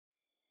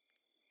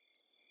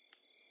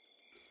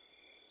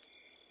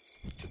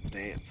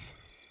dance.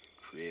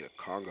 Create a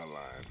conga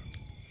line.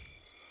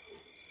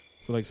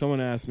 So like someone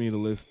asked me to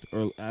list,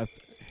 or asked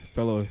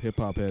fellow hip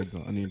hop heads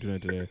on the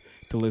internet today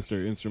to list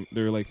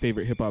their like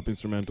favorite hip hop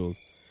instrumentals.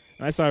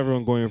 And I saw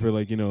everyone going for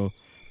like,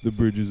 The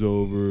Bridge Is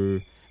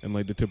Over and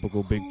like the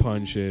typical Big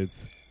Pun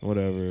shits,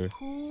 whatever.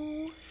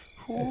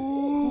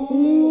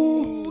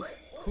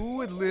 Who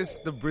would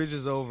list The Bridge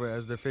Is Over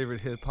as their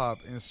favorite hip hop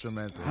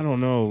instrumental? I don't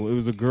know. It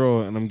was a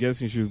girl, and I'm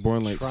guessing she was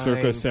born like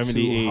circa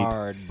 78. Too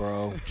hard,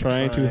 bro.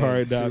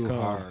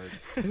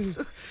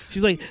 Tryingtoohard.com.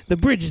 She's like, The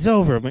Bridge Is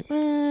Over. I'm like,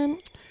 man.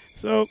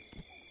 So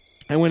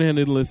I went ahead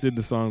and listed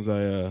the songs I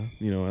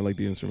like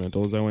the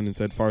instrumentals. I went and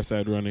said Far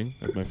Side Running.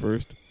 That's my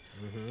first.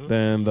 Mm-hmm.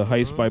 Then The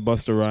Heist by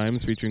Busta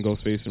Rhymes featuring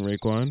Ghostface and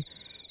Raekwon.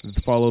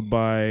 Followed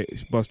by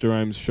Busta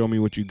Rhymes' Show Me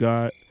What You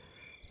Got.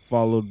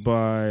 Followed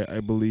by,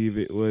 I believe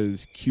it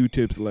was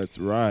Q-Tip's Let's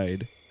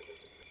Ride.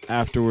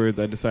 Afterwards,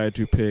 I decided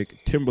to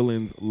pick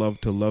Timbaland's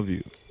Love to Love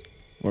You.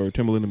 Or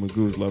Timbaland and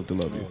Magoo's Love to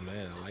Love You. Oh,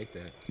 man, I like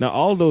that. Now,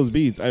 all those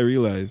beats, I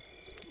realized,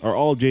 are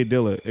all Jay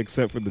Dilla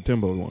except for the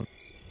Timbo one.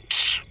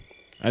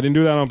 I didn't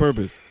do that on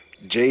purpose.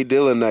 Jay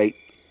Dilla night.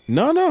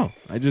 No.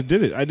 I just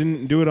did it. I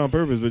didn't do it on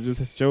purpose, but it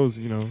just shows,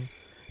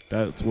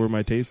 that's where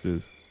my taste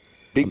is.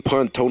 Big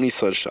Pun, Tony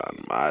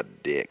Sunshine, my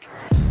dick.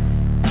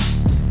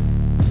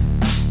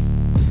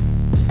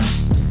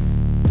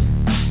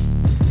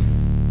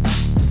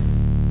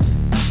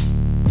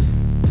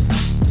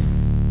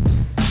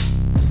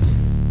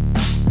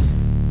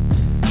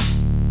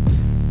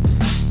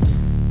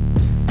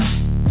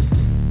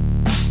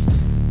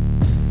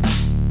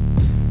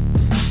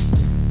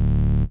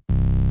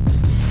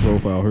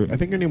 Profile. I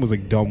think her name was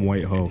like Dumb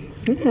White Hoe.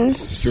 Mm-hmm.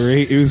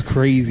 Straight. It was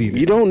crazy.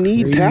 You don't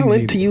need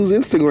talent to use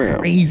Instagram.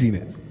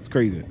 Craziness. It's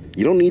craziness.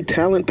 You don't need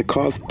talent to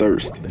cause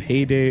thirst. The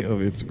heyday of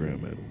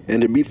Instagram, man.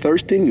 And to be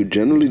thirsting, you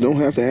generally don't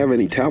have to have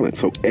any talent,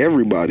 so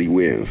everybody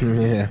wins.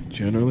 Yeah.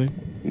 Generally?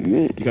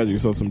 You got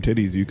yourself some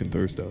titties you can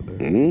thirst out there.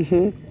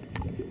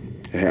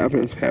 Mm-hmm. It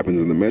happens.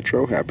 Happens in the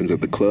metro. Happens at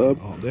the club.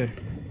 All day.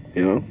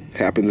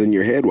 Happens in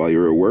your head while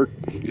you're at work,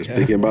 just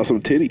thinking about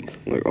some titties.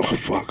 Like, oh,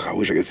 fuck, I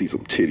wish I could see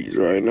some titties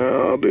right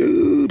now,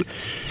 dude.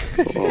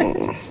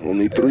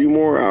 Only 3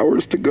 more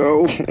hours to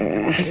go.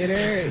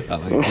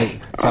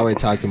 That's how I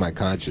talk to my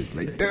conscience.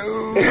 Like, dude,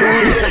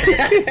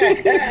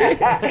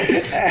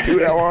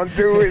 I want to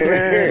do it,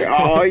 man.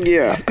 Oh,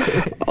 yeah.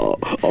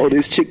 Oh,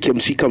 this chick,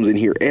 she comes in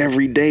here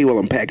every day while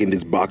I'm packing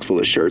this box full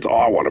of shirts. Oh,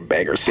 I want to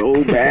bang her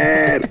so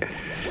bad.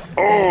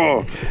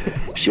 Oh,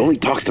 she only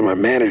talks to my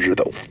manager,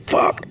 though.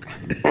 Fuck.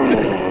 Do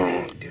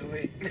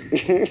it.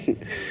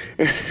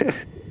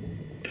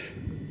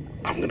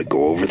 I'm going to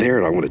go over there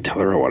and I'm going to tell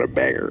her I want to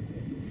bang her.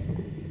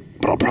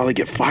 But I'll probably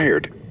get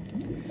fired.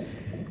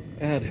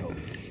 That'd help.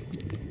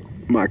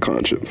 My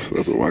conscience.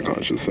 That's what my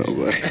conscience sounds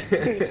like.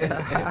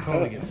 I'll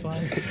probably get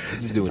fired.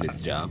 It's doing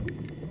its job.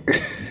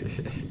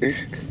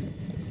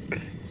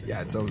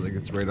 Yeah, it sounds like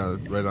it's right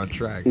on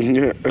track.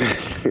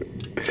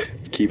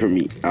 It's keeping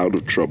me out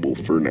of trouble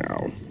for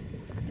now.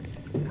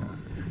 Yeah.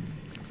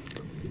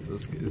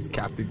 It's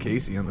Captain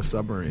Casey on the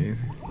submarine.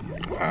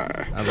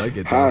 I like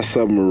it. Hi,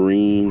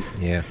 submarine.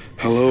 Yeah.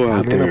 Hello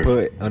out there. I'm going to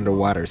put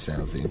underwater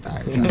sounds the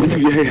entire time.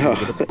 Yeah.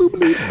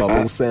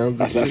 Bubble sounds.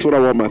 That's what I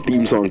want my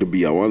theme song to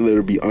be. I want there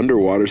to be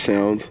underwater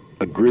sounds,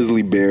 a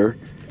grizzly bear,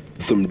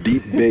 some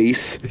deep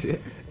bass,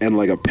 and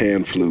like a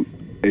pan flute.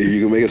 And if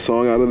you can make a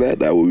song out of that,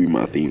 that would be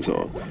my theme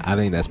song. I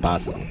think that's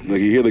possible.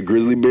 Like you hear the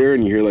grizzly bear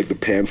and you hear like the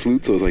pan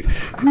flute, so it's like.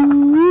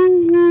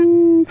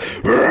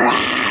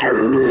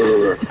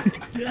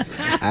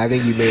 I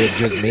think you may have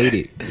just made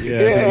it.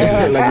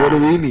 Yeah. Like, what do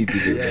we need to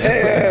do?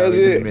 Yeah, we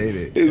just made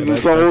it. The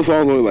whole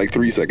song's only like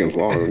 3 seconds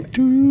long.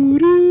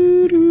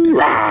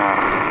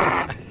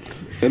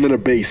 And then a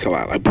bass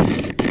line, like,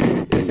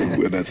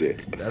 and that's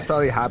it. That's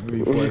probably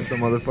happened before.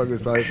 Some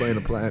motherfucker's probably playing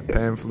a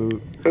pan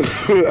flute.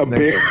 A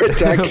bear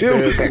attacked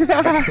him.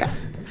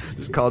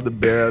 Just called the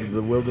bear out of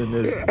the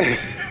wilderness.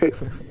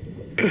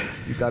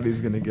 He thought he was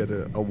going to get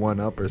a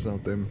 1-up or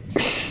something.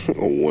 A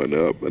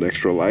 1-up, an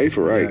extra life?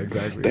 Right. Yeah,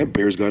 exactly. That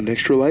bear's got an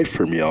extra life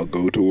for me. I'll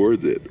go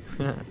towards it.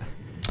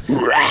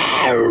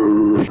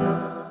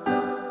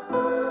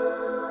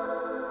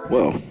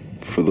 Well,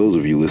 for those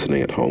of you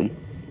listening at home,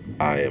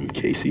 I am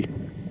Casey.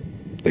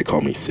 They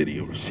call me City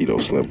or Cito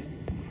Slim.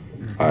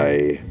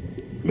 I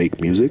make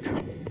music.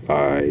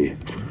 I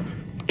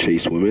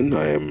chase women.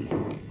 I am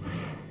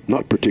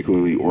not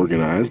particularly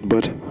organized,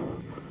 but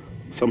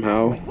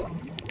somehow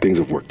things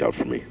have worked out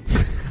for me.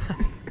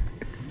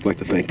 I'd like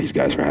to thank these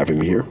guys for having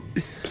me here.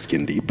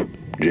 Skin Deep,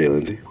 Jay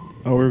Lindsay.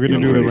 Oh, we're going to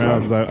do the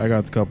rounds. I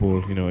got a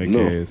couple,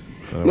 AKs.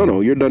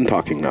 No, you're done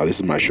talking now. This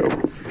is my show.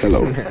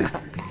 Hello.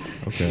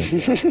 Okay.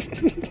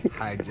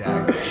 Hi,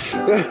 Jack.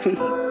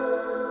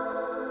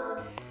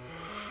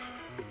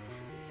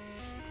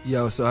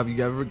 Yo, so have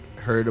you ever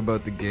heard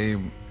about the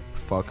game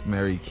Fuck,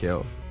 Marry,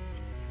 Kill?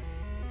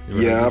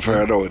 Yeah, I've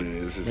heard. I know what it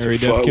is. It's Marry,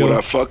 Death, Kill? Would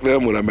I fuck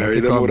them? Would I marry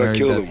them? Would I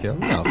kill them?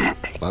 No,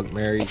 fuck,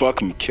 marry. Fuck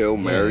them, kill,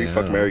 marry. Yeah,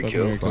 fuck, marry,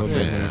 kill.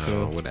 Marry,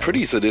 kill.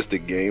 Pretty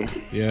sadistic game.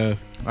 Yeah.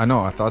 I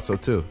know, I thought so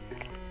too.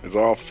 It's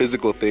all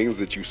physical things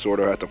that you sort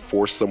of have to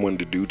force someone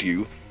to do to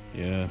you.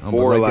 Yeah.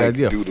 Or, but like, the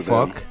idea do of to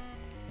fuck them.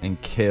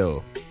 and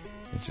kill.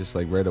 It's just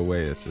like right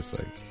away. It's just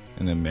like,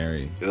 and then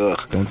marry. Ugh.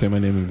 Don't say my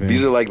name in vain.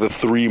 These are like the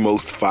three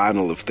most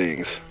final of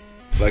things.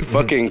 Like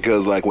fucking,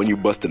 because like when you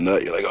bust a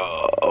nut, you're like,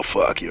 oh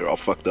fuck, you're all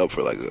fucked up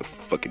for like a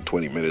fucking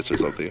 20 minutes or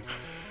something.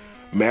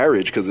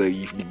 Marriage, because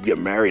you get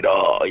married,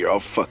 oh, you're all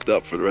fucked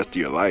up for the rest of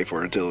your life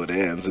or until it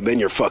ends, and then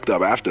you're fucked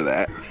up after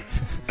that.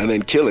 And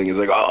then killing is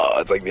like, oh,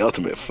 it's like the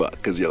ultimate fuck,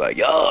 because you're like,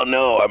 oh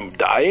no, I'm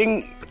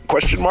dying?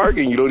 Question mark,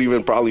 and you don't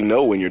even probably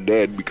know when you're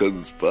dead because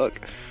it's fuck.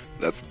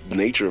 That's the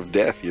nature of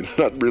death. You're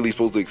not really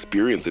supposed to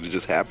experience it. It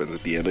just happens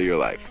at the end of your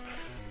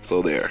life.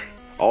 So there,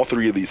 all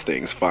three of these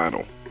things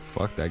final.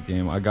 Fuck that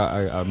game. I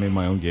made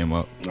my own game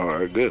up. All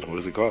right, good. What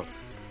is it called?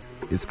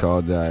 It's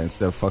called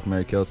instead of fuck,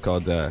 marry, kill. It's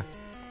called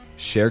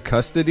share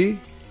custody.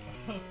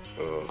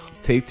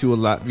 Take to a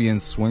Latvian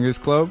swingers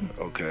club.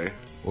 Okay.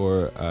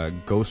 Or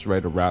ghost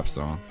write a rap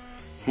song.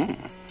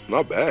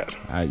 Not bad.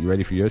 All right, you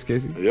ready for yours,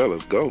 Casey? Yeah,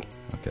 let's go.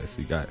 Okay,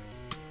 so you got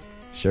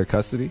share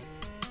custody,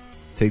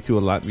 take to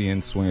a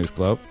Latvian swingers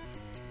club,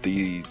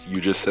 You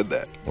just said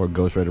that. or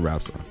ghost write a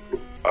rap song.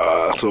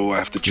 So I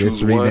have to Your choose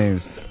three one.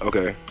 names: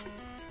 Okay.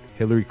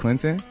 Hillary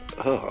Clinton,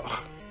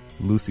 Ugh.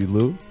 Lucy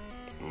Liu,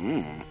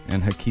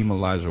 and Hakeem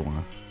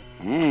Olajuwon.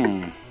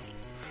 You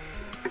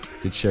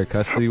could share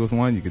custody with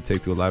one. You could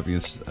take to a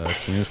Latvian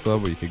swingers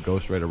club, or you could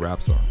ghost write a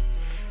rap song.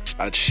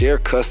 I'd share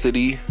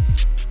custody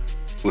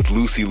with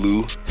Lucy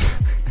Liu.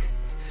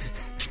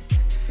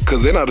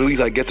 Because then at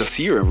least I get to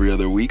see her every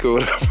other week or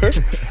whatever.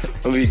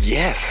 I mean,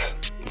 yes,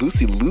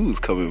 Lucy Liu's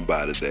coming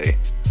by today.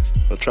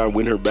 I'll try and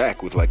win her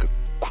back with like a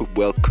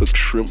well-cooked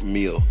shrimp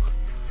meal.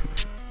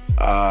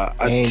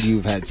 And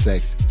you've had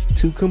sex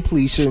to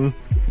completion.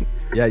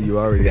 Yeah, you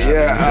already have.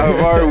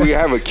 Yeah, we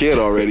have a kid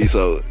already,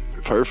 so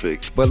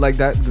perfect. But like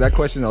that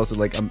question also,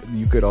 like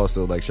you could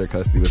also like share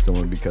custody with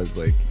someone because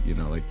like, you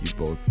know, like you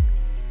both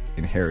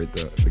inherit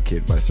the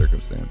kid by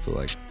circumstance. So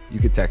like you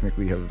could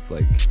technically have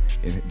like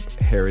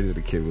inherited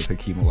a kid with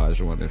Hakeem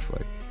Olajuwon if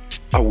like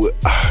I would.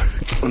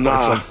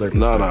 Nah.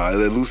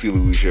 circumstance. Lucy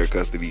Liu we share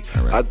custody.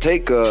 Right. I'd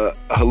take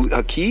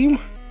Hakeem.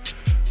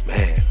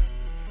 Man,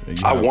 you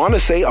I have- want to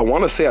say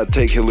I'd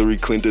take Hillary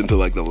Clinton to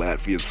like the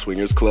Latvian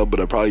swingers club, but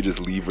I'd probably just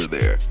leave her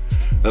there.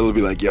 That would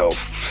be like, yo,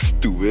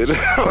 stupid.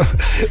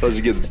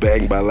 She gets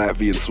banged by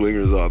Latvian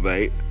swingers all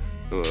night.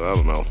 I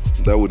don't know.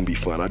 That wouldn't be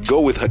fun. I'd go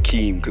with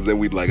Hakeem because then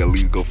we'd like at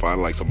least go find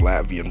like some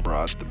Latvian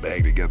broads to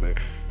bang together.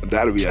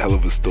 That'd be a hell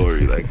of a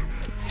story. Like,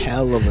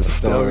 Hell of a That would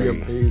story. be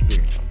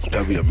amazing.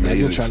 that'd be amazing.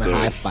 Imagine trying story. to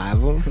high five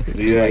him.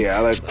 Yeah.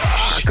 Like,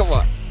 Come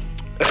on.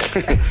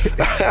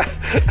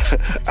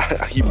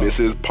 he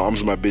misses,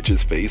 palms my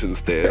bitch's face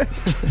instead.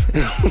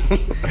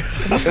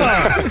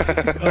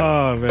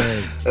 Oh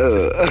man.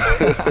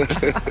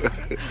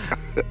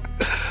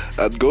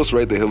 I'd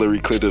ghostwrite the Hillary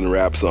Clinton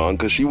rap song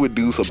because she would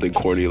do something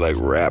corny like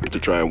rap to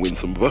try and win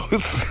some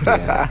votes.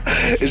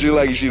 And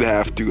she'd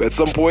have to. At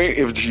some point,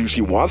 if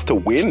she wants to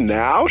win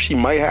now, she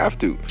might have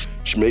to.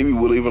 She maybe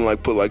will even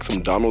like put like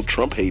some Donald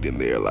Trump hate in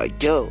there.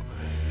 Like, yo,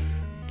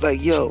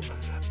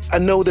 I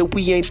know that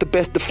we ain't the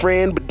best of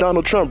friends, but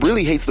Donald Trump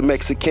really hates the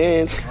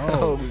Mexicans.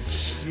 Oh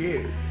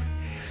shit.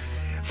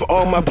 For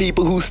all my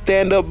people who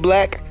stand up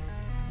black,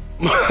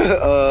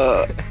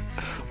 my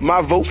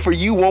vote for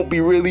you won't be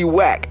really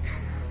whack.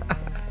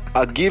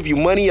 I'll give you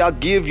money, I'll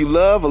give you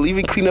love, I'll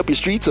even clean up your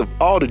streets of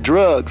all the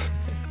drugs.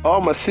 All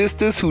my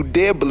sisters who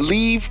dare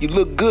believe, you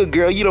look good,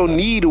 girl, you don't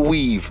need a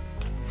weave.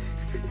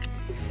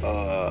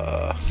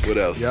 What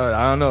else? Yo,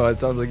 I don't know. It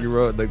sounds like you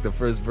wrote like the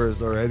first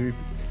verse already.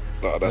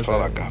 No, that's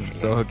all I got for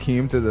So now.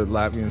 Hakeem to the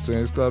Latvian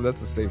swingers club.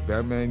 That's a safe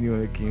bet, man. You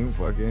and Hakeem,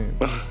 fucking.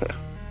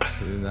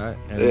 You're not.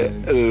 And then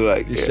And then,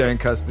 like, you're yeah. sharing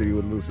custody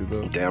with Lucy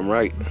though. Damn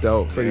right.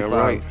 Dope. Damn 55.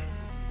 right.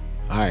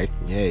 All right.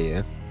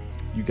 Yeah.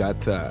 You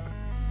got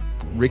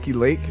Ricky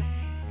Lake,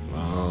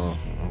 Oh,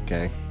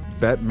 okay.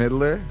 Bette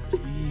Midler,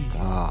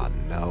 Oh,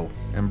 no.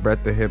 and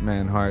Bret the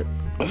Hitman Hart.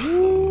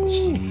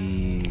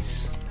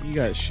 Jeez. You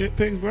got shit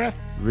pics, bruh?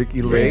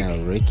 Ricky Lake.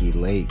 Yeah, Ricky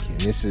Lake. And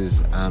this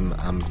is,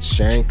 I'm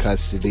sharing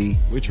custody,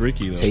 Which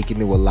Ricky though? taking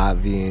to a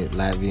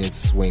Latvian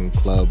swing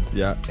club.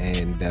 Yeah.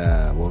 And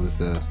what was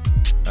the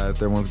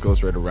Third one's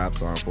Ghost Rider rap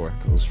song for.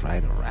 Ghost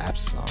Rider rap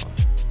song?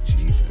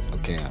 Jesus.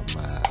 Okay,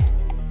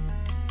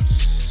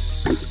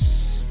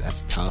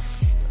 that's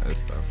tough. That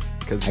stuff.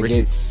 Because I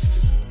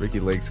guess. Ricky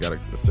Lake's got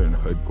a certain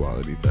hood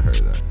quality to her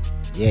that.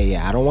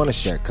 Yeah. I don't want to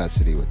share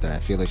custody with her. I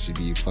feel like she'd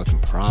be a fucking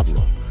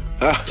problem.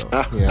 So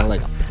You know,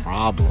 like a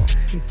problem.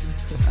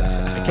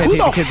 Can't take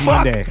the kids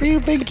Monday. Who do you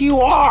think you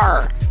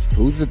are?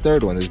 Who's the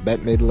third one? There's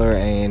Bette Midler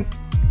and.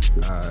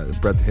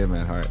 Bret the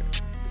Hitman Hart.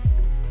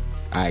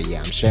 Alright,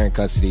 yeah, I'm sharing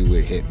custody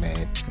with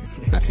Hitman.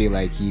 I feel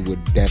like he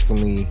would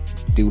definitely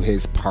do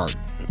his part.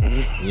 You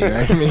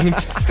know what I mean?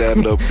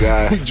 Stand up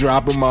guy. He'd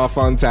drop him off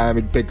on time,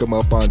 he'd pick him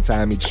up on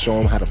time, he'd show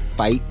him how to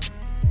fight,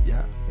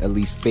 Yeah. at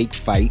least fake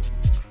fight,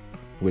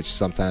 which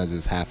sometimes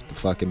is half the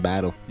fucking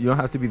battle. You don't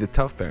have to be the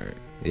tough parent.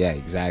 Yeah,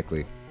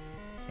 exactly.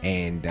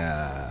 And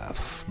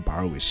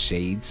borrow his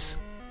shades.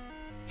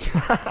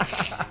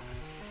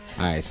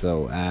 All right,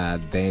 so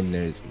then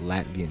there's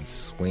Latvian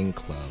Swing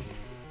Club.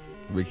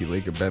 Ricky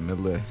Lake or Bette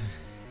Midler?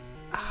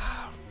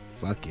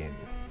 Fucking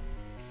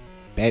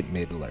Bette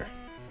Midler.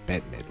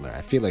 Bette Midler.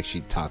 I feel like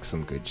she talks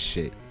some good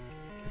shit.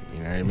 You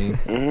know what I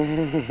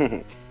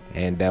mean?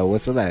 And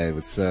what's that?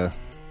 What's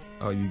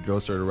Oh, you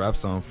ghost her a rap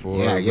song for?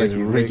 yeah, I guess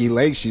Ricky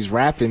Lake. She's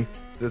rapping.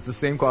 That's the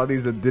same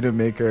qualities that didn't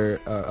make her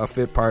a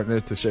fit partner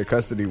to share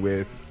custody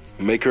with.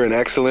 Make her an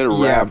excellent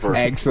rapper.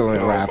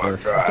 Excellent rapper. Oh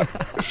my God,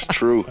 it's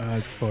true.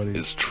 That's funny.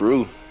 It's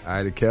true.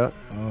 All right, Kel.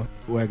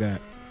 Who I got?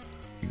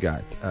 You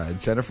got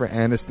Jennifer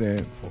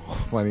Aniston.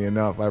 Funny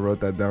enough, I wrote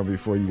that down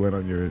before you went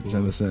on your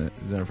Jennifer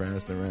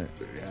Aniston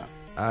rant.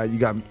 Yeah. You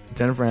got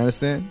Jennifer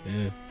Aniston,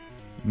 Yeah.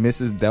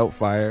 Mrs.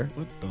 Doubtfire,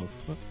 What the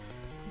fuck?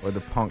 or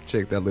the punk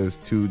chick that lives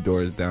 2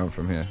 doors down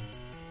from here.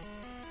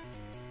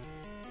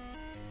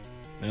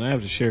 And I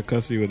have to share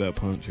custody with that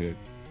punk chick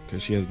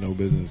because she has no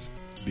business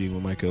being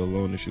with my kid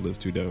alone if she lives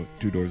two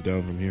doors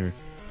down from here.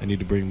 I need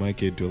to bring my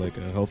kid to like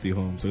a healthy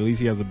home, so at least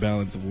he has a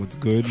balance of what's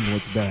good and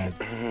what's bad.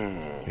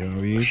 You know what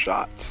I mean?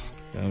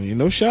 Shots. I mean,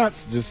 no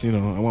shots. Just I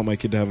want my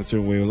kid to have a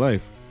certain way of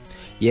life.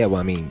 Yeah, well,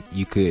 I mean,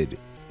 you could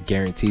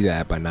guarantee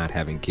that by not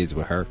having kids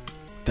with her.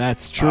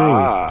 That's true.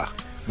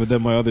 But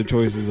then my other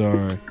choices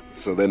are,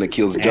 So then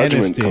Akil's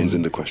judgment Aniston. comes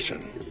into question.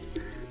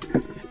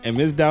 and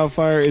Ms.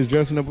 Doubtfire is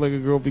dressing up like a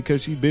girl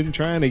because she's been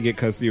trying to get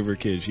custody of her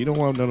kids. She don't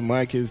want none of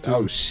my kids too.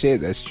 Oh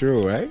shit, that's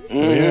true, right? So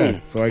yeah,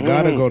 so I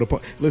gotta go to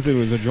listen, it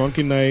was a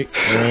drunken night,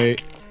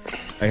 right?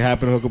 I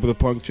happened to hook up with a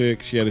punk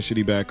chick. She had a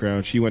shitty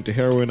background. She went to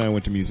heroin, I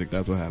went to music.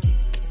 That's what happened.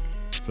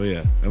 So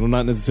yeah, and I'm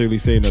not necessarily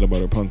saying that about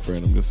her punk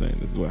friend. I'm just saying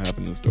this is what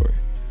happened in the story.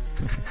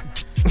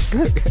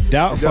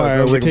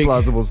 Doubtfire would like a take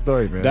plausible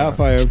story, man.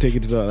 Doubtfire would take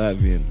it to the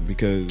Latvian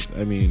because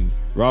I mean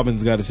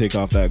Robin's got to take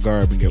off that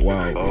garb and get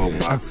wild. Oh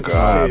my Oh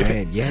God.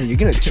 man, yeah, you're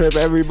gonna trip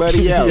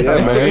everybody out, Yeah,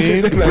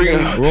 man.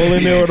 man. Roll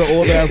in there with an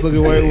old ass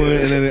looking white one,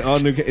 and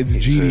then it's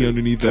Genie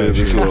underneath that. Turns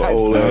shit. into an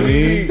old I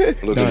mean,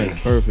 looking done,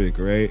 perfect,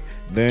 right?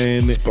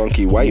 Then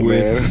spunky white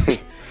with- man.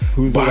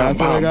 who's the Bam, last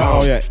one I bam, got? bam.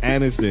 Oh yeah,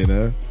 Aniston,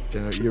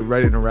 huh? You're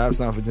writing a rap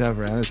song for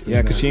Jennifer Aniston.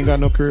 Yeah, because she ain't got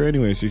no career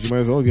anyway, so she might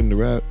as well get into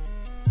rap.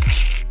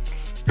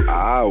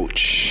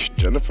 Ouch.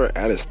 Jennifer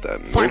Aniston.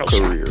 Final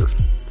No career.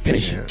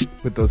 Finish it.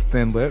 with those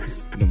thin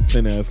lips. Them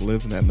thin ass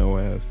lips and that no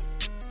ass.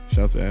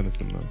 Shouts to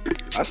Aniston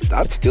though.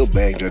 I'd still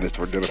bang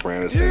Jennifer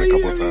Aniston a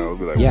couple of times.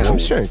 Be like, Yeah, whoa. I'm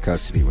sharing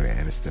custody with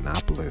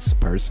Anistonopolis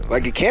personally.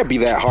 Like, it can't be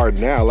that hard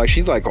now. Like,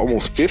 she's like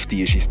almost 50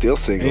 and she's still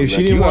single. Hey, Like, she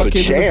didn't you got want a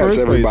kids in the chance,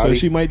 first place, so everybody.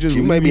 she might just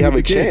You leave might be you having a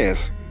with the kid.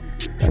 chance.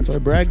 That's why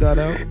Brad got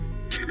out.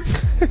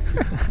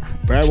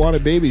 Brad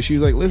wanted babies. She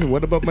was like, listen,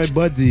 what about my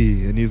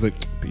buddy? And he's like,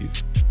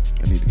 peace.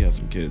 I need to get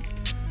some kids.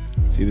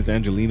 See this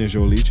Angelina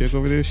Jolie chick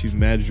over there? She's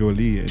mad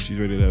Jolie and she's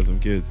ready to have some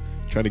kids.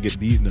 Trying to get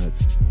these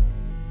nuts.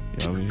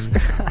 You know what I mean?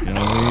 You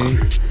know what I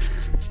mean?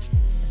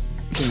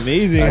 It's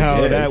amazing I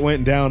how guess. that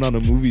went down on a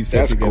movie set.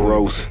 That's together.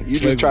 gross. You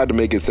just Like, tried to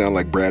make it sound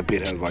like Brad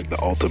Pitt has like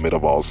the ultimate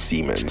of all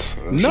semens.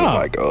 It's No.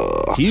 just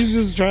like, He's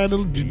just trying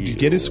to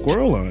get his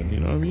squirrel on. You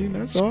know what I mean?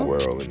 That's all.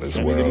 squirrel in this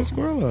Trying to get his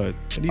world. squirrel on.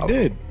 And he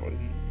did.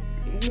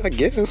 I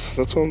guess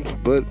that's one.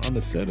 But On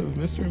the set of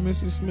Mr. and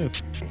Mrs.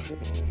 Smith.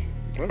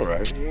 all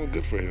right, well,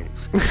 good for him.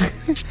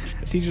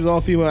 It teaches all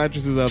female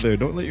actresses out there,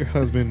 don't let your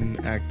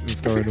husband act and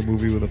star in a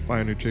movie with a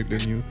finer chick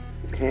than you.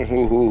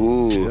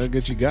 That'll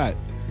get you got.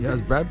 Yeah,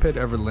 has Brad Pitt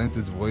ever lent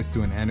his voice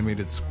to an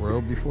animated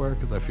squirrel before?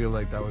 Because I feel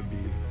like that would be.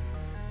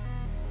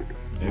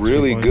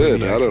 Really Extra good.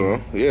 funny. I don't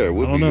know. Yeah, it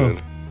would I don't be know.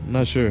 good. I'm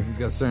not sure. He's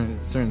got certain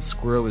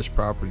squirrelish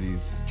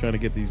properties. Trying to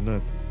get these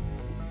nuts.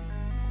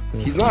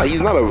 He's not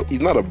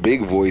a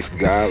big voiced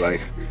guy.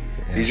 Like,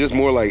 he's just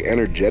more like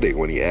energetic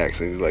when he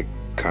acts, and he's like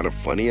kind of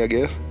funny, I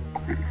guess.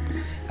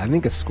 I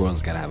think a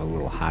squirrel's gotta have a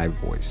little high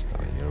voice,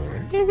 though. You know what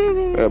I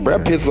mean?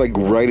 Brad Pitt's like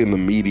right in the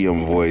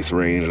medium voice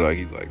range. Like,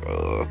 he's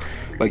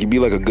like he'd be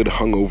like a good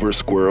hungover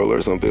squirrel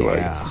or something. Like,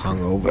 Yeah,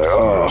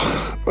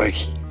 hungover. like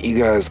you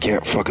guys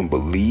can't fucking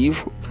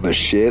believe the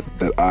shit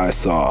that I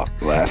saw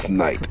last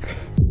night.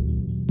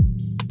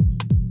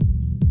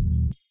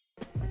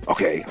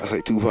 Okay, I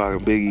say Tupac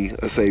and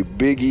Biggie. I say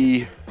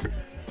Biggie.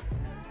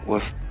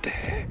 What's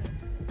that?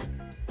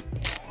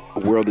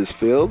 World is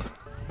Filled.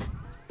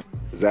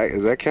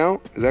 Does that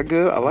count? Is that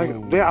good? I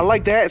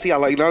like that. See,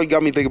 now you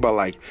got me thinking about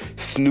like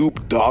Snoop,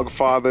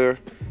 Dogfather.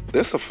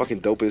 There's some fucking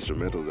dope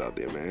instrumentals out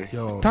there, man.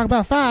 Yo, Talk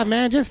about 5,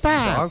 man. Just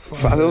 5.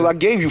 Dogfather. I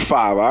gave you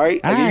 5, all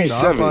right? I gave you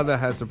 7. Dogfather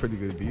had some pretty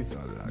good beats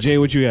on it. Jay,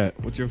 what you got?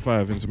 What's your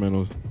 5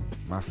 instrumentals?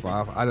 My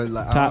 5. I don't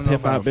know Top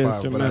hip hop about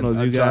 5, but instrumentals.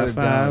 I You got jotted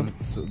down,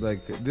 5? so,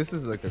 like this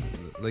is like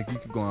you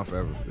could go on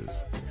forever for this.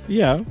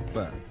 Yeah.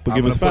 But But I'm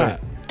give us gonna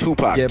 5.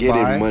 Tupac, Get Get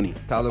By, In Money.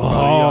 Tyler Oh.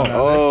 Perry on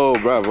that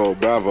list. Oh,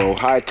 bravo.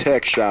 High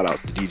Tech, shout out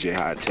to DJ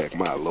High Tech,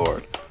 my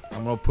lord.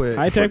 I'm gonna put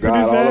High Tech Forgot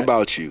produced all that?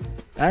 about you.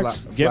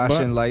 Get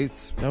Flashing By.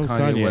 Lights. That was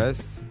Kanye Kanye.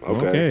 West.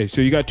 Okay. So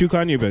you got 2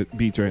 Kanye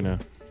beats right now.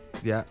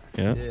 Yeah.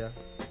 Yeah.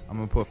 I'm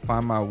gonna put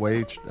Find My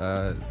Way.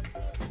 Tribe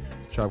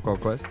Called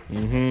Quest.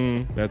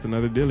 Mm-hmm. That's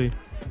another dilly.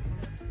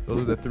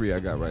 Those are the 3 I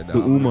got right now.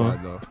 The I'm Uma. gonna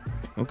lie,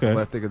 though. Okay.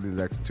 But I think of the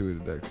next 2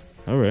 of the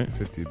next All right.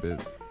 50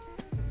 bits.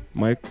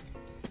 Mike,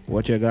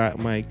 what you got,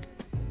 Mike?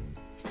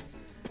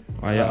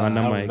 Are you on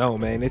the mic? No,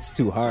 man, it's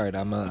too hard.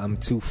 I'm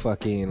too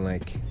fucking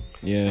like.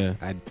 Yeah.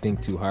 I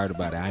think too hard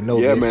about it. I know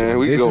Yeah, this man, one.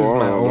 we This go is my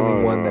on, only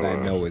on, one that I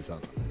on. know is on.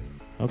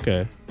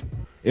 Okay.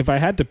 If I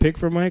had to pick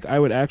for Mike, I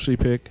would actually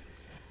pick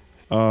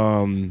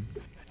Unhappy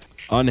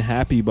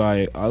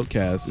by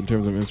Outkast in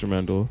terms of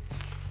instrumental.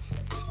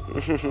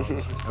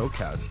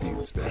 Outkast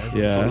beats, man.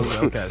 Yeah. All those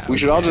Outkast We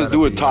should beats. all just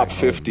do a Beats. top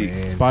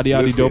 50. Spotty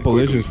Adi Let's get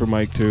Dopalicious for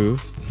Mike too,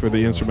 for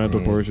the instrumental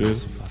Man, portion.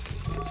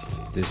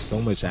 There's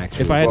so much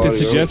actual. If I had to Body,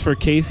 suggest for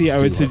Casey, I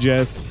would Too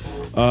suggest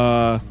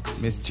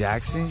Miss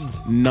Jackson.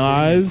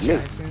 Nas,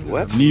 Jackson?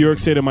 What? New York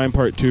State of Mind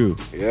Part 2.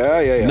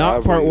 Yeah.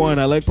 Not I Part believe 1.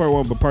 it. I like Part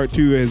 1, but Part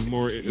 2 is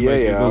more, Yeah,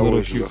 is I a little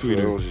was cute, just- I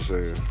sweeter. was just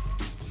saying.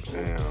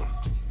 Damn.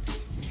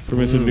 For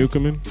Mr.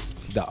 Newcomen?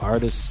 the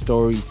art of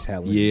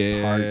storytelling.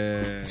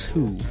 Yeah. Part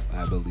 2,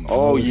 I believe.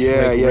 Oh With yeah,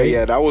 Slick yeah, Rick.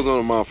 yeah. That was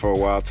on mine for a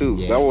while too.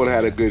 Yeah, that one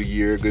had yeah. a good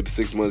year, good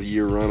 6 month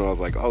year run. I was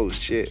like, oh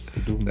shit,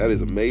 that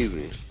is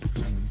amazing.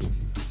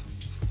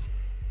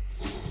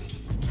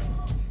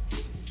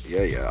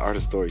 Yeah. Art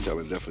of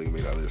storytelling definitely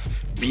made out of this.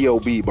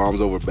 B.O.B.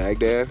 Bombs Over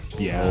Baghdad.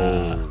 Yeah.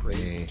 Oh,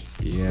 man.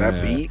 Yeah.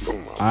 That beat. Oh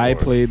my I Lord.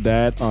 played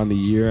that on the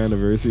year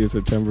anniversary of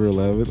September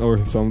 11th or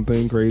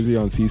something crazy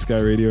on C-Sky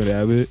Radio at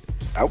Abbott.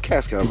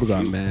 Outkast got People a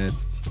got few. mad.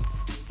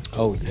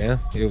 Oh, yeah?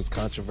 It was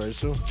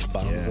controversial?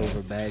 Bombs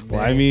over Baghdad?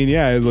 Well, I mean,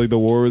 yeah, it's like the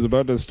war was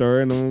about to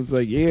start, and I was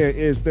like, yeah,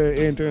 it's the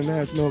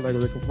international. Like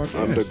fuck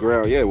yeah.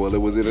 Underground. Yeah, well,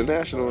 it was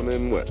international, and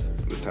then what?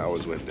 The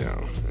towers went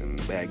down,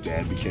 and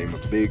Baghdad became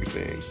a big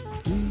thing.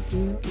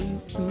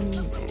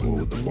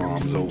 With the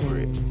bombs over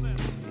it.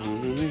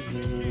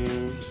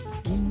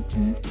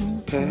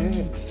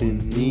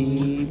 Passing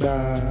me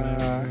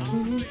by.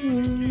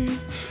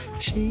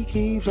 She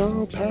keeps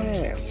on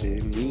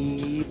passing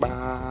me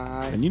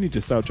by. And you need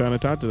to stop trying to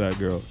talk to that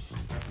girl.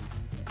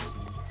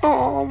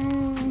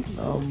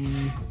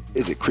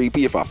 Is it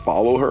creepy if I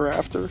follow her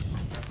after?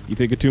 You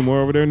think of two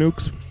more over there,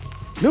 Nukes?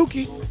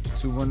 Nuki.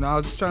 So when I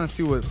was just trying to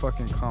see what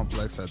fucking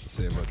Complex had to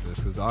say about this,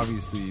 because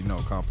obviously you know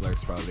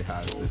Complex probably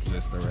has this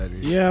list already.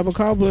 Yeah, but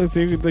Complex,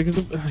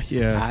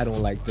 yeah. I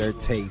don't like their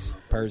taste,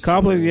 personally.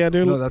 Complex, yeah,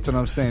 they're No, that's what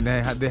I'm saying.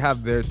 They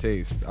have their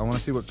taste. I want to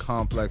see what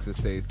Complex's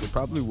taste. It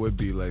probably would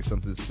be like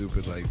something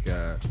stupid like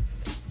The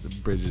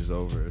Bridge Is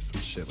Over or some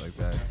shit like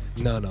that.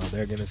 No,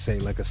 they're going to say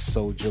like a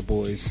Soulja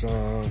Boy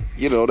song.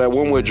 You know, that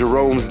one where Yes,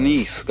 Jerome's yeah.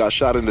 niece got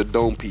shot in the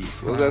dome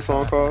piece. What's that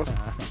song called?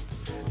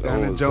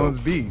 Down Oh, at Jones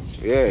Beach.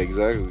 Yeah,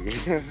 exactly.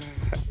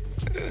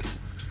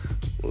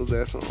 What's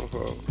that song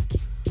called?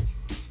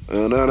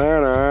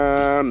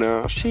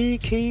 Now she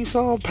keeps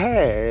on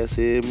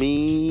passing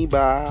me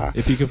by.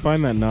 If you can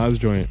find that Nas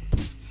joint,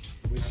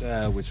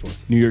 Which one?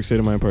 New York State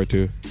of Mind Part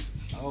 2.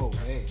 Oh,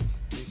 hey.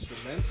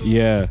 Instrumental?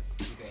 Yeah.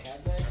 Do they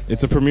have that?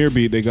 It's a premiere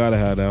beat. They gotta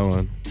have that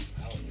one.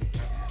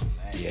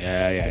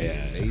 Yeah.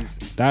 Amazing.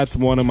 That's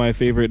one of my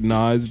favorite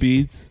Nas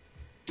beats.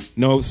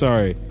 No,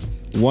 sorry.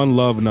 One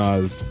Love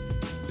Nas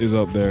is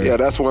up there. Yeah,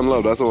 that's One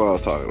Love. That's the one I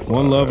was talking about.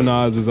 One Love Right.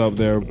 Nas is up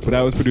there, but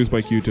that was produced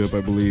by Q-Tip,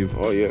 I believe.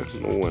 Oh yeah,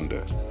 no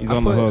wonder. He's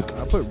on the hook.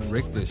 I put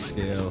Richter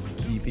Scale,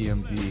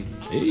 EPMD.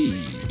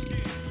 Hey.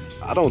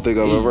 I don't think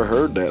I've ever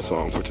heard that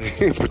song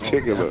in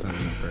particular.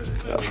 Definitely heard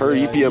it. I've heard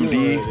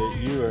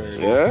EPMD. You heard it.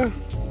 Yeah,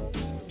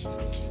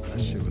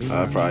 That shit was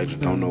I probably just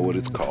don't know what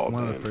it's called.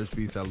 one of the Man. first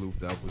beats I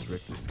looped up was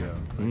Richter Scale.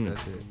 Like that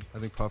shit. I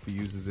think Puffy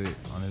uses it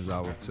on his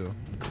album too.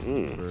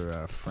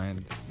 For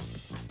Friend.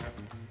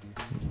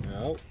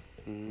 No.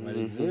 Might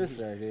exist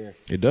right here.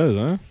 It does,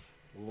 huh?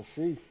 We'll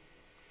see.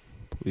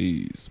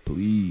 Please.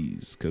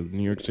 Because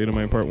New York State of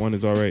Mind Part 1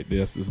 is alright.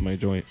 Yes, this is my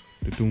joint.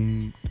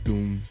 Da-doom,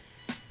 da-doom.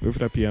 Wait for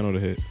that piano to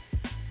hit.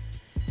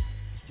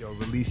 Yo,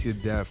 Release Your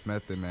Death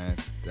Method, man.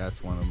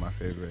 That's one of my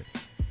favorite.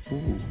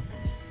 Ooh.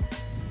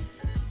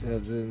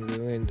 Steps in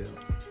the window.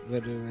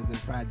 With the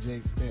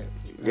project step.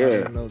 Yeah. I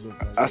don't know the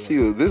fuck I see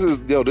you. This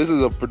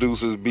is a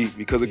producer's beat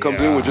because it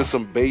comes in with Yeah. just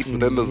some bass, but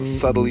then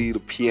there's subtly the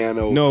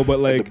piano. No, but at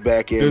like, the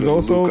back end there's of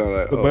also loop, kinda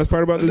like, the oh. best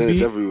part about And this then beat.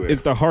 It's everywhere.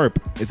 It's the harp.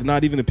 It's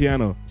not even the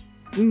piano.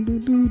 Listen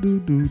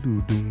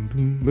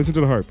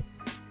to the harp.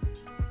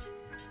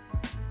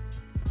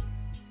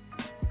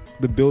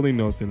 The building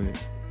notes in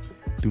it.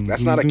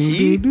 That's not a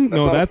key?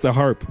 No, not- that's a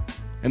harp.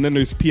 And then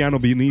there's piano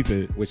beneath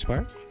it. Which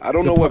part? I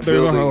don't know what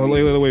There's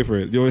building. wait for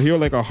it. You'll hear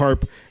like a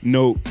harp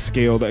note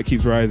scale that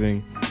keeps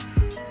rising.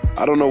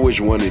 I don't know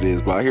which one it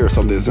is, but I hear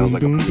something that sounds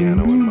like a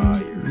piano in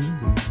my ears.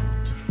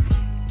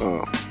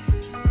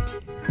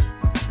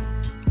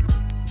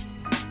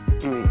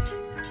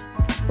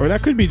 Or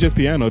that could be just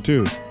piano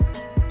too.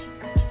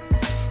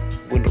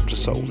 When the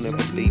soul never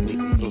leave me,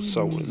 the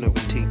soul will never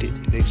take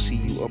it. They see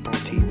you up on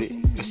TV.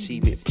 I see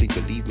me, please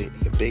believe me.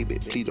 And baby,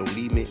 please don't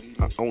leave me.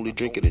 I only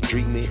drink it and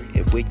dream it.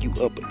 And wake you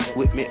up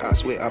with me. I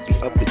swear I'll be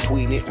up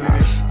between it.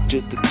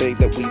 Just the thing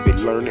that we've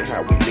been learning,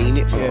 how we lean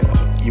it.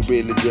 You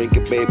really drink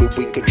it, baby,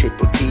 we could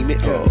triple team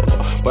it.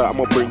 But I'm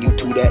gonna bring you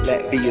to that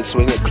Latvian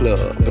swinger club.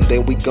 And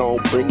then we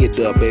gon' bring it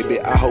up, baby.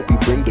 I hope you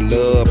bring the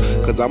love.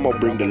 Cause I'm gonna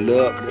bring the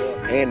luck.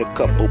 and a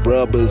couple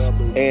rubbers,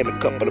 and a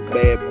couple of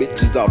bad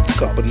bitches off a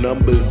couple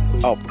numbers,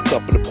 off a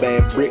couple of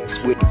bad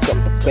bricks with a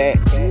couple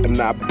bats. And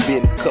I've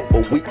been a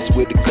couple weeks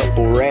with a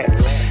couple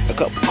rats, a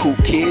couple cool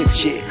kids,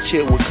 shit,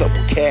 chill with a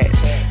couple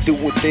cats,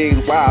 doing things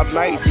wild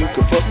nights, you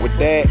can fuck with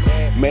that.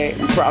 Man,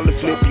 we probably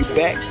flip you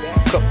back,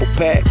 couple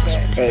packs,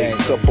 hey,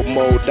 couple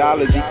more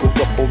dollars equal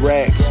couple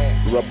racks.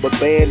 Rubber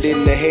band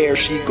in the hair,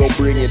 she gon'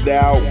 bring it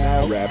out.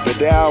 Wrap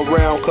it out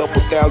round,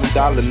 couple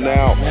 $1,000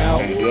 now.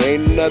 And it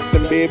ain't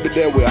nothing, baby,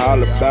 that we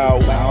all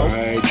about. I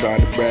ain't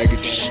trying to brag it,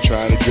 just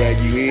trying to drag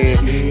you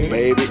in,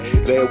 baby.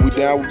 That we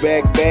down, we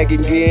back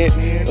again.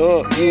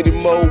 Getting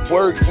more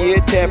works, yeah,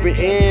 tapping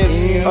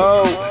ends.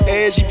 Oh,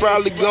 and she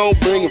probably gon'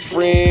 bring her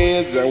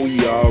friends, and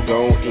we all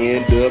gon'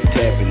 end up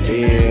tapping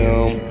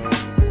them.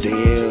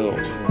 Damn,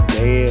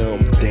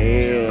 damn,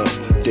 damn,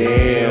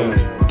 damn,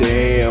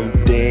 damn,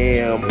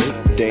 damn,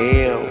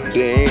 damn,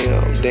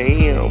 damn,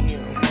 damn.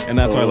 And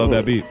that's why I love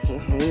that beat.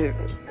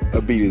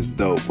 That beat is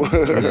dope.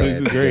 This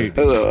is great.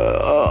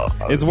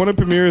 It's one of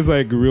Premier's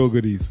like real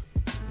goodies.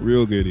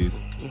 Real goodies.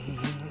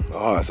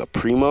 Oh, it's a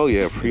primo?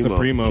 Yeah, primo. It's a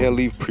primo. Can't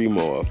leave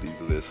primo off these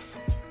lists.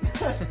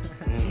 What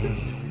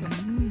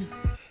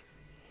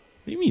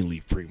do you mean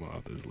leave Primo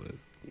off this list?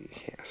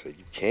 Yeah, I said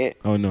you can't.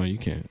 Oh, no, you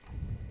can't.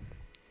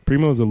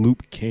 Primo's a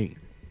loop king.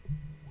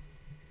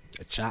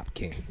 A chop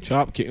king.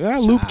 Chop king.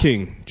 Loop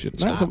king.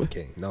 Chop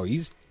king. No,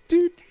 he's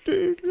dude.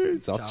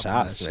 It's all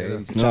chops, man.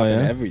 He's chopping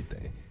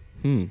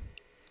everything.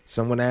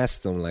 Someone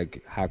asked him,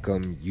 like, how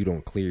come you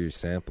don't clear your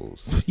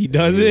samples? He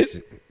does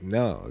it?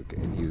 No.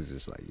 And he was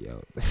just like,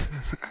 yo,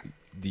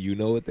 do you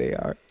know what they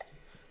are?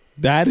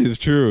 That is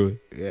true.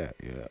 Yeah.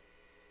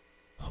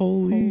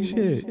 Holy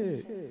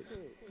shit.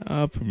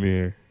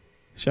 Premier.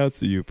 Shouts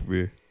to you,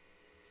 Premier.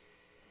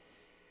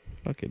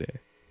 Fuck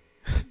it,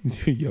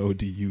 Yo,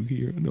 do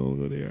you know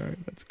what they are?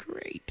 That's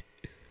great.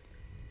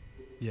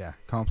 Yeah,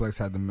 Complex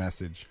had The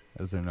Message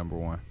as their number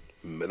one.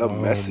 The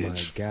Message. Oh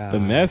my God. The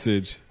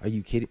Message. Are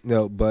you kidding?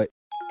 No, but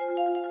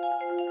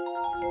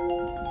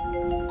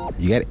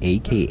you got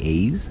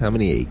AKAs? How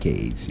many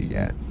AKAs you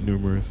got?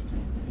 Numerous.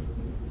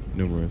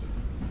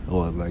 Oh,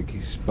 like,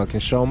 he's fucking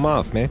show them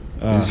off, man.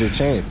 This is your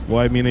chance. Well,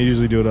 I mean, I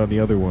usually do it on the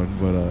other one,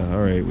 but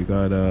all right, we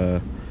got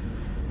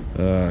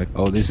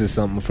this is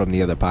something from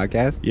the other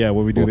podcast? Yeah,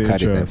 what we do we'll the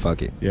cut intro. it then,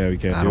 fuck it. Yeah, we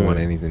can't I do don't it. want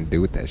anything to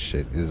do with that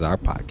shit. This is our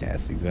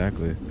podcast.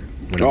 Exactly.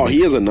 Oh,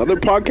 he has another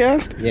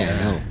podcast? Yeah,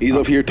 I know. He's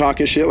up here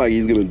talking shit like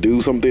he's gonna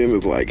do something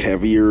that's like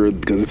heavier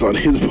because it's on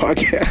his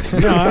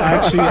podcast. No,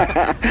 actually,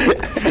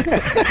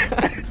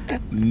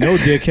 no,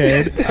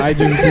 dickhead. I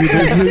just do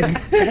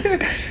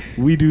this.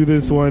 We do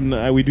this one.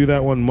 We do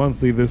that one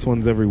monthly. This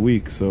one's every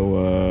week.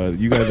 So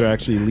you guys are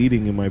actually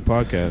leading in my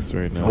podcast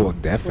right now. Oh,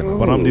 definitely.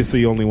 But I'm just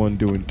the only one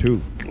doing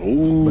two.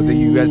 Ooh. But then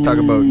you guys talk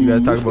about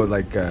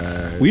like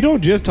We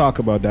don't just talk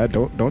about that.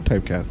 Don't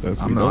typecast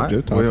us. I'm we not. don't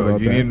just talk about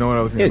you that. didn't know what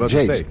I was about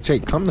to say.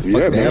 Jake, calm the fuck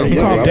Yeah, down. man. You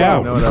calm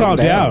down. No, You no, calm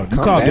no. down. You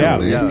Calm calm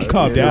down, down. man. You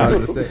calm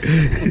down.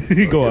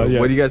 Go on. Yeah.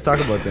 What do you guys talk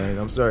about then?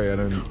 I'm sorry, I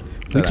didn't.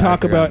 We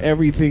talk about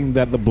everything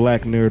that the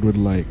black nerd would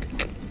like.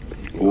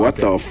 What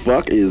the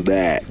fuck is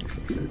that?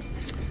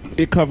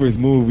 It covers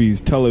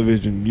movies,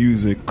 television,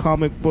 music,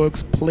 comic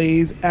books,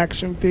 plays,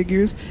 action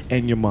figures,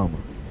 and your mama.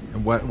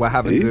 And what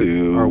happens?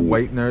 Ew. Are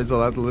white nerds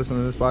allowed to listen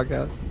to this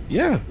podcast?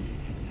 Yeah.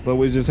 But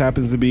it just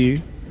happens to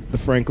be the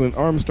Franklin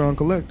Armstrong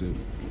Collective.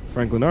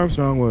 Franklin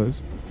Armstrong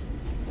was,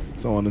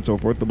 so on and so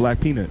forth, the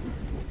Black Peanut.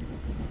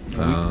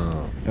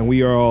 And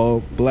we are all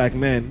black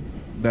men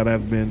that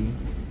have been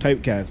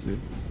typecasted.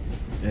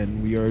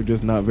 And we are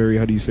just not very,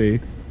 how do you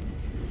say,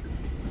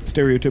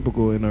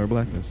 stereotypical in our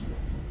blackness.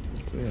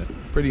 So, yeah.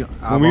 Pretty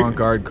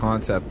avant-garde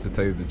concept, to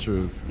tell you the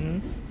truth.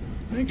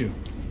 Thank you.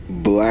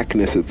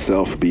 Blackness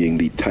itself being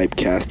the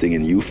typecasting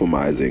and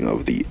euphemizing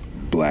of the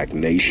black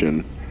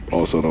nation,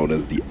 also known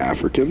as the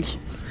Africans.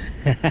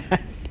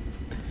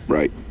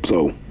 Right?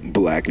 So,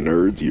 black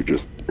nerds,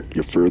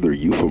 you're further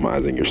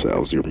euphemizing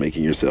yourselves. You're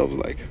making yourselves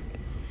like,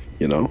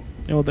 you know?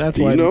 Oh, that's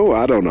Do why. you know?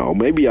 I don't know.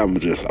 Maybe am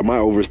I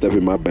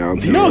overstepping my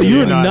bounds here? No,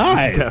 you're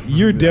not. Definitely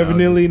You're not.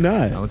 definitely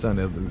not. I'm trying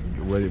to.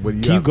 What do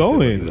you Keep have to say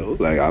going. about this?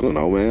 Like, I don't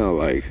know, man.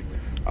 Like,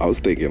 I was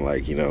thinking,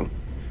 like, you know,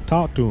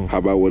 Talk to him. how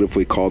about what if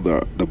we called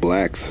the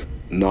blacks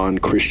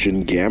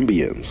non-Christian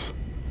Gambians?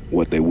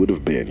 What they would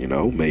have been, you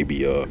know?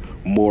 Maybe the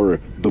Moors,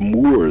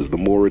 the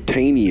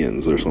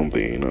Mauritanians or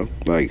something, you know?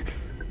 Like,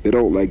 they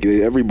don't, like,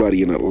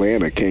 everybody in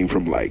Atlanta came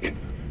from, like,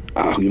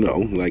 you know,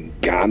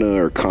 like Ghana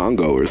or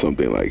Congo or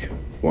something, like,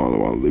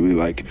 well, they be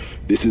like,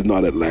 this is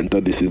not Atlanta,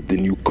 this is the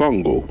new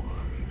Congo.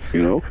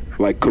 You know,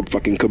 like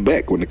fucking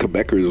Quebec. When the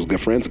Quebecers, the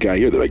French guy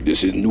here, they're like,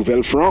 this is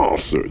Nouvelle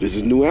France or this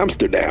is New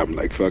Amsterdam.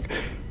 Like, fuck,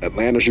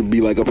 Atlanta should be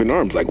like up in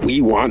arms. Like,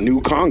 we want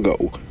New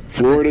Congo.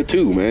 Florida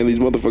too, man. These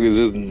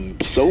motherfuckers,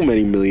 just so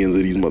many millions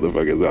of these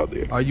motherfuckers out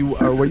there.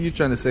 What you're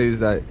trying to say is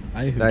that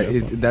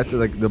that's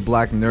like the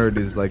black nerd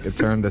is like a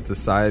term that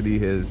society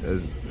has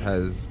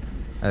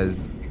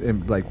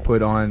like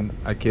put on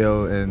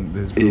Akil and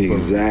his group.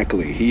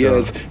 Exactly. He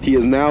has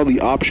now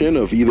the option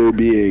of either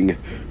being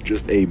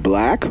just a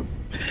black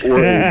or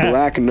a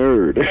black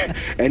nerd.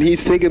 And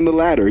he's taking the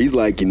latter. He's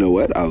like, you know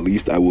what? At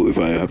least I will. If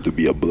I have to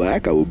be a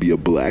black, I will be a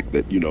black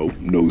that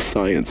knows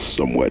science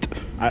somewhat.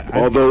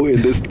 Although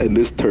in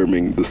this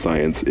terming, the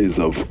science is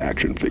of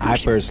action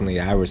figures.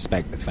 I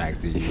respect the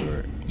fact that you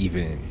were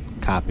even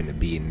copping to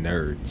being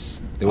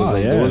nerds. There was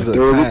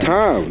a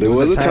time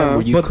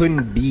where you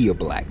couldn't be a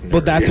black nerd.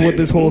 But that's what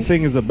this whole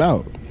thing is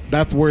about.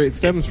 That's where it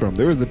stems from.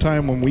 There was a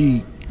time when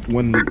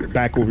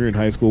back when we were in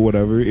high school,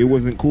 whatever, it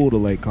wasn't cool to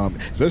like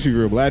comment, especially if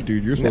you're a black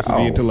dude. You're supposed to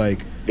be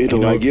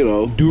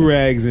into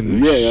do-rags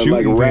and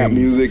like rap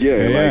things. music,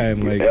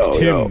 and like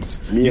Tim's.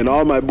 Me and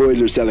all my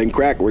boys are selling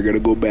crack. We're gonna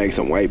go bang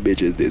some white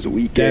bitches this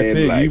weekend. That's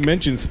it. Like, you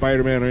mentioned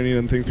Spider-Man or any of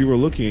them things, people are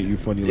looking at you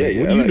funny. Like,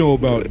 what do you know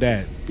about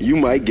that? You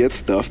might get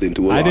stuffed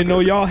into a locker. I didn't know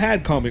y'all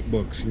had comic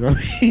books. You know what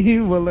I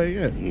mean? But like,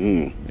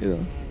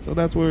 so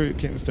that's where it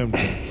came stem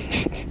from.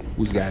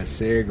 Who's got a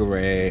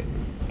cigarette?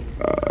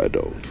 I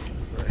don't.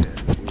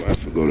 I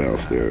have to go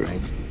downstairs.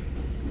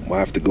 I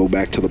have to go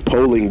back to the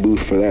polling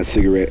booth for that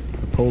cigarette.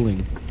 The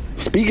polling.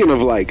 Speaking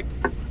of like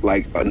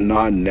a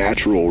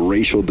non-natural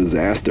racial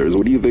disasters,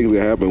 what do you think is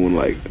gonna happen when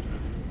like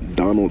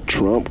Donald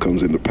Trump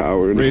comes into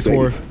power? Race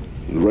war.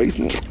 Race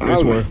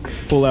war.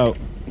 Full out.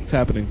 It's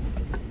happening.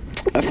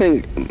 I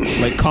think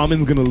like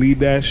Common's gonna lead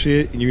that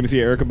shit, and you're gonna see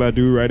Erykah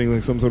Badu riding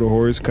like some sort of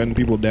horse, cutting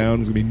people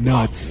down. It's gonna be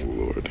nuts. Oh,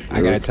 Lord.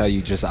 I gotta tell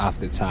you just off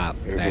the top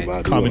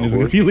that Common is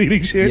gonna be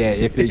leading shit. Yeah,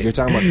 if you're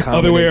talking about Common,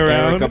 other way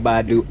around,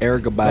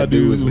 Erykah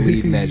Badu is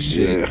leading that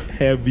shit. Yeah.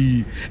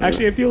 Heavy.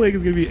 Actually, I feel like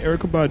it's gonna be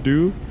Erykah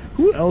Badu.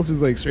 Who else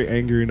is like straight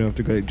angry enough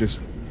to like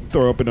just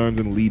throw up in arms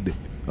and lead?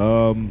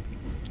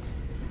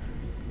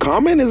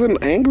 Common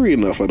isn't angry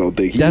enough. I don't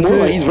think.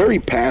 He's very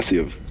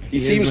passive.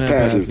 He seems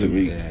passive to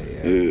me.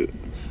 Yeah.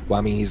 Well,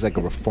 I mean, he's like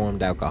a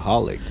reformed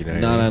alcoholic, you know.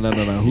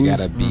 No.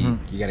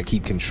 You gotta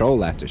keep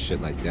control after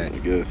shit like that.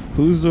 Yeah.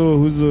 Who's the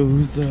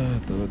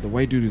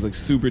white dude who's like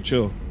super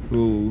chill?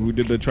 Who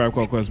did the Tribe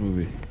Called Quest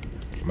movie?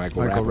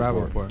 Michael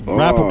Rappaport.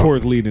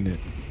 Rappaport's leading it.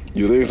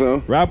 You think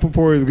so?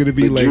 Rappaport is gonna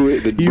be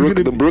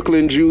the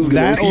Brooklyn Jews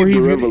gonna lead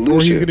the revolution.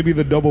 Or he's gonna be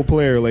the double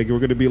player. Like we're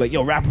gonna be like,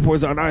 yo,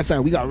 Rappaport's on our side.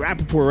 We got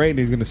Rappaport right, and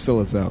he's gonna sell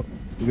us out.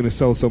 He's gonna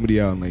sell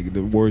somebody out, and like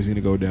the war's gonna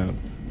go down.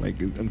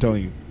 Like I'm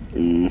telling you.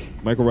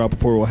 Michael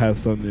Rappaport will have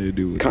something to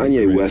do with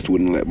Kanye West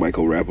wouldn't let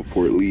Michael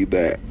Rappaport lead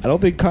that. I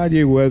don't think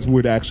Kanye West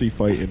would actually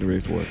fight in the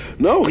race war.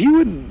 No, he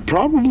would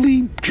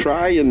probably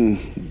try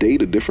and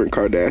date a different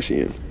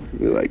Kardashian.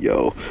 Be like,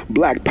 yo,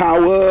 Black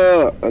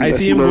Power. Unless I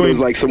see him going. There's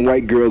like some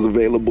white girls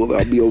available.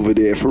 I'll be over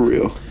there for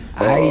real.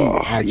 I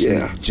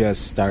actually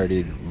just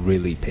started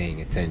really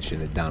paying attention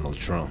to Donald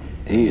Trump.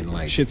 And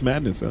like shit's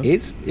madness, huh?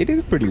 It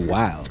is pretty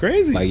wild. It's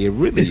crazy. Like it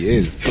really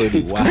is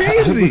pretty wild.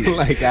 Crazy.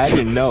 Like I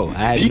didn't know.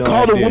 He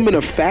called a woman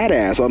a fat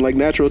ass on like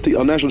national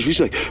TV. She's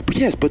like,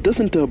 but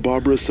doesn't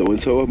Barbara so and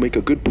so make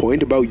a good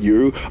point about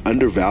you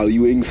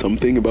undervaluing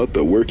something about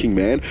the working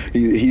man?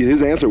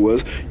 His answer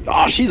was,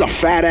 she's a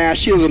fat ass.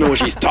 She doesn't know what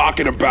she's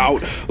talking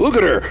about. Look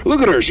at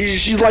her.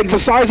 She's like the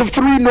size of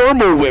 3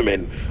 normal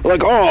women.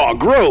 Like, oh,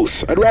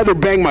 gross. I'd rather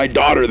bang my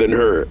daughter than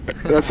her.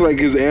 That's like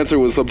his answer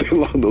was something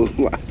along those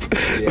lines.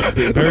 Yeah.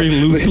 Very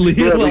loosely.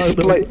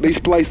 They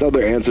spliced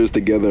other answers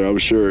together, I'm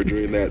sure,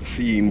 during that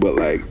scene, but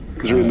like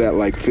during that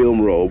like film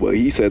role. But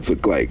he said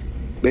like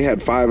they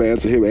had him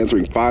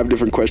answering 5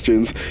 different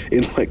questions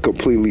in like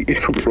completely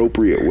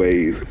inappropriate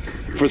ways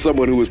for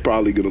someone who was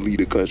probably going to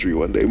lead a country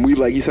one day. And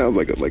he sounds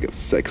like a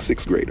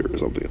 6th grader or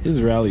something.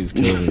 His rallies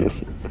kill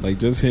me. Like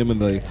just him and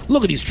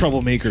look at these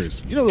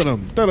troublemakers. You know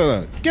them.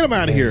 Get them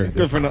out of here.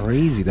 They're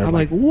crazy. They're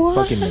like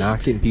what? Fucking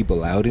knocking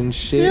people out and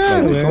shit. Yeah,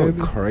 like, they're going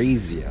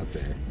crazy out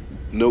there.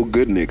 No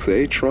good Knicks,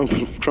 eh? Trump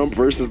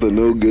versus the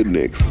no good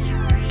Knicks.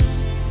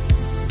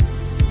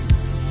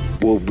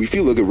 Well, if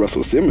you look at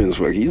Russell Simmons,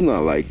 like he's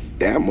not like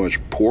that much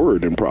poorer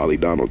than probably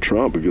Donald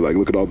Trump. If you like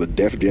look at all the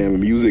Def Jam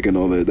music and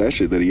all that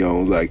shit that he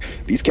owns, like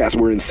these cats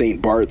were in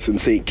St. Bart's and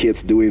St.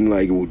 Kitts doing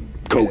like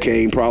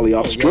cocaine probably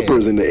off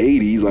strippers in the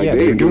 80s. Like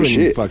they were doing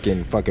shit.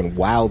 Fucking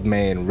wild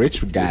man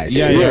rich guy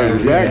shit. Yeah,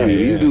 exactly.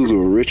 These dudes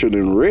were richer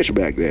than rich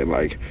back then.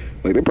 Like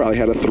they probably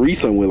had a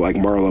threesome with like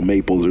Marla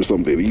Maples or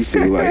something. He used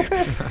to be like,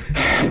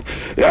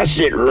 that's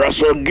it,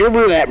 Russell. Give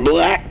her that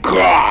black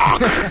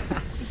cock.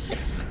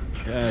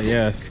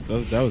 Yes,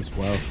 that was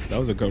wow. That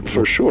was a good one.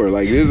 For sure.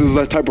 Like this is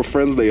the type of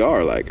friends they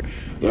are. Like,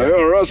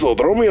 yo, Russell,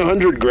 throw me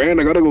 $100,000.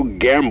 I gotta go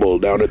gamble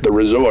down at the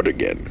resort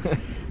again.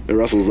 And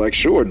Russell's like,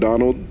 sure,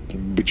 Donald,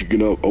 but you're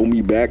gonna owe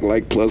me back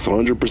like plus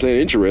 100%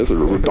 interest.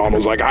 And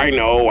Donald's like, I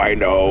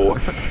know.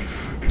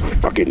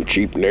 Fucking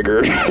cheap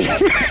nigger.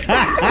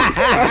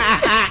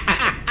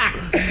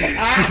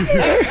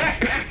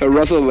 And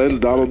Russell lends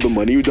Donald the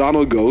money.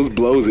 Donald goes,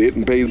 blows it,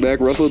 and pays back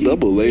Russell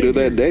double later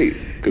that day.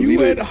 You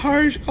went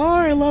harsh. Oh,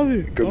 I love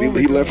it. Because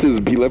he left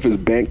his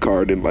bank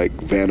card in like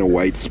Vanna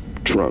White's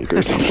trunk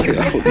or something.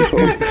 I don't know.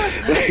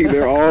 Like,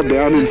 they're all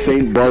down in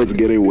St. Bart's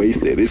getting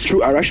wasted. It's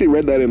true. I actually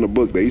read that in the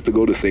book. They used to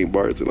go to St.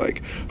 Bart's at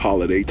like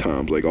holiday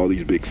times, like all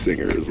these big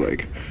singers.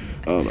 Like,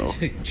 I don't know.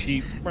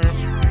 Cheap.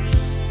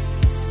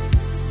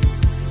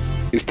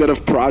 Instead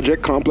of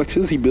project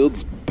complexes, he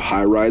builds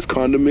high-rise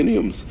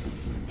condominiums.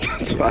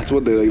 So that's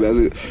what they're like. That's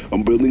it.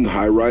 I'm building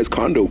high-rise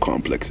condo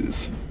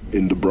complexes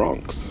in the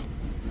Bronx.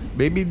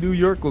 Maybe New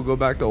York will go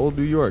back to old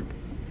New York.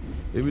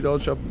 Maybe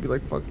Donald Trump will be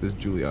like, fuck this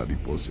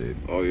Giuliani bullshit.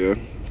 Oh, yeah?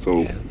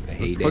 So,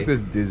 fuck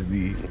this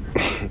Disney.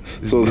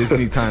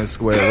 Disney Times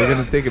Square. We're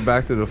gonna take it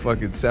back to the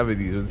fucking 70s.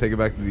 We're gonna take it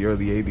back to the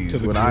early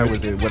 80s when I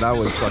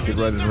was fucking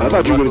running around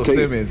with Russell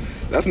Simmons.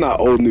 That's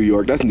not old New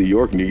York. That's New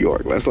York, New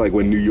York. That's like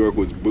when New York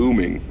was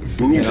booming.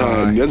 Boom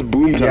time. That's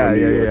boom time.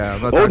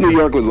 Yeah. Old New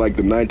York was like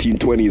the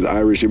 1920s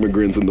Irish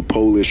immigrants and the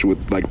Polish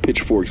with like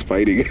pitchforks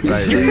fighting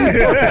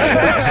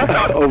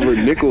over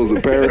nickels,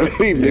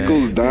 apparently.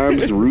 Nickels,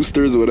 dimes,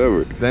 roosters,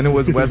 whatever. Then it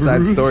was West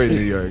Side Story, New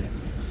York.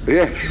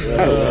 Yeah.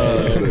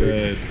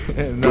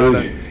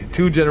 No,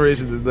 2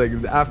 generations like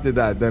after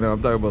that. Then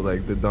I'm talking about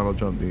like the Donald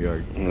Trump New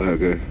York.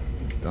 Okay.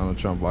 Donald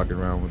Trump walking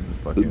around with this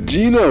fucking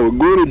Gino,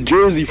 go to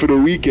Jersey for the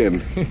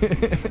weekend.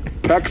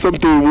 Pack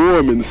something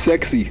warm and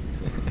sexy.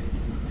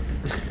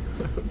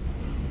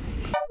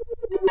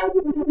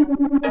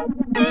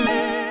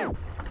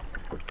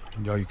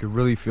 Yo, you could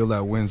really feel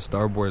that wind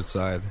starboard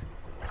side.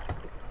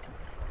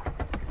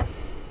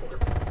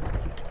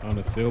 On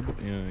a sailboat?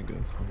 Yeah, I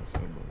guess on a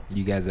sailboat.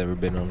 You guys ever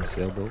been on a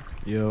sailboat?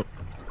 Yep.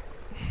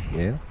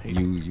 Yeah?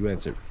 You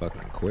answered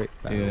fucking quick.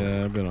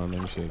 Yeah, I've been on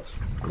them shits.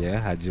 Yeah?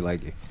 How'd you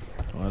like it?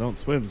 Well, I don't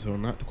swim, so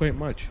not quite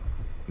much.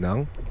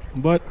 No?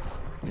 But,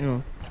 you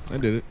know, I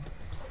did it.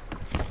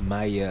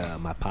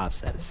 My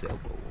pops had a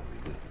sailboat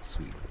when we lived in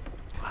Sweden.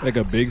 Like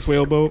a big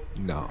sailboat?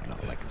 No,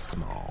 like a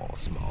small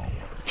one.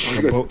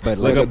 Like a boat, but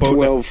like a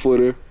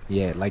 12-footer.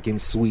 Yeah, like in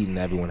Sweden,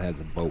 everyone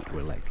has a boat.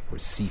 We're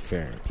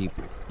seafaring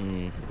people. You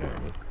know what I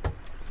mean?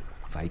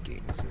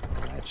 Vikings and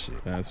all that shit.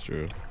 That's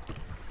true.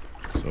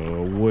 So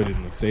a wood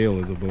and a sail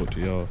is a boat to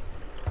y'all.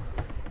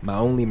 My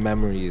only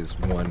memory is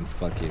one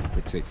fucking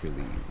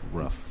particularly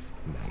rough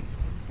night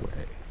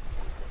where,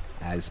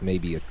 as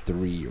maybe a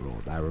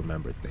 3-year-old, I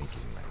remember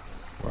thinking like,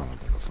 we're all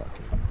gonna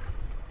fucking,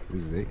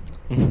 this is it.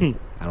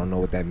 I don't know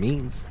what that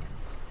means,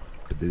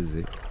 but this is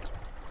it.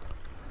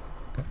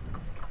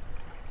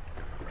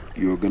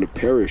 You're going to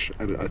perish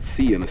at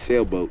sea in a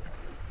sailboat.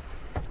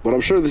 But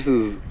I'm sure this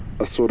is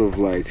a sort of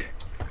like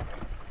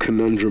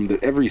conundrum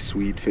that every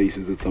Swede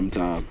faces at some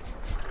time.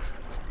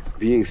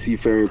 Being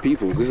seafaring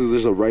people,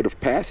 there's a rite of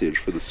passage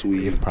for the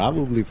Swedes. It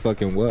probably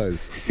fucking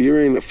was.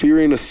 Fearing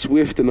a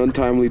swift and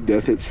untimely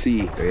death at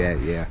sea.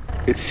 Yeah.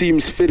 It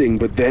seems fitting,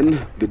 but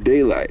then the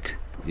daylight.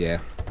 Yeah.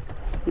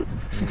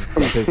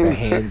 Death at the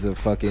hands of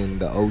fucking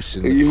the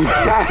ocean.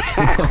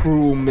 The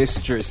cruel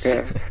mistress.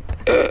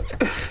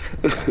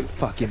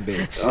 Fucking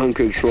bitch.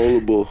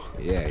 Uncontrollable.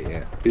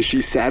 Yeah. Is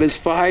she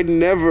satisfied?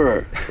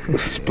 Never.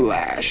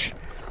 Splash.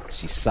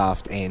 She's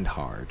soft and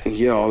hard.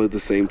 Yeah, all at the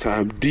same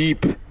time.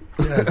 Deep.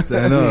 Yes,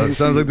 I know. It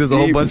sounds like there's a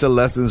whole bunch of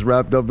lessons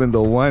wrapped up in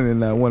that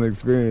one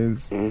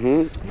experience.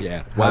 Mm-hmm.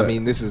 Yeah. Well, I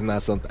mean, this is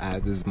not something.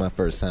 This is my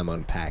first time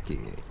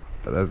unpacking it.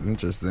 That's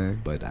interesting.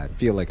 But I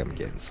feel like I'm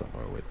getting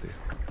somewhere with it.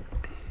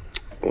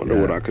 I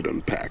wonder what I could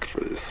unpack for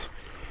this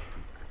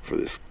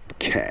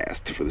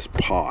cast, for this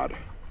pod.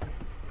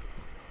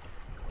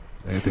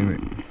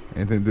 Anything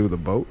to do with the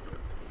boat?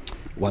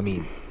 Well, I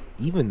mean,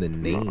 even the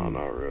name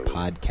not really.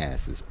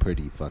 podcast is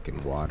pretty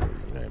fucking watery.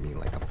 You know what I mean?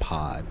 Like a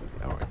pod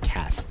or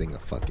casting a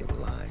fucking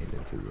line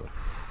into the.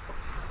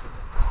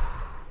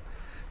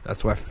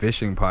 That's why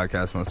fishing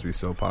podcasts must be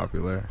so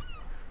popular.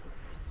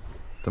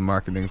 The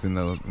marketing's in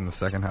the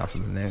second half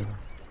of the name.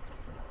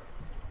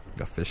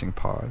 Got fishing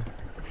pod.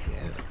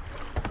 Yeah.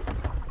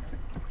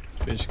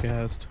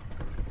 Fishcast.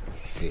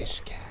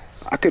 Fishcast.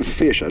 I could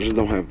fish. I just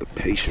don't have the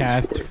patience.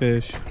 Cast for it.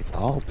 fish. It's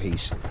all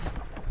patience.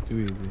 Too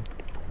easy.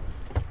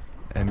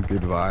 And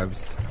good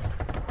vibes.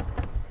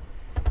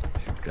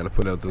 Gotta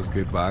put out those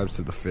good vibes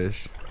to the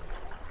fish.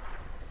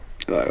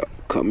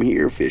 Come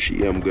here,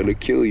 fishy. I'm gonna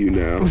kill you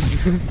now.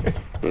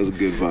 That's a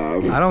good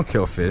vibe. I don't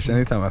kill fish.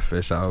 Anytime I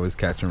fish, I always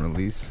catch and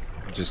release.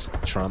 Just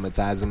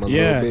traumatize them a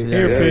Yeah, little bit.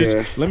 here, fish.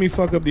 Yeah. Let me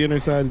fuck up the inner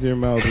side of your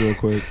mouth real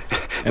quick.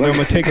 And I'm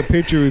going to take a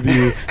picture with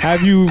you.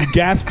 Have you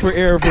gasp for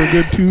air for a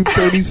good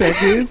 30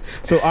 seconds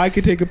so I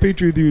can take a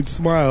picture with you and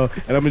smile.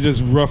 And I'm going to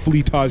just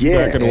roughly toss you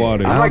back in the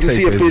water. I'd like to take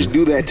see a fish pictures.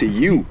 do that to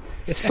you.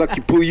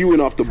 Pull you in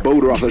off the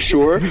boat or off the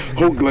shore,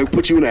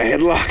 put you in a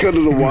headlock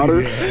under the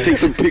water, take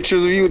some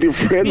pictures of you with your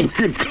friends when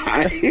you're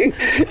dying,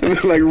 and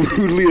then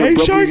rudely Hey,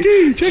 abruptly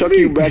Sharky, check chuck me.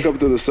 you back up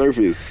to the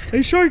surface. Hey,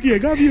 Sharky, I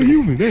got me a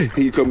human. Hey.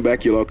 And you come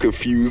back, you're all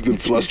confused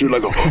and flustered,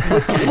 like, what the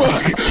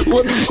fuck?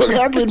 What the fuck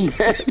happened,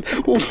 man?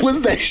 What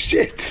was that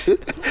shit?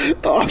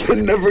 Oh,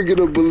 they're never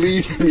gonna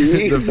believe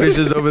me. The fish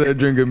is over there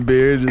drinking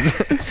beer.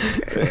 Just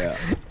Yeah.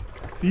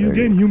 See you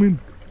again, human.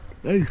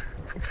 Hey.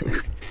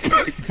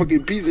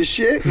 Fucking piece of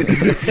shit.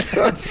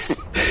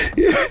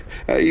 Yeah.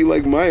 How you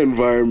like my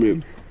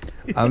environment?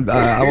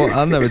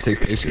 I'll never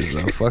take pictures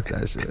though. Fuck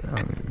that shit. I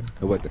don't even.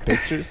 What, the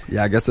pictures?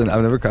 Yeah, I guess I've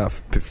never caught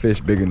fish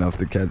big enough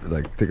to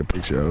take a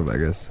picture of. I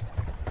guess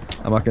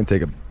I'm not gonna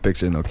take a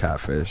picture of no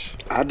catfish.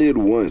 I did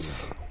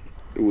once.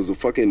 It was a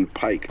fucking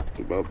pike.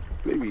 About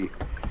maybe,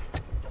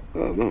 I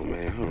don't know,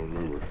 man. I don't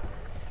remember.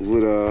 It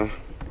was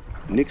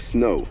with Nick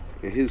Snow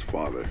and his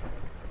father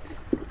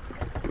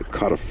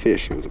caught a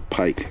fish. It was a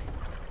pike.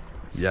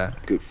 Yeah.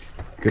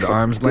 Good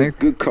arm's length?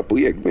 Good couple,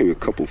 yeah, maybe a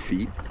couple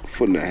feet.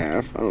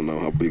 1.5 feet. I don't know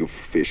how big a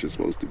fish is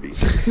supposed to be.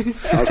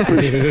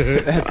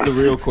 That's the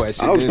real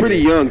question. I was pretty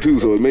young too,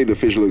 so it made the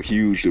fish look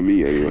huge to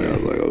me anyway. I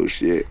was like, oh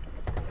shit.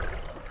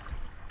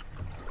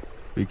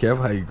 Be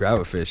careful how you grab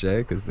a fish,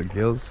 because the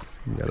gills,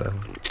 you gotta...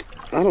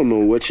 I don't know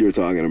what you're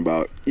talking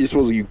about. You're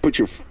supposed to, you put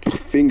your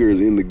fingers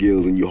in the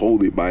gills and you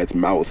hold it by its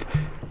mouth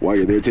while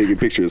you're there taking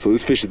pictures. So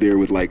this fish is there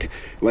with like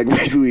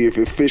basically if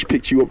a fish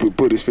picked you up and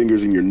put his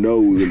fingers in your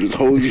nose and just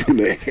holds you in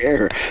the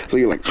hair. So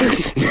you're like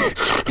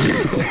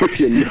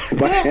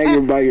by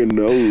hanging by your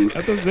nose.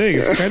 That's what I'm saying.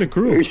 It's kind of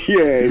cruel.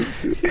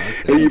 Yes.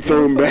 And you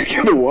throw him back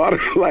in the water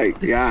like,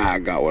 yeah, I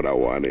got what I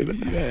wanted.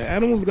 Yeah,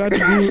 animals got to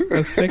do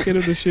a second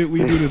of the shit we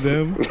do to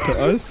them, to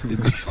us.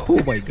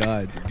 Oh my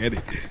God, forget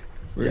it.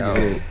 Forget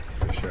it.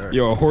 Sure.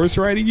 Yo, a horse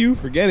riding you?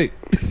 Forget it.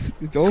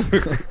 It's over.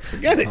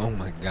 Forget it. Oh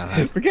my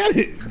God. Forget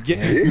it.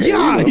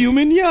 Yeah,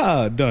 human.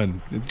 Yeah,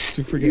 done. It's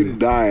to forget You it.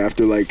 die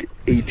after like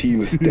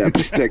 18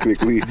 steps,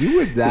 technically. You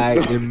would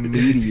die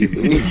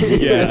immediately.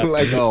 Yeah.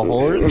 Like a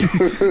horse.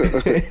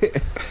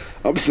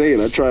 I'm saying,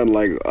 I try and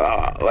like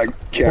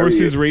carry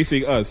Horses it.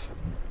 racing us.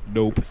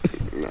 Nope.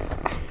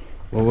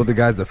 What about the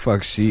guys that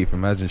fuck sheep?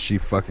 Imagine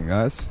sheep fucking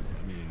us.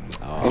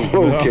 Okay,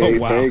 Oh,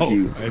 wow. thank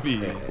you. I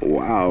mean,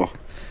 Wow.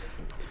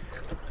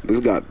 This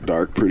got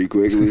dark pretty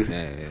quickly.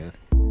 Yeah.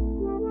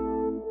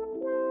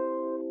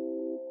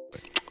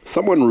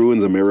 Someone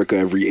ruins America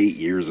every 8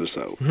 years or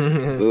so.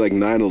 So like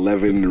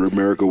 9/11,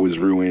 America was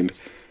ruined.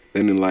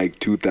 Then in like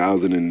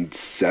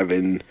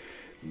 2007,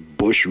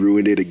 Bush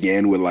ruined it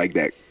again with like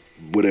that.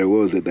 What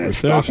was it? That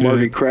stock Recession.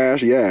 market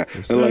crash? Yeah.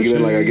 And like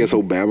then like I guess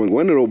Recession. Obama.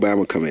 When did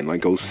Obama come in?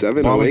 Like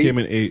 07, Obama 08? came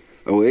in 8.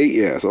 08,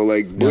 yeah. So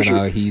like Bush.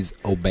 No, he's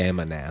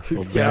Obama now.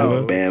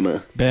 Obama.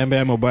 Bama. Bam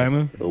Bam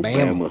Obama.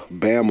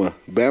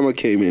 Bama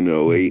came in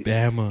 08.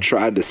 Bama.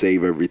 Tried to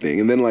save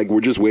everything, and then like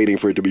we're just waiting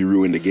for it to be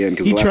ruined again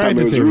because He the last tried time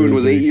to it was save ruined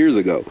was 8 everything. years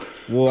ago.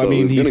 Well, So I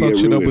mean, it's he gonna fucked get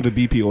shit up ruined. with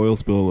the BP oil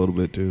spill a little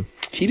bit too.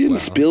 He didn't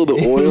spill the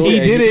oil. He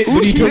did it, Who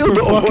but he took spilled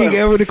for the fucking oil?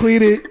 ever to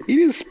clean it. He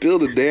didn't spill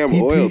the damn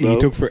oil though. He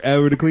took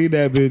forever to clean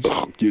that bitch.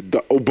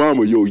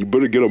 Obama, yo, you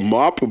better get a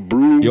mop, a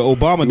broom. Yo,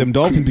 Obama, them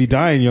dolphins be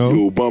dying, yo.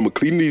 Yo, Obama,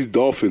 clean these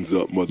dolphins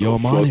up, motherfucker. Yo,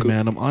 I'm on it,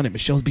 man. I'm on it.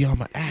 Michelle's be on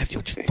my ass. Yo,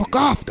 just fuck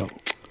off, though.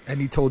 And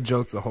he told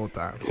jokes the whole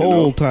time.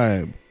 Whole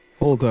time.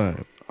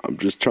 I'm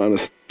just trying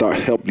to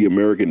help the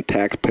American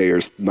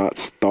taxpayers not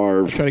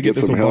starve. Trying to get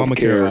this some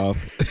Obamacare healthcare.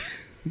 off.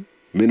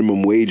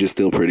 Minimum wage is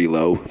still pretty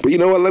low. But you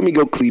know what? Let me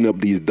go clean up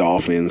these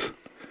dolphins.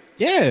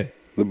 Yeah,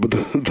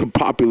 The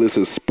populace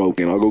has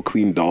spoken. I'll go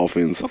clean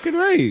dolphins. fucking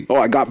right. Oh,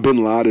 I got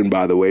Bin Laden,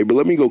 by the way, but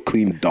let me go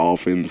clean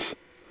dolphins.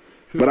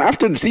 But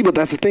but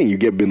that's the thing. You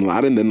get Bin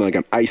Laden, then like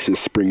an ISIS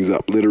springs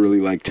up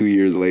literally like 2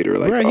 years later.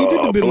 Like, Right, he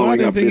did the Bin blowing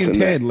Laden up thing this in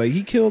and that. 10. Like,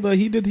 he killed,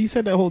 he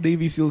sent that whole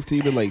Navy SEALs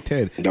team in like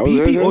 10. That was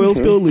BP it, oil yeah.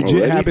 spill legit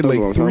Already? happened That was a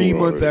long like time 3 ago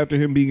months already. after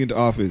him being into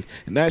office.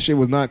 And that shit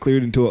was not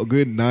cleared until a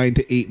good 9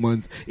 to 8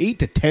 months, 8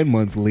 to 10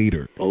 months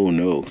later. Oh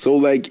no! So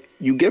like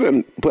you get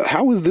but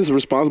how is this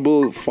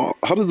responsible?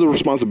 How does the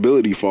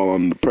responsibility fall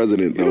on the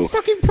president You're the though?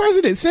 fucking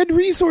president. Send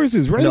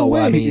resources right No,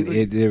 away. I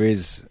mean there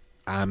is.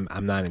 I'm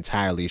not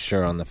entirely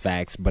sure on the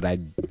facts, but I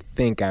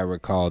think I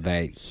recall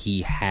that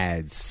he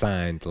had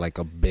signed like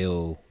a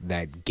bill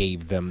that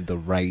gave them the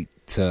right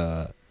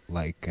to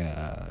like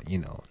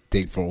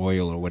dig for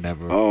oil or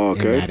whatever Oh,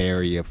 okay. in that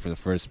area for the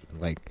first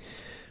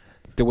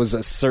there was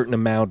a certain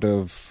amount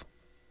of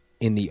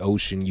in the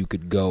ocean you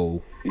could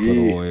go for the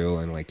Yeah. oil,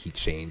 and like he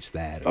changed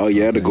that. Oh,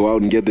 you had to go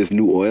out and get this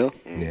new oil.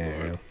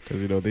 Yeah.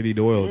 Because, they need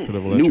oil instead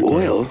of electric New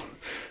cars. oil.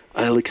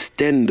 I'll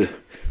extend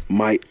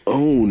my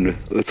own.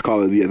 Let's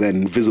call it that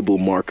invisible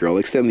marker. I'll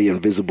extend the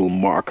invisible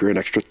marker an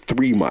extra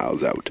 3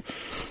 miles out.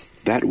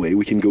 That way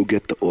we can go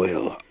get the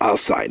oil. I'll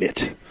sign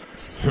it.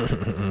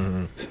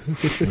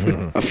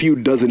 A few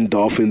dozen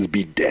dolphins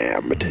be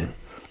damned.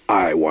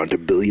 I want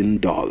 $1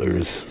 billion.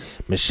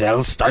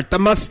 Michelle, start the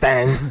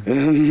Mustang.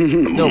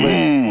 No,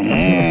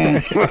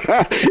 man.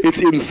 It's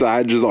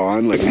inside, just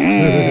on, like.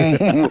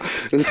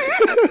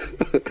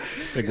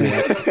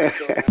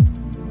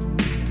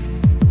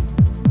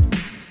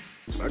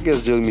 I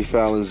guess Jimmy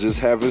Fallon's just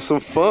having some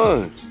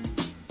fun.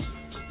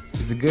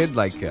 It's a good,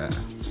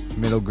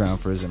 middle ground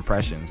for his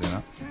impressions, you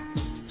know?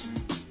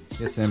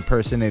 Gets to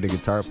impersonate a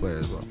guitar player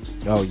as well.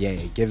 Oh yeah,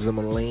 it gives them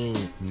a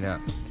lane. Yeah.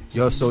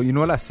 Yo, so you know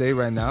what I say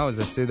right now is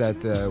I say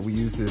that we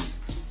use this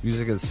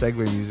music as segue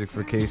music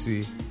for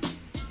Casey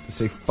to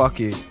say fuck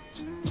it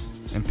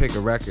and pick a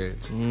record.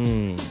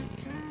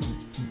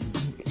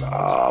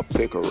 I'll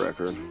pick a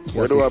record. You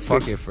Where gotta do say I fuck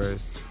pick? it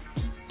first.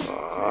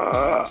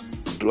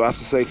 Do I have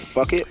to say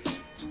fuck it?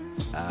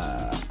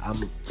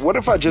 I'm What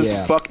if I just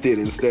Yeah. fucked it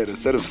instead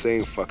of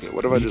saying fuck it?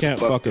 What if I You just can't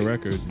fucked fuck it? a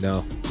record.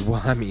 no.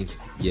 Well, I mean,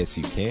 yes,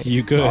 you can.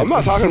 You could. I'm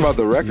not talking about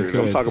the record.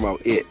 I'm could. talking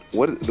about it.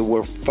 What the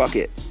word fuck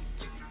it?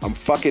 I'm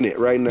fucking it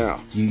right now.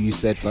 You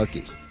said fuck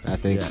it. I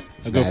think Yeah.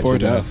 I'll go that's for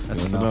it, enough. Jeff.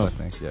 That's That's enough, enough.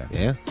 I think. Yeah.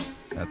 Yeah.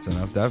 That's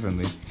enough,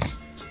 definitely.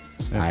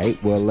 All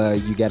right. Well,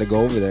 you got to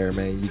go over there,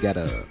 man. You got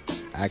to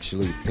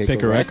actually pick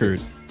Pick a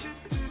record.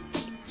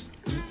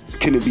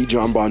 Can it be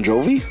John Bon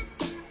Jovi?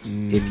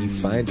 if you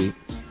find it.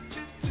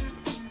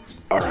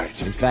 All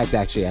right. In fact,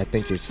 actually, I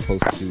think you're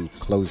supposed to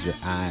close your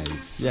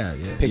eyes. Yeah.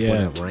 Pick Yeah.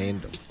 one at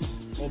random.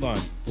 Hold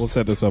on. We'll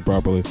set this up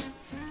properly.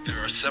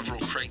 There are several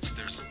crates.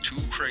 There's 2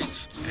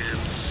 crates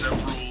and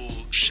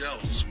several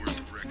shelves worth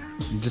of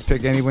records. You just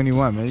pick any one you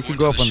want, man. You can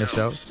go up on the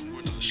shelf.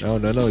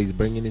 No, he's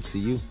bringing it to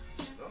you.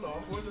 No,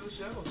 I'm going to the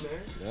shelves,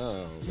 man.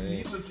 Oh, man.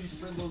 Needlessly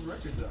spread those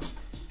records out.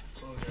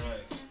 Close your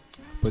eyes.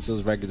 Put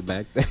those records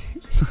back there.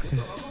 I'm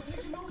not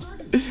taking those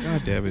records.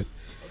 God damn it.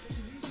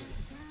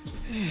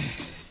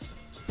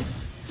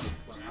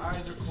 My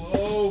eyes are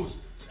closed.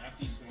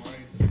 Crafty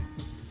swine.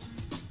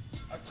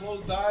 I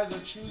closed eyes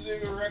of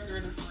choosing a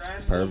record at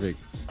random. Perfect.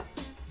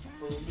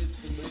 From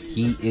amidst the many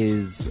He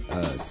is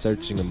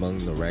searching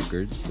among the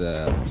records,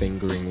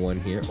 fingering one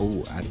here.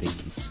 Oh, I think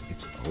it's.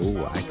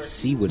 Oh, I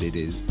see what it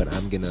is, but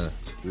I'm gonna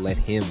let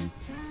him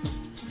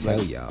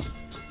tell y'all.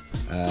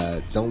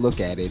 Don't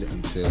look at it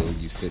until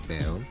you sit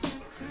down.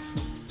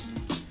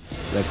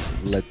 Let's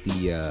let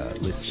the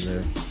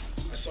listener.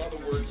 I saw the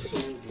word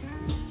soul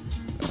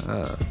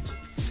before.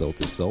 Soul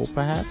to soul,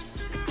 perhaps.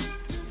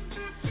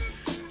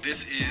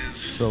 This is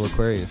Soul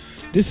Aquarius.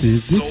 This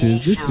is.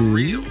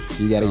 real.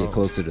 You gotta get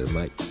closer to the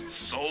mic.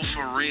 Soul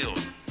for real.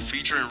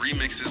 Featuring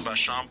remixes by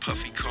Sean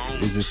Puffy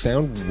Combs, Is the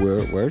sound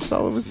worse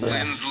all of a sudden?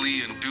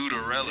 Lindsley, and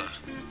Duderella.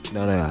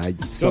 No, I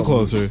Go saw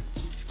closer.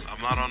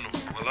 I'm not on the.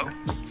 Hello?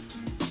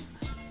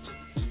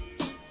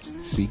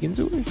 speaking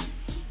to her.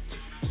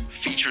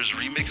 Features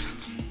remixes.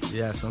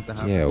 Yeah, something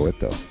happened. Yeah, what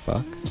the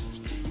fuck?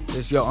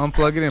 Just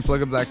unplug it and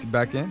plug it back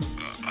in.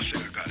 I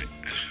think I got it.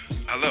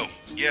 Hello?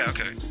 Yeah,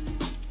 okay.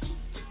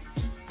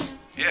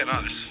 Yeah,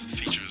 no, this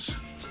features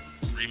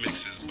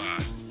remixes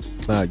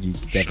by. You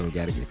definitely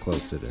gotta get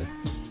closer to.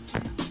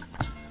 Can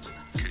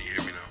you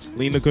hear me now?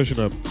 Lean the cushion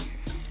up.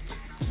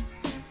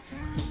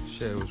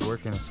 Shit, it was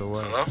working. So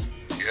what? Hello?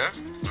 Yeah?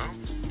 No?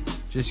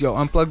 Just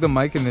unplug the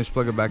mic and just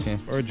plug it back in.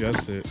 Or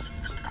adjust it.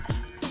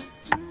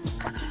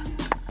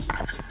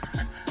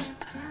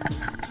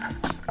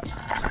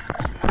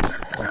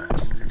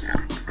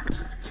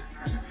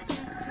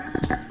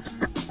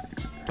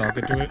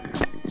 Talking to it.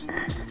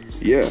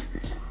 Yeah.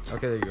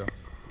 Okay, there you go.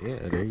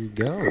 Yeah, there you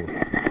go.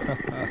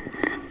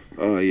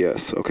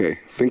 Yes. Okay.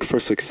 Think for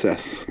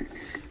success.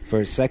 For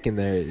a second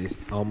there, it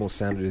almost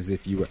sounded as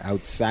if you were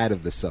outside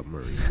of the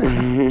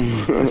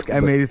submarine. This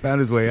guy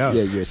found his way out.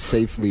 Yeah, you're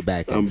safely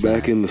back I'm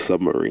inside. back in the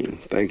submarine.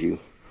 Thank you.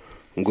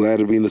 I'm glad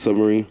to be in the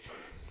submarine.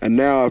 And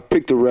now I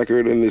picked a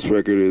record, and this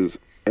record is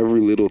Every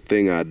Little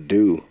Thing I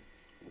Do.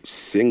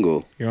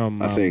 Single. You're on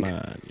my I think.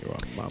 mind. You're on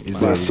my mind. Is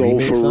there By a Soul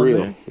remix for on Real.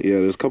 there? Yeah,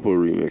 there's a couple of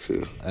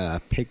remixes.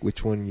 Pick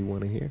which one you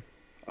want to hear.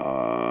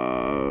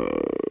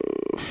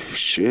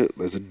 Shit.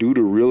 There's a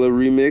Duderella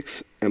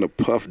remix and a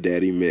Puff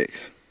Daddy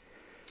mix.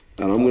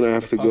 And I'm gonna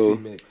have to go.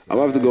 I'm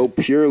gonna have to go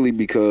purely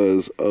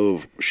because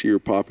of sheer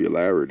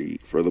popularity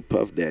for the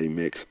Puff Daddy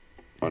mix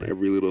on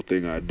Every Little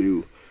Thing I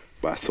Do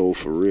by Soul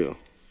for Real.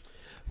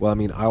 Well, I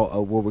mean,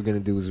 what we're going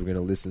to do is we're going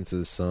to listen to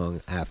the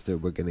song after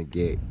we're going to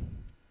get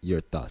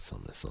your thoughts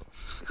on the song.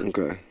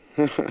 Okay.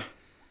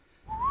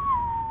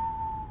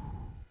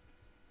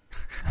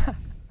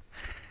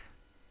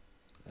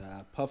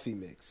 Puffy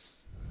mix.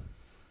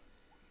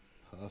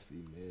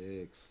 Puffy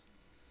mix.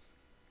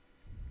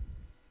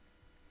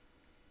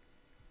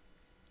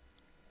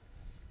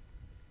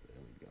 There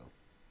we go.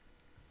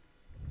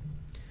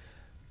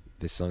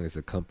 This song is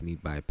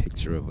accompanied by a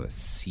picture of a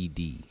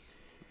CD.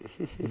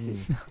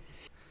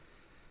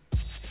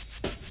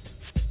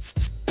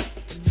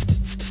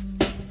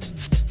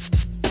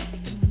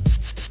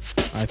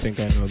 I think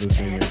I know this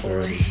remix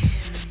already.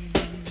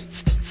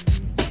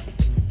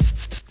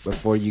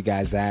 Before you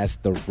guys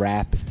ask, the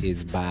rap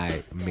is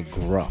by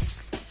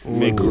McGruff.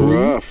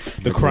 McGruff.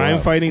 The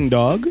crime-fighting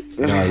dog?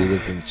 No, he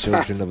was in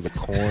Children of the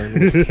Corn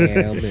with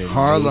Cam and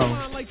Harlem.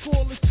 Mace. Like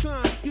all the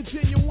time, you're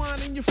genuine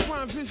and you're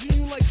fine, vision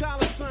you like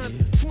dollar signs.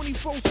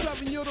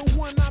 24/7, you're the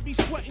one I be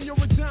sweating. You're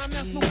a dime,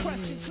 that's no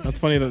question. That's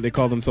funny that they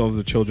call themselves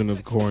the Children of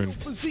the Corn.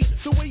 Physique,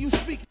 the way you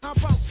speak, how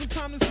about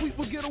sometime this week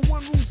we'll get a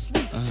one-room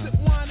suite. Sip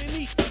wine and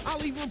eat.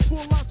 I'll even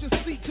pull out your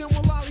seat, then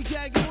we'll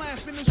lollygag and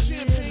laugh in the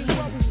champagne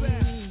bubble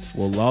bath.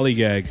 Well,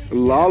 lollygag.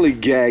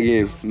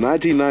 Lollygagging,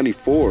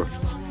 1994.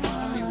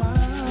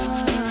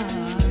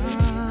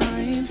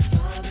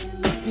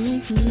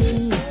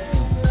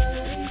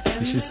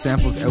 This shit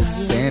samples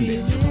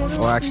outstanding.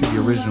 Oh, actually,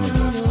 the original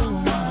does.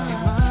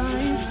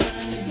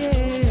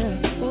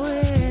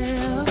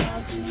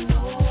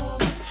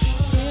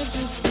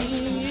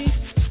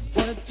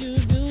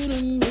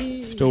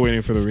 Still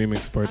waiting for the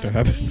remix part to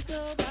happen.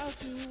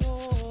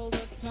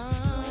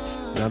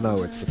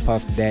 No, it's the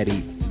Puff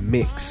Daddy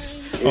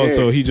mix. Oh,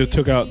 so he just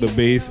took out the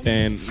bass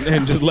and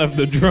just left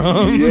the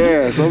drums?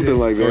 Yeah, something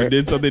like Or that.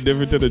 did something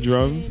different to the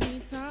drums?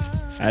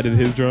 Added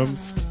his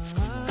drums?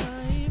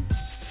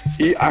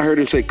 I heard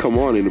him say "Come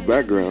on" in the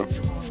background.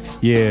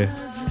 Yeah.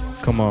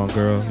 Come on,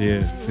 girl.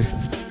 Yeah.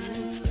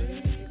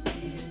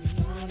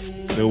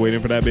 Still waiting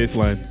for that bass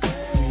line.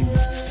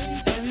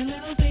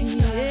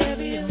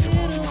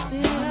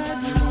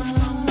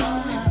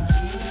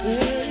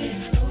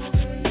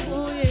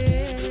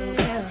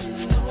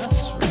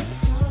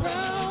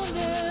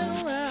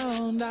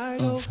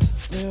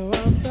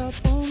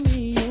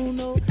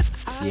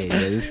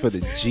 for the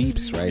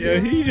Jeeps right Yeah,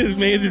 here. he just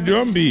made the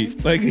drum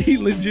beat. Like, he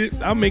legit.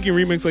 I'm making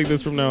remix like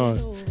this from now on.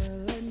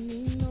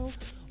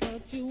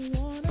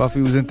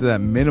 Puffy was into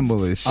that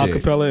minimalist shit.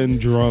 Acapella and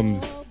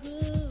drums.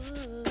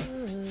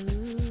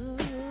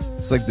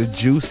 It's like the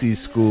Juicy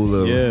school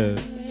of Yeah.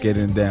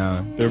 getting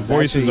down. Their There's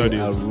voices are actually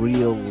a these.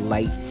 real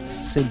light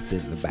synth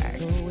in the back.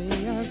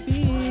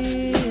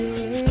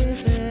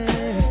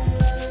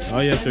 Oh,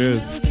 yes, there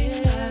is.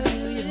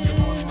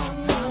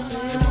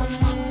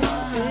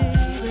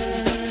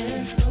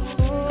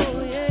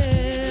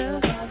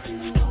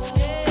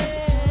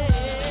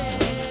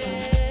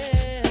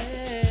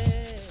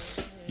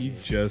 He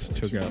just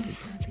took out.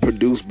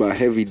 Produced by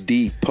Heavy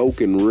D, Poke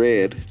and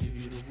Red.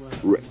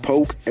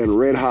 Poke and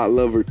Red Hot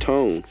Lover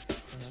Tone.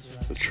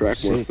 The track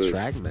Shit, master.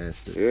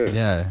 Trackmaster. Yeah.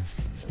 Yeah.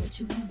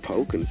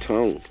 Poke and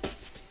Tone.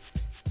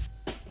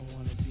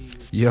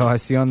 Yo, I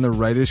see on the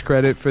writer's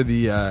credit for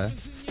the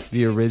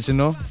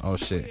original. Oh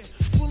shit.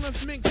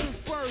 Full-length minks and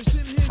furs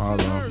in his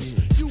Hold and on. hers.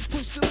 You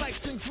push the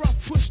likes and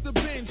gruff push the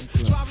bins.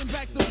 Driving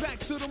back to back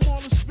to the mall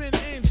and spin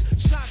ends.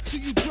 Shot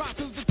till you drop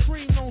cause the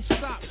cream don't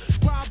stop.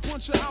 Buy a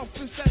bunch of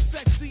outfits that's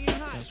sexy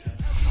and hot.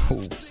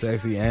 Oh,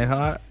 sexy and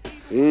hot.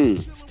 Mm.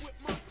 Chillin' with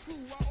my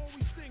crew, I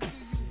always think of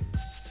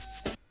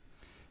you.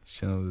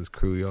 Chilling with his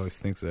crew, he always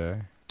thinks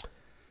that.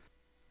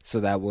 So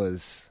that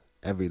was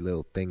Every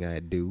Little Thing I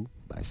Do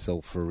by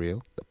Soul For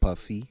Real, the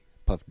Puff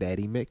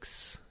Daddy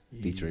mix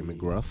featuring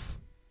McGruff.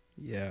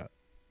 Yeah.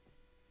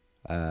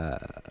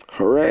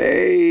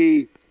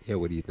 Hooray! Yeah,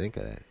 what do you think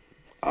of that?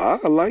 I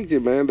liked it,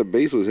 man. The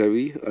bass was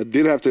heavy. I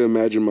did have to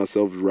imagine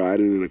myself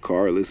riding in a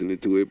car listening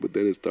to it, but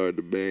then it started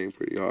to bang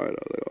pretty hard. I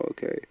was like,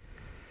 okay.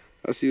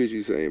 I see what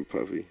you're saying,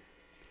 Puffy.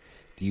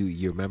 Do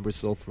you remember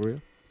Soul For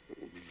Real?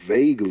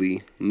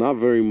 Vaguely, not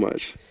very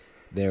much.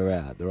 They're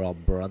all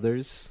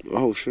brothers.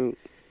 Oh, shoot.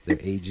 Their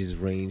ages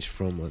range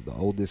from the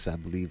oldest, I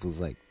believe,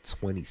 was like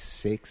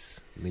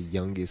 26, and the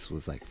youngest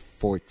was like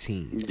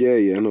 14.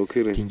 Yeah, no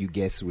kidding. Can you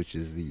guess which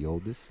is the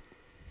oldest?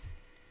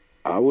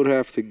 I would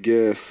have to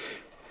guess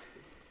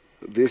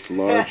this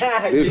large,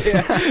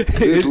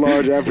 this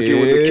large African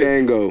with the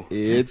Kango.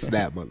 It's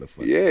that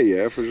motherfucker.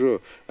 Yeah, for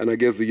sure. And I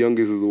guess the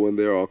youngest is the one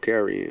they're all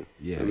carrying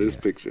in this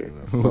picture.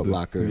 Foot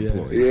Locker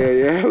employee.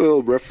 Yeah, a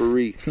little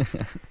referee.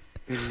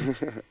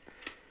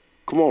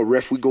 Come on,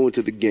 ref, we go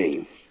into the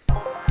game.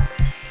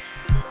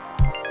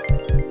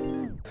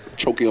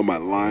 Choking on my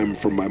lime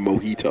from my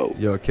mojito.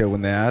 Yo, kid,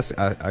 when they ask,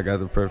 I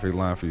got the perfect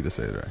line for you to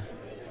say to her.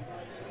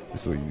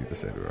 This is what you need to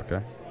say to her,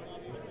 okay?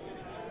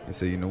 You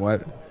say, you know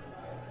what?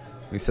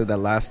 We said that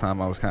last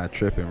time I was kind of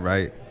tripping,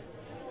 right?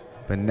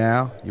 But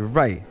now, you're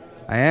right.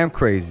 I am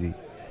crazy.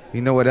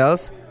 You know what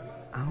else?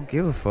 I don't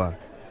give a fuck.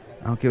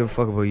 I don't give a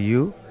fuck about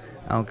you.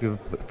 I don't give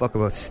a fuck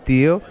about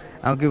Steel.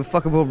 I don't give a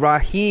fuck about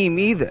Raheem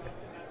either.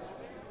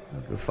 I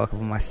don't give a fuck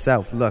about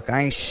myself. Look,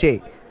 I ain't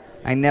shit.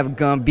 I ain't never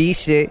gonna be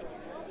shit.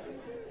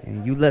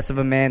 And you less of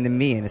a man than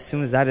me. And as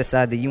soon as I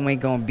decide that you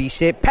ain't gonna be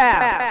shit,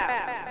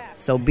 pow!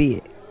 So be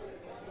it.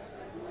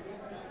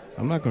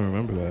 I'm not going to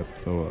remember that.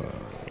 So,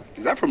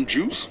 Is that from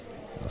Juice?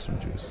 That's some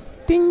juice.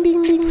 Ding,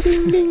 ding, ding,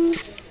 ding, ding.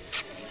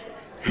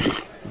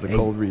 It's a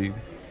cold read.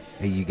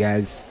 Hey, you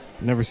guys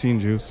never seen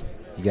Juice.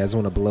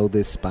 want to blow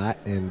this spot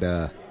and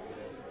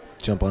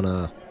jump on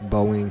a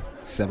Boeing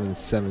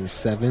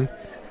 777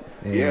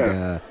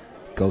 and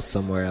go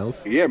somewhere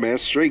else? Yeah, man,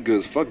 straight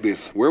goods. Fuck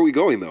this. Where are we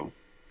going, though?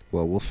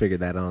 Well, we'll figure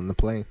that out on the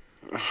plane.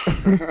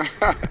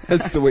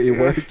 That's the way it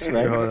works,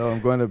 right? Yo, I'm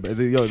going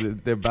to. Yo,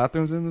 there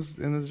bathrooms in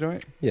this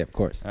joint? Yeah, of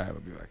course. All right, I'll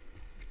be back.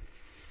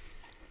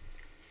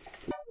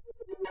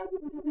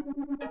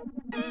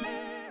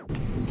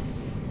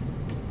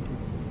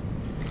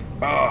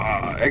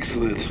 Ah,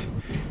 excellent.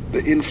 The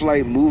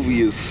in-flight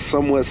movie is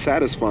somewhat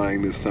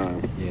satisfying this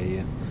time.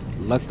 Yeah.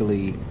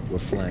 Luckily, we're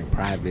flying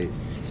private,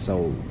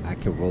 so I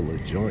can roll a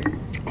joint.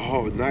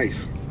 Oh,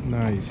 nice.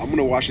 Nice. I'm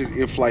gonna watch this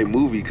in-flight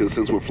movie because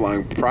since we're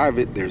flying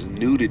private, there's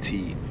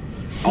nudity.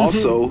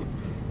 Also,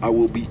 I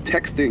will be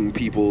texting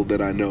people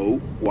that I know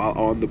while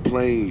on the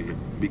plane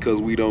because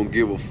we don't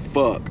give a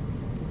fuck.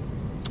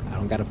 I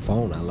don't got a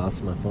phone. I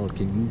lost my phone.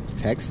 Can you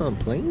text on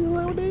planes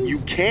nowadays? You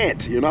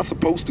can't. You're not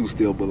supposed to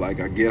still, but like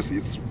I guess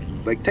it's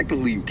like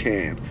technically you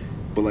can,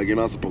 but like you're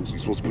not supposed to.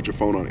 You're supposed to put your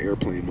phone on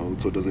airplane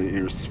mode so it doesn't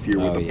interfere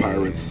with the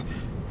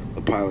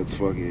pilot's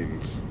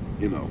fucking,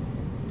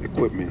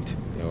 equipment.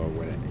 Or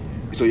whatever.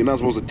 So you're not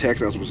supposed to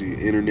text, not supposed to use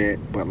internet,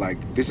 but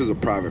like this is a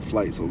private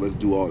flight, so let's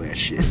do all that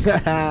shit.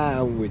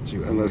 I'm with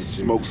you. And let's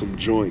smoke some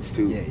joints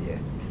too. Yeah.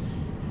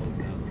 Hold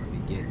on, let me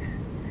get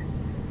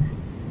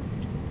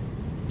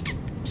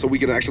it. So we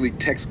can actually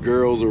text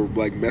girls or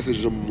like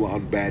message them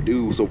on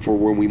Badoo so for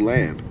when we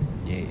land.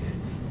 Yeah.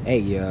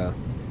 Hey,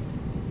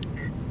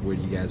 where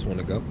do you guys want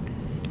to go?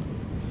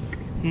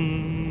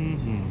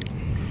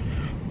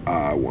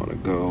 I want to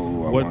go.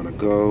 What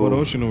What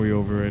ocean are we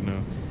over right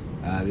now?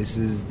 This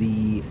is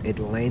the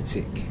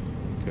Atlantic.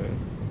 Okay.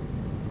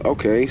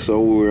 Okay,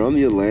 so we're on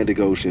the Atlantic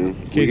Ocean.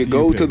 Casey, We could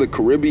go you to pick. the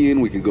Caribbean.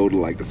 We can go to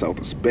like the south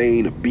of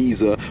Spain,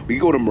 Ibiza. We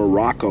can go to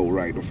Morocco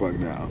right the fuck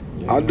now.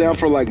 Yeah. I'm down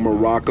for like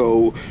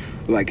Morocco,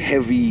 like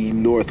heavy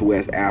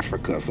Northwest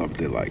Africa,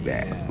 something like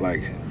that.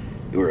 Like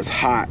where it's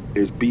hot,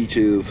 there's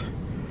beaches,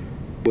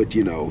 but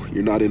you know,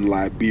 you're not in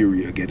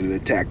Liberia getting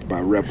attacked by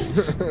rebels.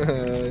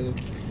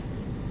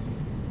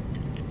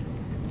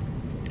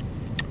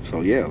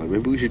 So yeah, like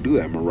maybe we should do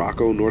that.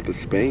 Morocco, north of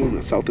Spain,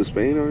 or south of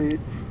Spain, are you?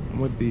 I'm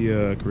with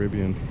the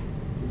Caribbean.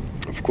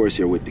 Of course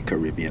you're with the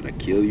Caribbean.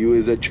 Akil, you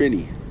is a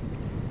Trini.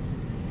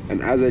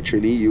 And as a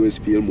Trini, you is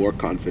feel more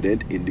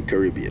confident in the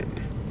Caribbean.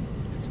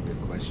 That's a good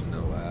question,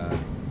 though.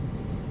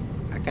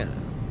 I kind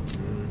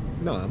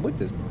of... no, I'm with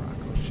this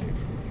Morocco shit.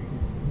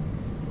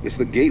 It's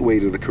the gateway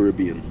to the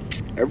Caribbean.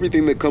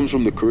 Everything that comes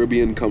from the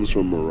Caribbean comes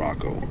from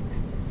Morocco.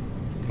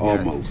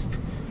 Almost.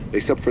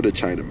 Except for the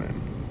Chinaman.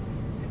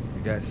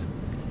 Hey guys,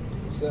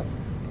 What's up?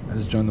 I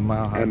just joined the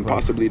Mile High And Club.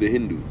 possibly the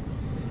Hindu.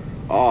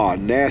 Oh,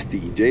 nasty.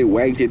 Jay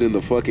wanked it in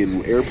the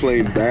fucking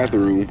airplane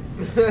bathroom.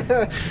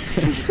 There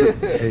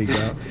you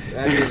go.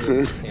 That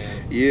doesn't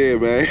count. Yeah,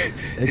 man.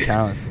 It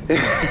counts.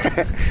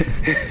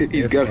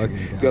 He's It got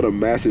fucking got a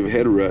massive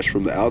head rush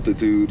from the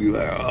altitude. He's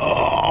like,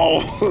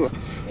 oh.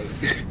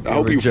 I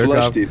hope you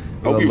flushed it.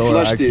 I hope you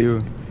flushed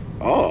it.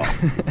 Oh,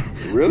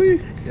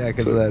 really? Yeah,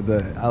 because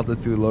the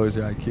altitude lowers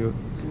your IQ.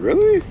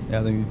 Really?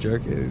 Yeah, then you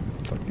jerk it.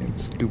 Fucking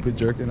stupid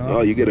jerking off.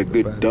 Oh, you It's get a like the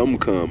good best. dumb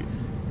cum.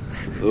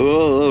 Oh.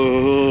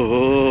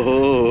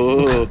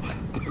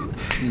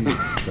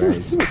 Jesus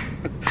Christ.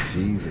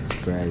 Jesus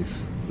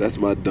Christ. That's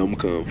my dumb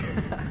cum.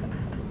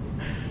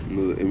 I'm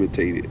gonna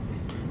imitate it.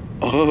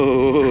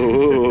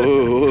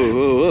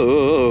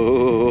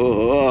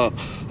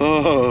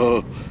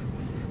 Oh.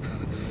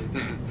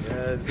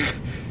 Yes.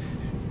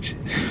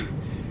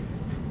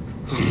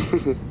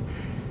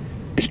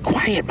 Be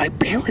quiet, my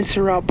parents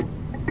are up.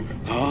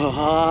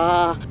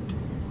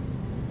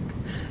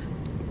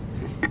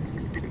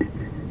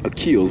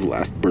 Akil's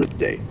last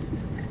birthday.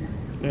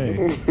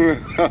 Hey,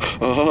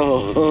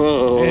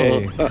 Oh.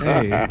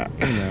 hey,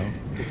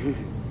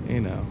 you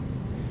know.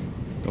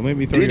 Don't make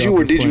me throw Did you you off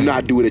or this did you plane.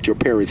 not do it at your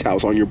parents'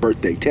 house on your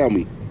birthday? Tell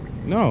me.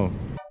 No.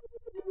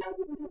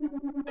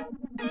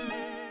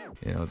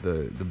 You know,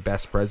 the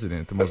best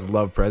president, the most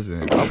loved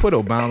president. I'll put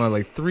Obama,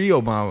 like 3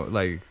 Obama,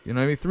 like, you know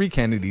what I mean? 3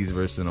 Kennedys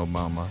versus an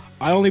Obama.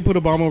 I only put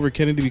Obama over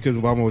Kennedy because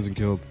Obama wasn't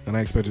killed, and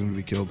I expected him to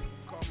be killed.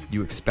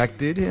 You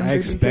expected him? I to be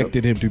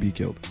expected him to be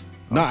killed.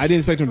 No, I didn't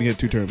expect him to get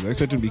 2 terms. I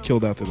expected him to be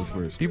killed after the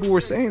first. People were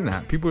saying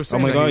that. People were Oh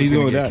saying my that God, he he's was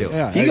going gonna to get die.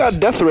 killed. Yeah, He got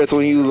death threats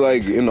when he was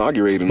like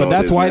inaugurating. but all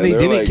that's this, why man. they They're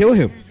didn't like- kill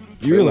him.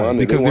 You realize wanted-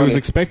 because they they was wanted-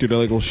 expected. They're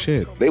like, oh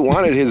shit. They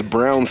wanted his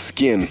brown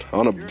skin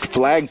on a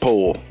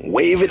flagpole.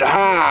 Wave it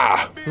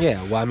high.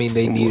 Yeah, well, I mean,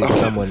 they needed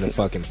someone to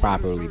fucking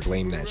properly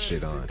blame that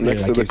shit on.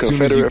 Next to Like, the as soon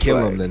as you Confederate kill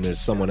flag. him, then there's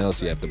someone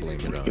else you have to blame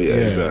it on. Yeah,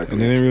 exactly.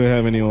 And they didn't really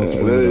have anyone else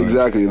to blame it on.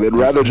 Exactly. They'd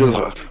rather just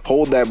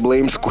hold that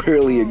blame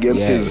squarely against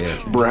Yeah, his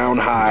yeah. brown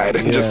hide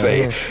and just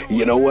say,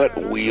 you know what?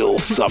 We'll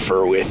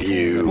suffer with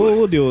you.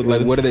 We'll deal with Like,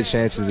 this. what are the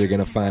chances they're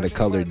gonna find a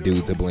colored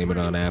dude to blame it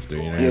on after?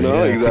 You know, You know, what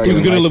I mean? exactly. Who's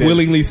gonna Elected.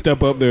 willingly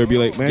step up there and be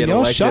like, man, Get y'all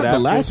elected shot the after?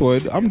 last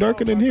one. I'm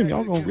darker than him.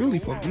 Y'all gonna really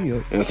fuck me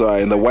up. And so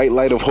in the white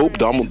light of hope,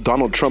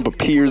 Donald Trump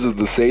appears as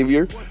the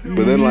savior.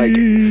 But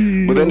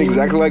then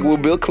exactly like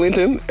with Bill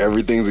Clinton,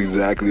 everything's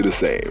exactly the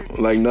same.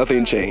 Like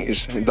nothing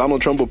changed. And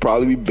Donald Trump will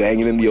probably be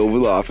banging in the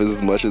Oval Office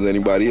as much as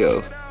anybody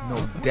else. No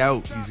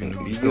doubt he's going to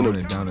be gonna- throwing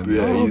it down in yeah,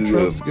 there. Donald he's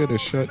Trump's gonna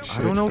shut shit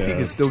I don't know if he down.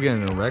 can still get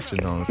an erection,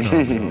 Donald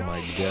Trump. Oh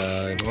my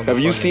god. Have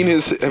you seen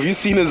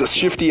his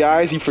shifty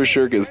eyes? He for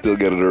sure can still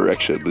get an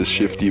erection. This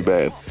shifty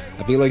man.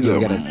 I feel like he's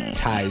gotta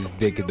tie his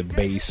dick at the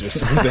base or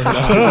something.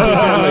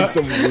 Like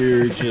some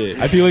weird shit.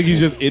 I feel like he's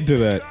just into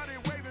that.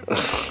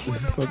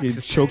 Fucking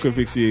choke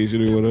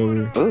asphyxiation or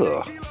whatever.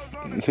 Ugh.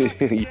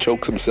 He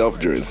chokes himself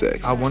during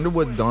sex. I wonder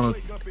what Donald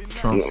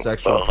Trump's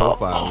sexual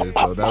profile is,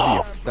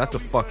 though. That's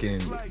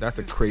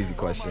a crazy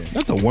question.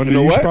 That's a wonder You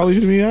know you what? probably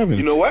shouldn't be having.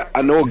 You know what?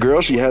 I know a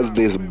girl, she has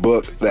this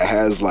book that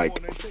has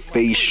like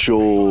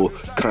facial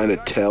kind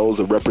of tells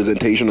a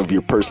representation of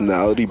your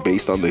personality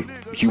based on the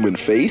human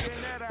face.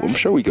 Well, I'm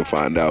sure we can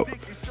find out.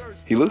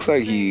 He looks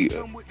like he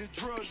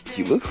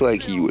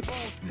would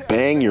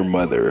bang your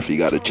mother if he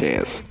got a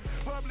chance.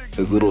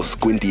 His little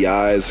squinty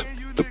eyes,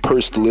 the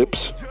pursed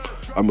lips.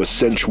 I'm a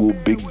sensual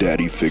big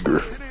daddy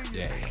figure.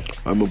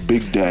 I'm a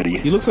big daddy.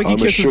 He looks like he I'm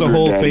a kisses the sugar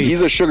whole daddy. face.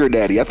 He's a sugar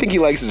daddy. I think he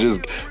likes to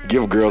just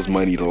give girls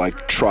money to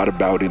like trot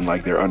about in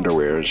like their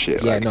underwear and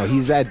shit. Yeah, like, no,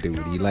 he's that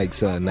dude. He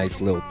likes a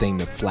nice little thing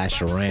to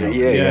flash around.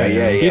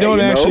 Yeah. He don't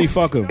you know? actually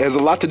fuck him. It has a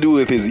lot to do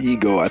with his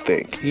ego, I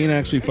think. He ain't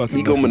actually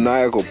fucking.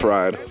 Egomaniacal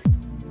pride.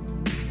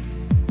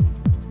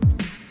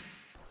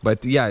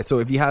 But yeah, so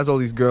if he has all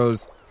these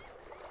girls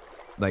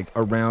like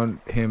around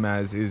him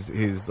as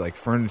his like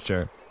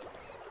furniture,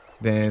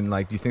 then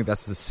like do you think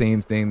that's the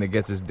same thing that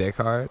gets his dick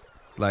hard?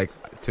 Like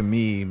to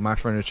me, my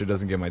furniture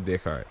doesn't get my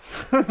dick hard.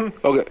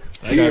 Okay,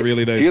 I got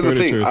really nice here's the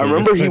furniture, thing. so I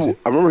remember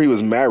respect he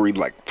was married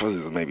like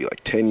maybe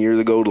like 10 years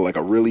ago to like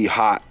a really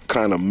hot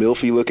kind of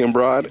milfy looking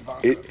broad.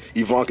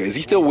 Ivanka. Is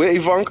he still with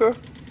Ivanka?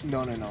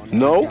 No.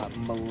 No? He's got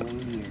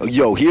Melania.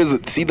 Yo, here's the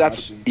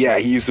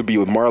he used to be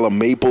with Marla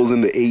Maples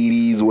in the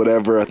 80s,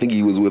 whatever. I think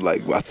he was with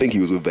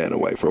Vanna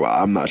White for a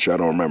while. I'm not sure, I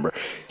don't remember.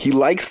 He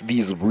likes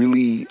these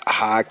really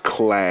high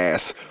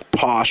class,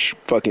 posh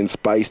fucking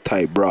Spice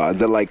type bras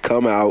that like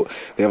come out,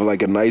 they have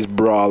like a nice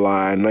bra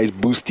line, nice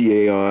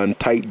bustier on,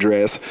 tight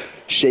dress,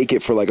 shake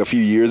it for like a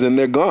few years and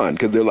they're gone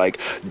because they're like,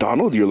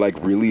 Donald, you're like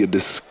really a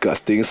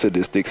disgusting,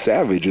 sadistic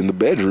savage in the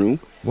bedroom.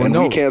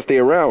 We can't stay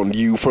around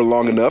you for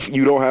long enough.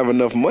 You don't have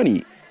enough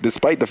money,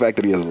 despite the fact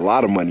that he has a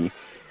lot of money.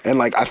 And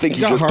like, I think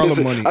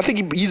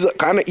he's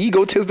kind of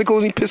egotistical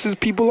and he pisses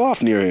people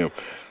off near him.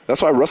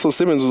 That's why Russell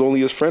Simmons was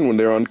only his friend when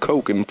they're on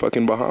coke in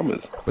fucking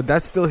Bahamas. But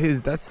that's still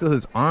his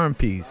arm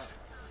piece.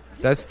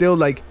 That's still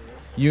like,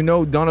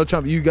 Donald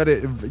Trump. You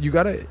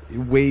gotta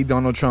weigh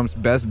Donald Trump's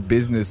best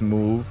business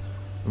move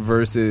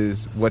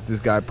versus what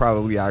this guy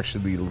probably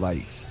actually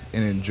likes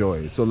and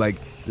enjoys. So like,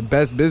 the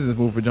best business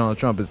move for Donald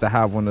Trump is to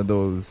have one of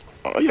those.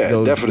 Oh yeah,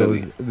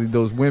 definitely.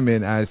 Those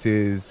women as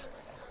his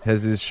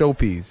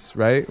showpiece,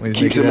 right? When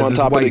keeps him on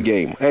top of the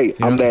game. Hey,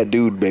 I'm that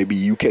dude, baby.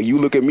 You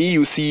look at me,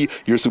 you see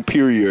you're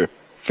superior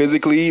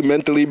physically,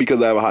 mentally,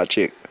 because I have a hot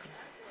chick.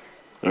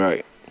 All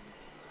right.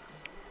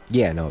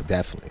 Yeah, no,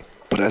 definitely.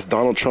 But that's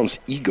Donald Trump's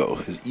ego,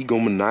 his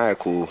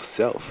egomaniacal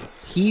self.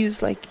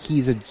 He's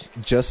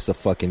just a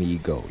fucking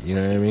ego. You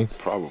know what I mean?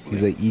 Probably.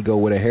 He's an ego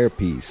with a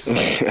hairpiece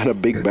and a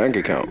big bank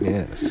account.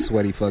 Yeah, a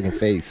sweaty fucking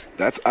face.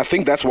 I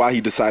think that's why he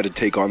decided to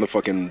take on the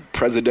fucking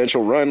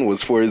presidential run,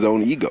 was for his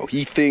own ego.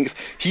 He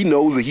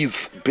knows that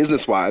he's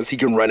business-wise, he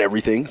can run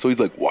everything. So he's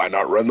like, why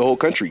not run the whole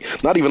country?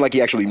 Not even like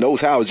he actually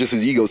knows how. It's just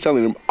his ego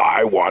telling him,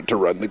 I want to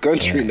run the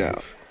country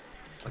now.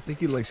 I think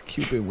he likes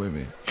Cuban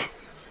women.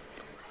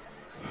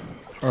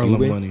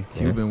 Cuban money.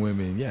 Cuban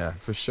women, yeah,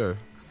 for sure.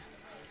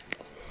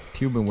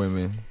 Cuban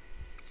women.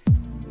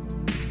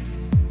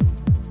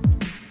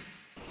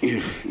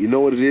 You know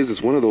what it is?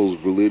 It's one of those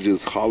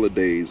religious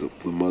holidays of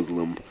the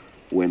Muslim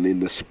when in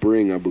the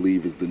spring, I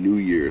believe, is the New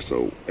Year.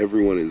 So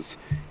everyone is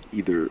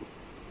either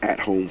at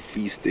home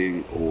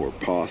feasting or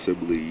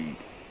possibly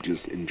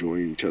just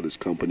enjoying each other's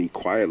company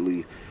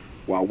quietly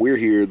while we're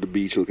here at the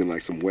beach looking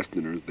like some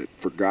Westerners that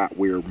forgot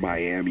where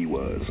Miami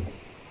was.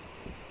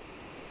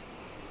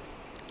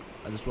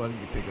 I just wanted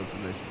to pick up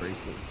some nice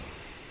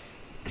bracelets.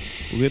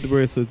 We'll get the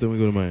bracelets and we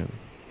go to Miami.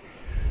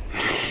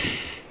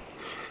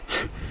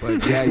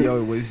 But yeah,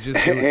 yo, it was just...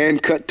 And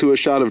cut to a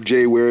shot of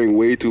Jay wearing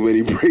way too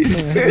many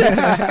bracelets.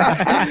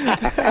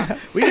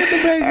 We get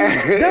the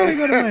bracelets, then we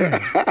go to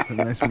Miami. Some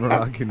nice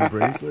Moroccan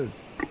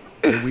bracelets.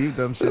 They weave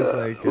them just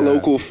like...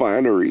 local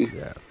finery.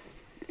 Yeah.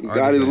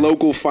 Got his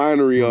local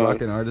finery on.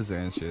 Moroccan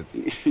artisan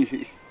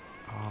shits.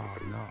 Oh,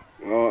 no.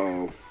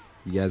 Uh-oh.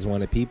 You guys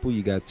wanted people,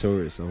 you got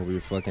tourists. I hope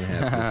you're fucking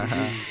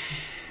happy.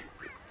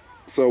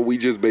 So we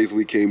just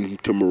basically came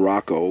to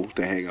Morocco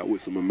to hang out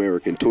with some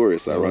American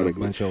tourists, ironically.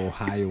 A bunch of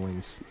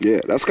Ohioans. Yeah,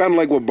 that's kind of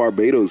like what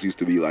Barbados used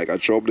to be like.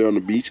 I'd show up there on the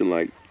beach and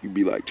like you'd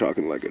be like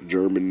talking like a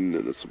German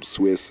and some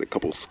Swiss, a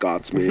couple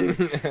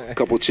Scotsmen, a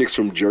couple chicks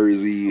from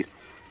Jersey,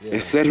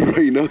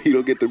 etc. You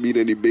don't get to meet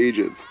any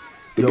Bajans.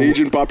 The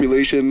Bajan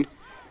population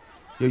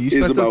is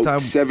about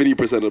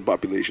 70% of the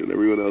population.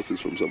 Everyone else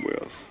is from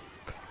somewhere else.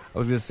 I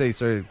was going to say,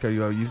 sorry,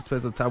 you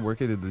spent some time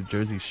working at the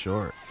Jersey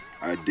Shore.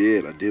 I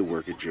did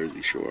work at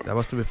Jersey Shore. That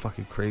must have been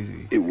fucking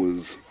crazy. It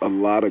was a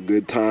lot of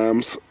good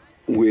times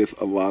with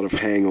a lot of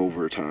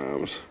hangover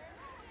times.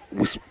 It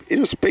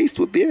was spaced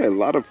with, a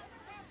lot of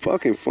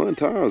fucking fun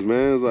times,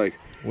 man. It's like...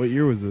 What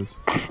year was this?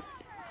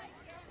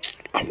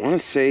 I want to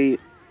say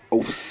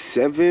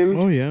 07.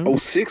 Oh, yeah.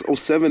 06,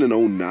 07,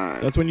 and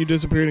 09. That's when you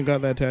disappeared and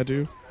got that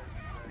tattoo?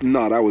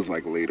 No, that was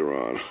like later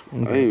on. Okay.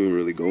 I didn't even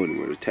really go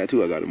anywhere. The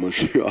tattoo I got in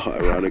Montreal,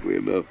 ironically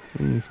enough.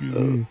 Excuse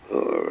me.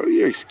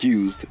 You're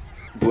excused.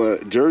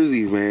 But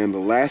Jersey, man, the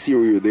last year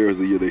we were there was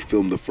the year they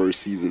filmed the first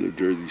season of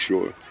Jersey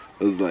Shore.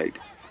 It was like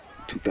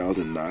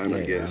 2009,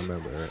 I guess. I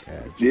remember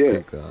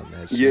Chikuka on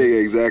that shit. Yeah,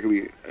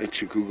 exactly. And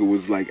Chikuka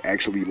was like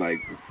actually like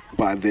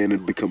by then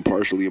had become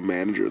partially a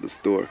manager of the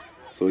store.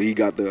 So he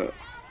got the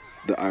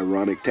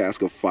ironic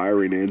task of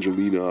firing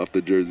Angelina off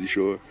the Jersey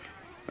Shore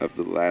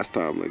after the last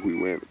time like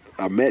we went.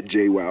 I met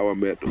JWoww. I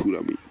met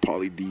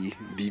Pauly D.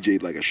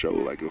 DJ'd like a show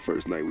like the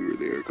first night we were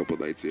there, a couple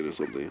nights in or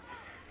something.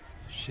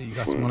 Shit, you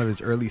got one of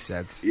his early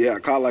sets. Yeah, I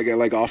caught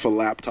like off a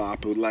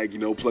laptop, with like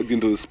plugged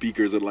into the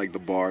speakers at like the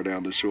bar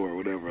down the shore or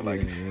whatever.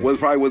 Like,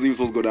 probably wasn't even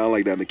supposed to go down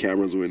like that. And the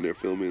cameras were in there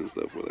filming and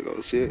stuff. We're like,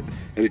 oh shit!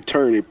 And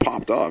it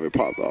popped off.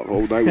 The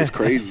whole night was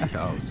crazy.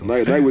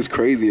 Night was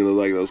crazy, and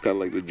that was kind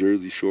of like the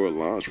Jersey Shore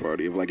launch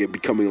party of like it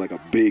becoming like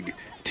a big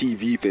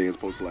TV thing as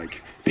opposed to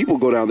like people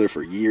go down there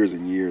for years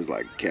and years,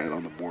 like Cat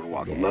on the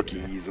Boardwalk,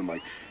 Lucky's, and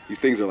like these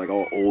things are like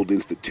all old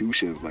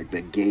institutions, like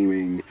that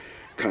gaming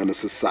kind of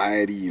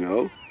society,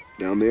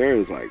 down there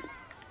is like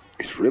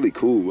it's really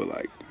cool, but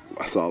like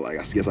I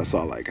guess I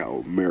saw like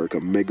how America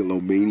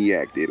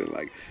Megalomaniac did, and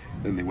like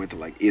then they went to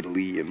like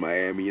Italy and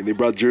Miami, and they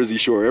brought Jersey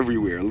Shore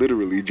everywhere,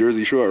 literally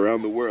Jersey Shore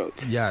around the world.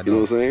 Yeah, you know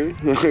what I'm saying?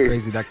 It's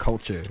crazy, that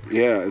culture.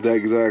 Yeah,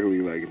 exactly.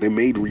 Like they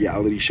made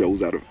reality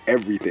shows out of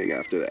everything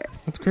after that.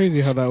 That's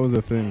crazy how that was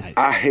a thing.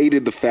 I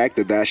hated the fact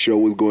that show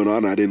was going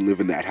on. I didn't live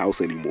in that house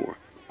anymore.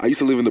 I used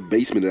to live in the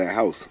basement of that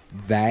house.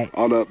 That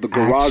on the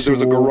garage, there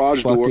was a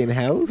garage door. Fucking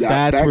house.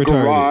 That's that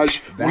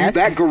retarded.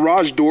 That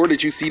garage door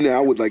that you see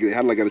now with like it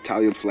had like an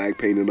Italian flag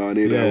painted on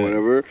it or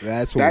whatever.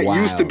 That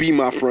used to be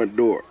my front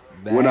door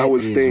when I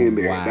was staying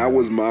there. Wild. That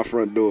was my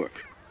front door.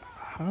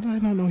 How did I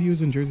not know he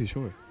was in Jersey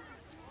Shore?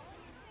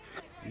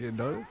 You didn't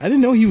know? I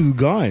didn't know he was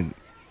gone.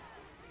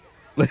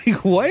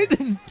 Like, what?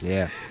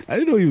 Yeah. I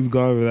didn't know he was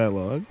gone for that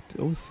long.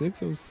 06,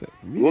 07.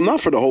 Really? Well, not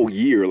for the whole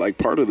year, like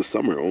part of the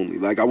summer only.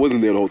 Like I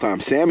wasn't there the whole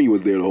time. Sammy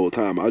was there the whole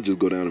time. I'd just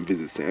go down and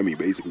visit Sammy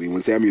basically.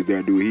 When Sammy was there,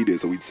 I'd do what he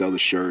did. So we'd sell the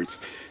shirts,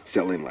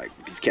 selling like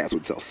these cats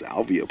would sell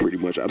salvia pretty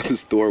much out of the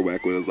store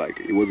back when it was like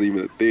it wasn't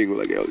even a thing. We're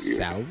like,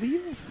 salvia?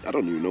 I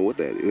don't even know what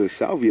that is.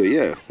 Salvia,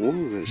 yeah. What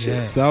was that shit? Yeah.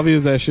 Salvia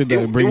is that shit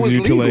that brings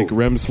you legal. to like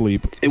REM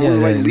sleep. It was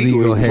like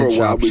legal head for a while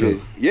shop because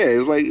shit.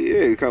 it's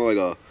like kind of like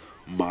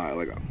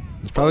a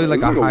It's probably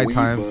like a high weed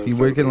times. buzz He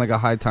worked in like a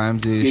high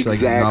times-ish, like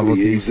Exactly,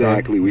 novelty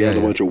exactly. stuff. We had a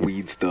Yeah. bunch of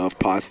weed stuff,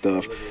 pot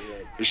stuff,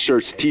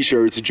 shirts,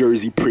 t-shirts,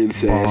 Jersey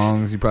Princess,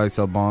 bongs. You probably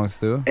sell bongs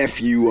too.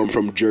 FU, I'm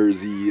from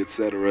Jersey,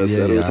 etc.,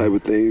 Yeah. type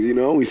of things. You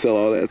know, we sell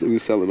all that. We were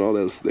selling all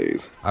those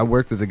things. I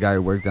worked with the guy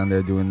who worked down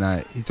there doing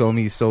that. He told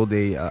me he sold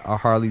a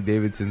Harley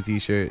Davidson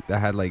T-shirt that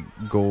had like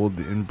gold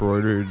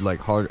embroidered, like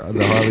the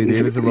Harley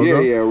Davidson logo.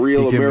 Yeah,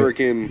 real He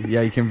American.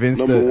 Yeah, he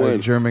convinced number a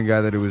one. German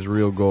guy that it was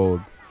real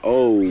gold.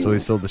 Oh, So he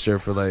sold the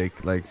shirt for like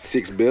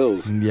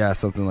 $6. yeah,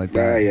 something like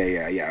that.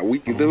 Yeah.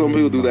 There's some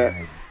people do that.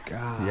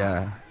 God.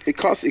 Yeah. It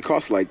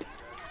costs like.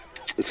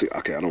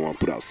 Okay, I don't want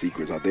to put out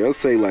secrets out there. Let's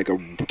say like a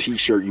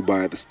T-shirt you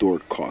buy at the store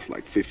costs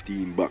like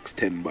 $15,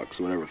 $10,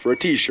 whatever for a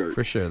T-shirt.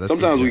 For sure.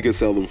 Sometimes we can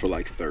sell them for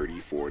like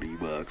 $30,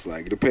 $40,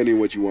 like depending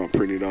what you want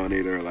printed on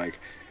it or like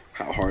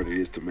how hard it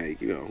is to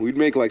make. You know, we'd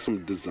make like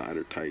some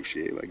designer type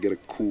shit, like get a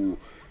cool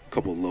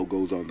couple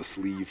logos on the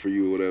sleeve for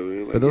you or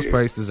whatever. Like, But those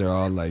prices are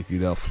all like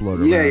they'll float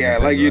around. Yeah,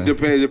 like it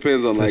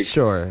depends on So like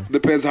sure.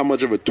 depends how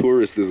much of a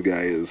tourist this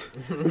guy is.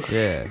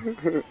 Yeah.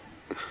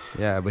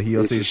 Yeah, but he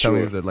also This used is to tell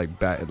me short.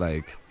 that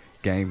like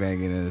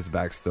gangbanging in his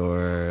back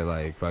store,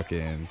 like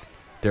fucking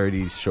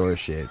dirty shore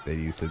shit that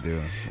he used to do.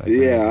 Like,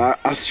 Yeah,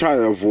 I was trying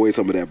to avoid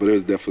some of that, but it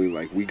was definitely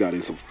like we got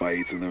in some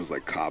fights and there was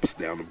like cops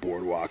down the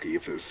boardwalk. You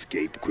have to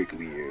escape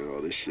quickly and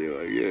all this shit.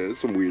 Like, yeah, there's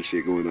some weird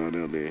shit going on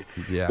down there.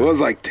 Yeah. But it was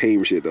like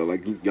tame shit though.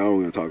 Like y'all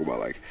don't want to talk about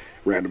like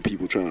random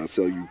people trying to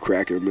sell you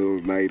crack in the middle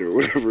of the night or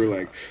whatever.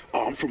 Like,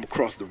 oh, I'm from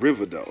across the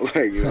river though.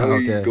 Like, you know,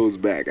 Okay. he goes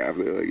back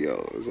after. Like,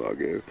 yo, it's all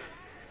good.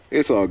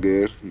 It's all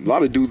good. A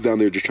lot of dudes down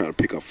there just trying to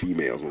pick up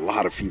females. A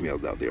lot of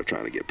females out there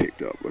trying to get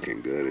picked up,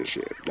 looking good and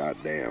shit. God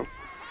damn.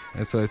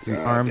 And so it's the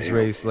God arms damn.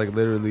 race, like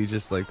literally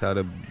just like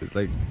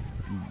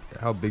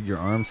how big your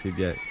arms could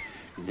get.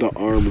 The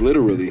arm,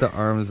 literally. It's the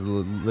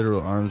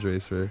literal arms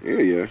race for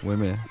Yeah.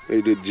 women.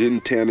 They did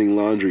gym tanning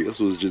laundry. This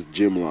was just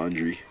gym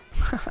laundry.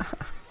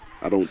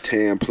 I don't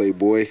tan,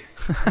 Playboy.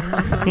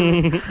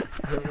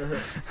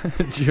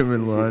 Gym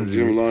and laundry.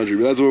 Gym laundry.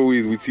 But that's where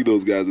we see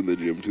those guys in the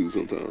gym too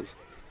sometimes.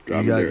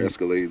 Driving got- their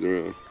Escalades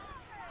around.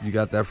 You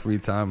got that free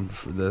time,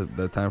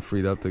 the time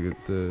freed up to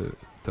get to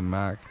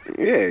Mac.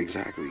 Yeah,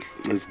 exactly.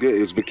 It's good.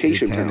 It's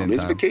vacation Your town. tanning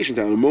It's time. vacation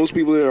town. And most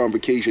people there are on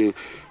vacation.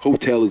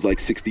 Hotel is like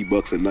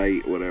 $60 a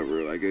night,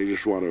 whatever. Like they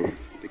just want to.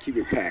 They keep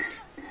it packed.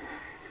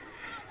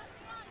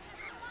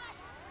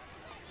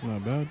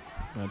 Not bad.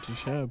 Not too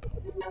shabby.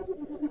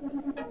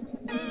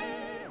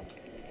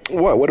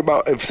 What? What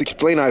about?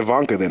 Explain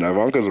Ivanka then.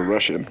 Ivanka's a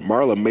Russian.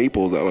 Marla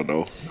Maples, I don't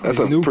know. That's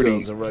a New pretty.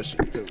 Girl's a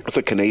Russian too. That's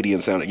a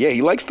Canadian sound. Yeah,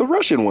 he likes the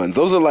Russian ones.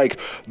 Those are like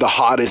the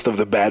hottest of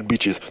the bad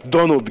bitches.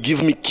 Donald,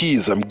 give me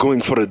keys. I'm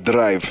going for a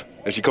drive.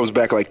 And she comes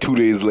back like 2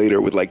 days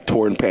later with like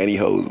torn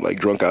pantyhose, like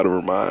drunk out of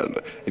her mind.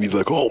 And he's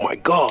like, oh my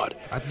God,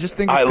 I just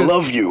think I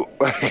love you.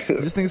 I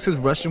just think it's because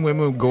Russian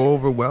women go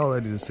over well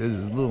at his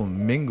little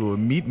mingle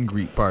meet and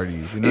greet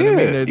parties. You know what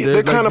I mean?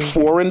 They're kind of like-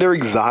 foreign. They're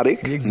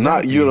exotic. Not,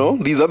 Exactly. you know,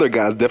 these other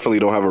guys definitely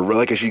don't have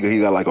he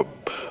got like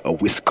a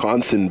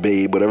Wisconsin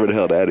babe, whatever the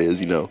hell that is,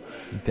 you know.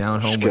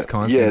 down home She's got-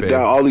 Wisconsin. Yeah, babe.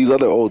 all these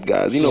other old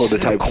guys. You know the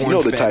type. You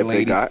know the Corn-fed type they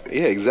lady. got.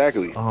 Yeah,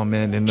 exactly. Oh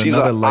man, in She's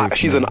another life.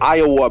 she's man. an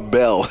Iowa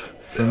belle.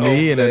 For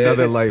me, in man.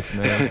 another life,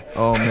 man.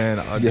 Oh man,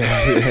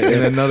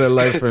 in another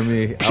life for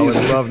me, I would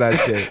love that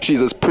shit.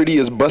 She's as pretty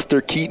as Buster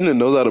Keaton and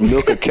knows how to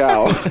milk a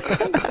cow.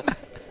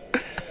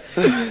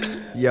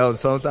 Yo,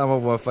 sometime I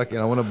want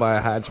to buy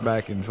a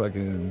hatchback and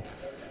fucking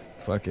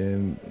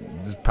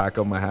just pack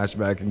up my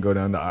hatchback and go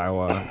down to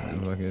Iowa.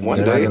 And fucking, One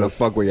They're day. not gonna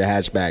fuck with your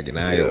hatchback in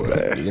Iowa.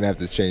 man. You're gonna have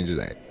to change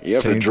that. You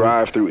have to Change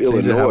drive through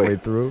change it halfway Illinois.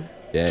 through.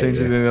 Yeah, Change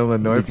yeah. it in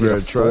Illinois Need to for get a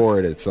a truck.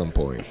 Ford at some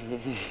point.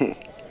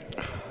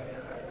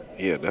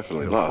 Yeah,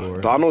 definitely. Go Nah. for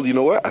it. Donald, you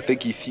know what? I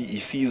think he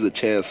sees a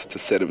chance to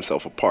set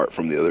himself apart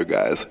from the other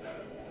guys.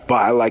 But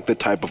I like the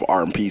type of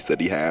arm piece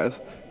that he has.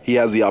 He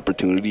has the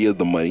opportunity, he has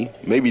the money,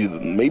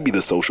 maybe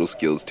the social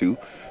skills too.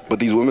 But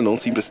these women don't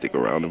seem to stick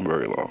around him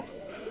very long.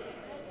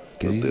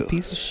 Because he's a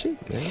piece of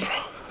shit, man.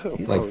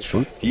 He's like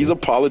truthful. He's a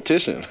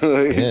politician.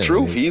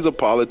 Truth, he's a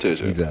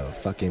politician. He's a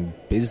fucking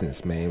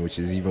businessman, which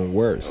is even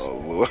worse.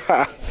 Oh,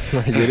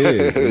 Like it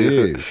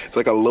is. It's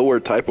like a lower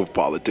type of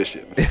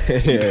politician.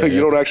 You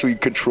don't actually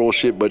control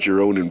shit but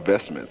your own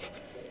investments.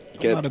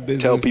 You not a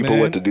can't tell people businessman.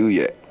 what to do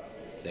yet.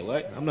 Say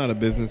what? I'm not a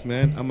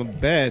businessman. I'm a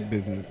bad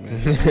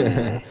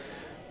businessman.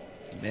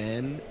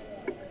 Man.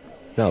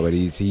 No, but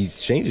he's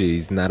changed it.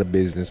 He's not a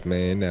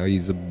businessman now.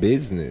 He's a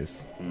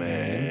business.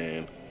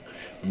 Man.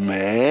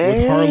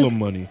 With Harlem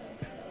money.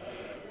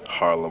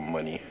 Harlem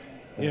money.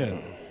 Yeah.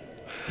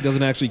 He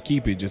doesn't actually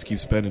keep it, just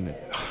keeps spending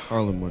it.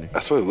 Harlem money.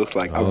 That's what it looks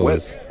like. Oh, I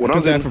it's- went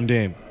Took that from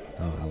Dame.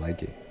 Oh, I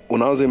like it.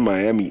 when I was in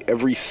Miami,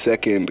 every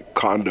second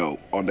condo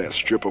on that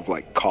strip of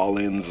like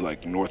Collins,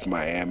 like North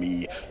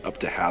Miami up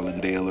to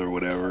Hallandale or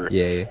whatever.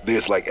 Yeah.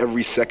 There's like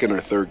every second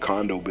or third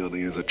condo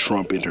building is a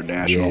Trump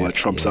International, Yeah, a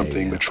Trump yeah,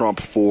 something, yeah. the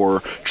Trump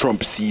 4,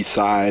 Trump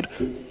Seaside.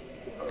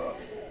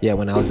 Yeah,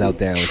 when I was out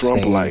there, I was Trump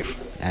staying life.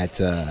 at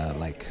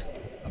like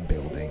a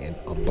building, and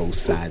on both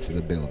sides of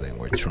the building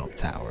were Trump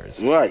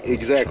towers. Right,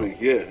 exactly.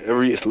 Yeah,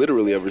 it's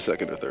literally every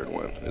second or third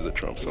one is a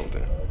Trump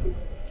something.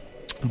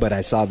 But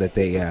I saw that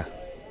they.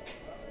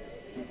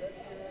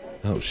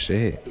 Oh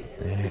shit!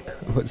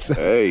 What's up?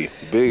 Hey,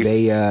 big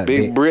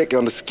They, brick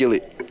on the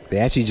skillet. They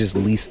actually just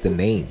lease the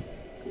name.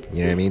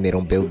 You know what I mean? They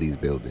don't build these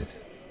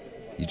buildings.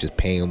 You just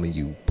pay them and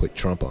you put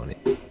Trump on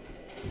it.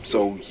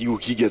 So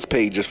he gets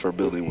paid just for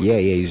building. Yeah,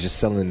 he's just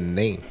selling the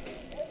name.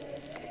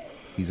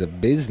 He's a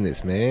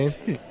business, man.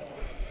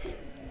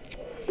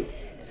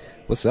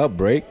 What's up,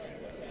 Break?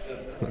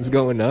 What's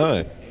going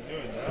on?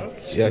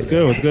 Yeah, What's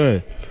good? What's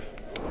good?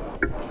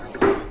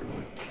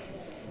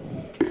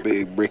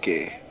 Big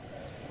bricky.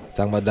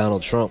 Talking about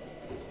Donald Trump.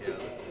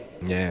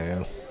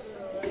 Yeah.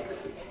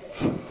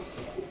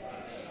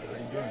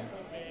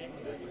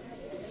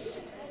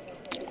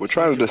 We're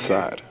trying to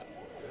decide.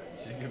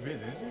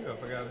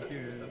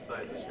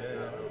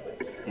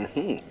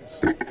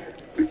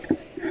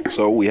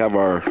 So we have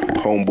our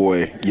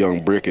homeboy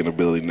Young Brick in the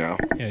building now.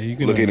 Yeah, you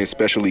can. Looking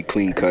especially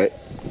clean cut.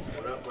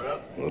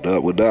 What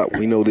up, what up?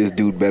 We know this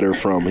dude better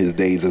from his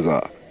days as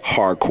a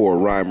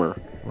hardcore rhymer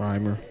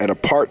Rhymer. and a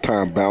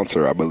part-time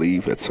bouncer, I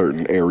believe, at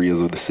certain areas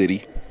of the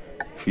city.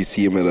 If you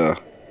see him at a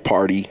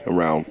party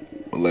around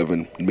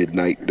 11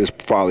 midnight, there's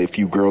probably a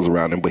few girls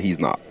around him, but he's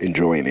not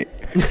enjoying it.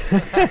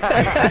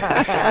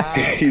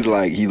 he's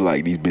like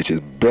these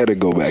bitches better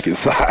go back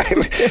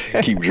inside.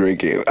 Keep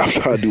drinking. I'm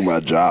trying to do my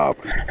job.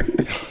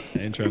 I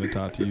ain't trying to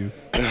talk to you.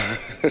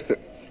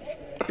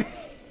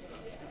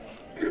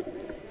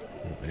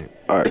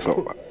 All right,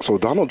 so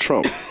Donald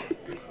Trump,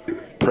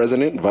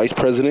 president, vice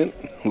president,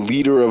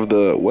 leader of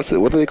the what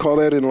do they call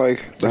that in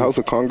like the House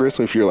of Congress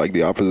if you're like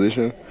the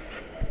opposition?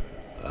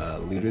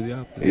 Leader of the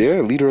opposition. Yeah,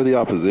 leader of the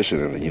opposition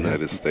in the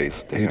United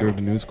States. Damn. Leader of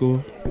the new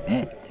school.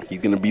 He's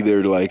gonna be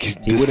there like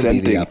He wouldn't be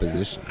the dissenting.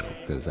 opposition, though,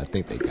 because I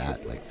think they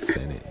got, like, the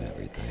Senate and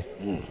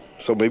everything.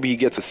 So maybe he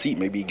gets a seat.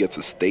 Maybe he gets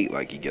a state,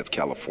 like he gets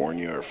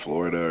California or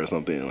Florida or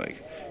something.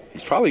 Like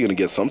he's probably gonna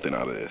get something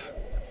out of this.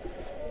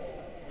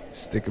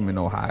 Stick him in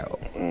Ohio.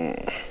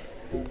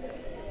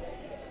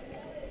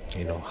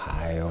 In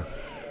Ohio.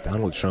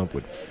 Donald Trump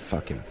would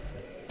fucking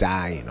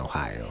die in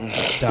Ohio.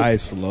 Die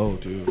slow,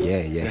 dude.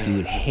 Yeah, he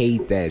would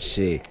hate that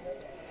shit.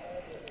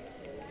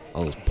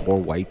 All those poor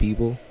white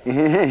people.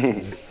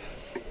 you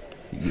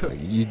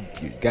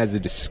guys are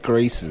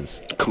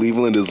disgraces.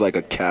 Cleveland is like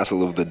a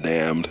castle of the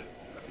damned.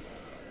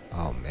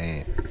 Oh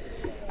man,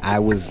 I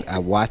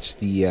watched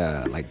the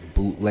like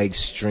bootleg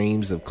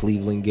streams of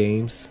Cleveland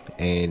games,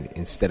 and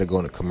instead of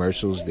going to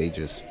commercials, they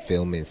just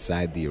film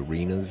inside the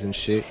arenas and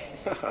shit.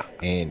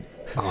 And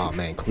oh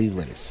man,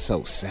 Cleveland is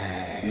so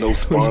sad. No You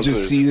sponsors.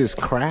 just see this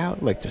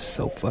crowd, like they're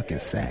so fucking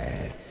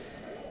sad.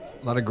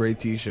 A lot of great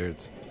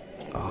T-shirts.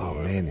 Oh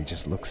man, they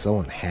just look so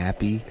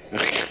unhappy.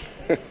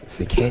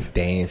 They can't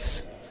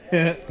dance.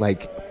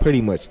 Like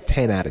pretty much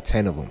 10 out of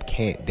 10 of them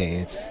can't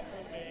dance.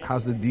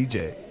 How's the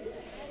DJ?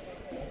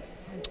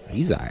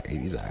 He's alright.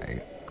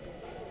 This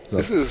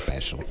Nothing is-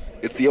 special.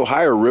 It's the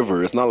Ohio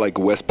River. It's not like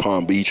West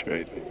Palm Beach,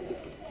 right?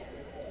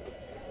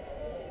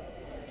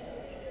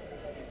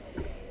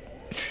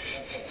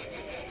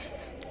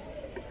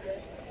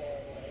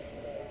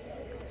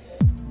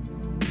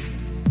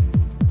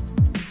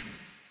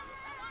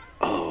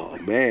 Oh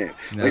man,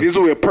 like this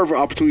would be a perfect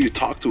opportunity to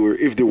talk to her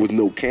if there was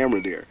no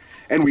camera there,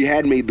 and we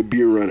had made the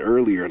beer run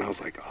earlier, and I was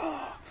like, oh,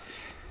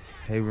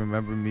 Hey,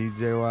 remember me,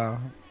 JWoww,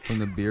 from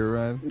the beer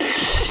run?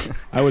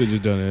 I would have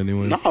just done it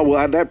anyways. no. Well,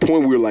 at that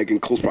point we were like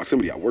in close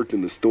proximity. I worked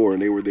in the store,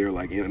 and they were there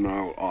like in and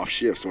out off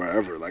shifts or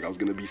whatever. Like I was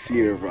gonna be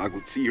seeing her. I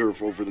would see her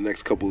for over the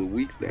next couple of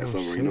weeks that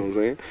summer. You know what I'm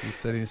saying? You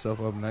setting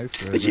yourself up nice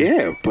for it.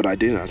 Yeah, but I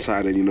didn't. I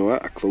decided, you know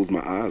what? I closed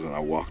my eyes and I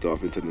walked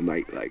off into the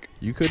night. Like,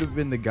 You could have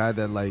been the guy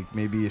that, like,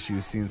 maybe if she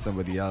was seeing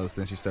somebody else,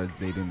 then she started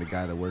dating the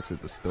guy that works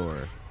at the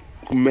store.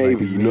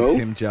 maybe, Like, you it know? makes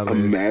him jealous.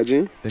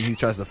 Imagine. Then he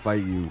tries to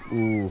fight you.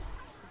 Ooh.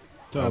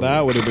 So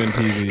that would have been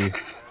TV.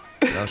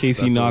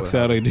 Casey knocks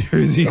out a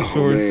Jersey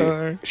Shore man.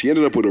 star. She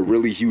ended up with a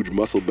really huge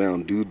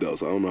muscle-bound dude, though,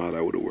 so I don't know how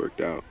that would have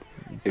worked out.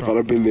 If I'd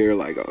have been there,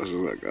 like, I was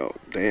just like, oh,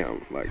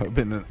 damn. Like, I've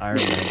been in an Iron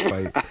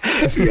Man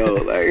fight. yo,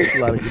 like, a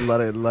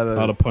lot A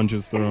lot of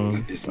punches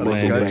thrown. this lot of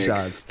muscle gun bag,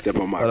 shots. step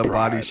on my lot of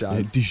pride. body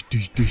shots. Dish,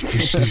 dish, dish,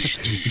 dish,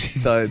 dish.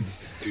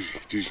 Studs.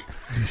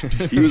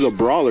 He was a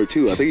brawler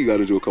too. I think he got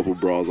into a couple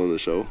brawls on the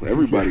show.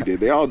 Everybody did.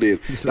 They all did.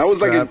 He's a That was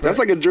like scrapper. that's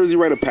like a Jersey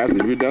rite of passage.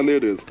 If you're down there,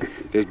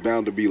 there's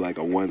bound to be like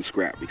a one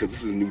scrap because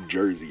this is New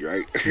Jersey,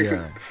 right?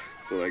 Yeah.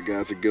 So like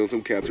guys are going.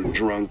 Some cats are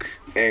drunk,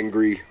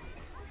 angry,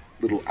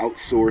 little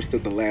outsourced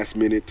at the last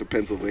minute to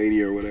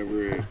Pennsylvania or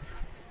whatever. And,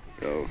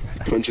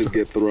 punches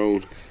get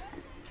thrown.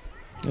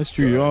 That's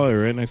true. Y'all are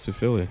right next to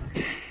Philly.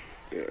 Yeah,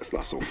 it's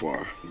not so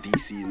far.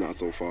 DC's not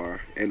so far.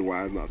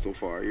 NY's not so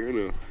far. You're in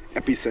the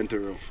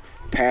epicenter of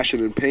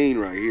passion and pain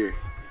right here.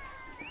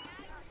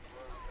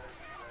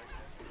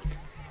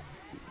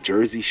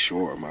 Jersey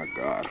Shore, my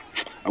God.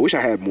 I wish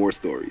I had more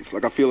stories.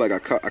 Like, I feel like I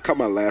cut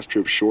my last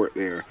trip short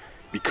there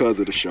because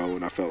of the show,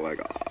 and I felt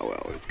like, oh,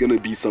 well, it's going to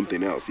be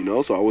something else, you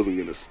know? So I wasn't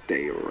going to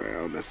stay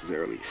around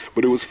necessarily.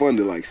 But it was fun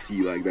to, like,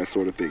 see, like, that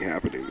sort of thing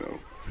happening, though.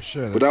 For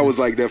sure. But that was,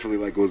 like, definitely,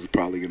 like, was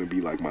probably going to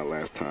be, like, my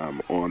last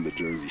time on the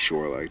Jersey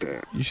Shore like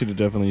that. You should have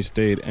definitely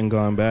stayed and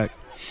gone back.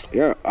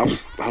 Yeah, I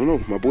don't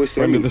know. My boy Friend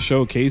Sammy, of the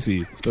show,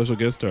 Casey, special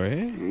guest star.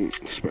 Hey,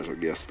 special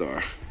guest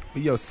star.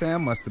 But yo,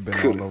 Sam must have been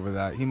all over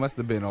that. He must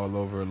have been all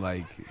over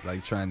like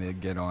trying to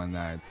get on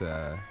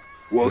that.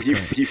 Well, he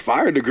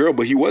fired the girl,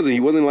 but he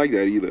wasn't like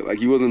that either. Like,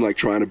 he wasn't like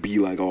trying to be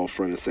like all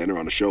front and center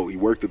on the show. He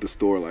worked at the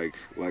store like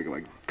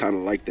kind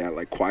of like that,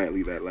 like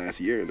quietly that last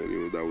year, and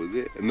then that was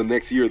it. And the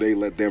next year they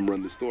let them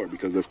run the store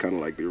because that's kind of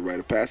like their rite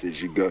of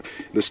passage.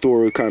 The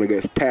store kind of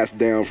gets passed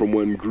down from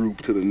one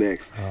group to the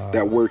next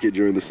that work it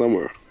during the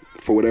summer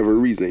for whatever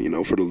reason, you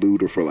know, for the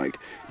loot or for like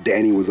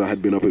Danny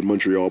had been up in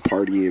Montreal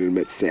partying and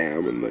met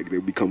Sam, and like they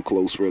become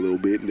close for a little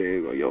bit, and they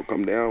like, yo,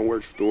 come down,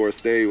 work store,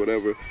 stay,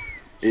 whatever.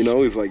 You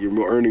know, it's like you're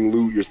earning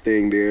loot, you're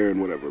staying there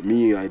and whatever.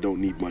 Me, I don't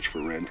need much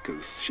for rent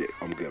because shit,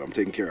 I'm good. I'm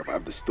taken care of. I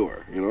have the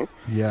store, you know?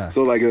 Yeah.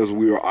 So like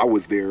I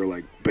was there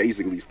like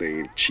basically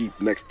staying cheap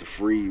next to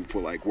free for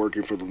like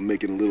working for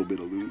making a little bit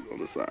of loot on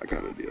the side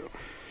kind of deal.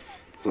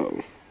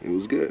 So it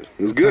was good.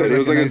 It was good. It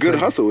was like a good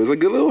hustle. It was a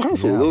good little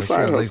hustle, a little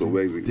side hustle,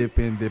 basically. Dip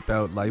in, dip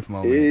out life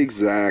moment.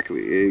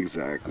 Exactly. That's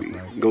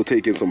nice. Go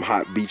take in some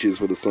hot beaches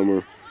for the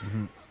summer.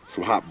 Mm-hmm.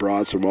 Some hot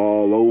broads from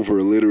all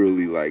over,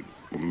 literally like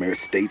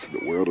states of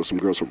the world. Or some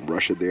girls from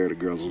Russia there. The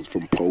girls was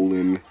from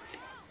Poland.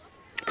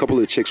 A couple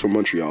of chicks from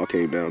Montreal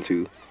came down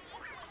too.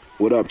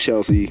 What up,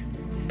 Chelsea?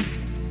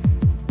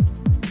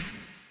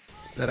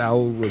 That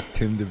owl was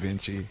Tim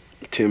DaVinci.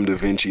 Tim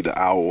DaVinci, the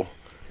owl,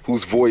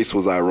 whose voice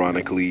was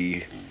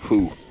ironically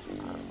who?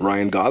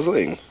 Ryan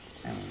Gosling.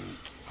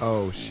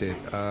 Oh shit.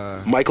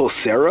 Michael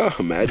Cera,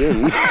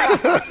 imagine.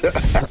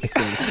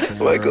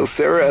 Michael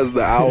Cera as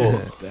the owl.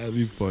 that'd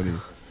be funny.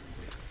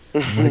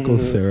 Michael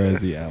Cera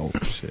as the owl.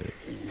 Shit.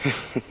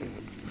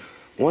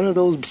 One of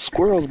those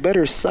squirrels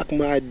better suck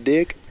my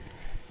dick.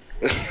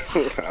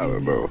 I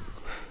don't know.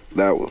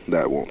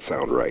 That won't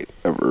sound right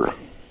ever.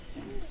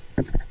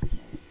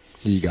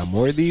 You got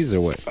more of these or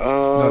what?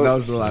 No, that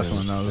was the last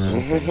one.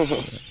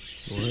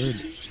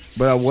 Word.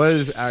 But I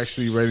was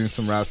actually writing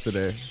some raps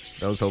today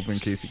that I was hoping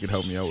Casey could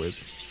help me out with.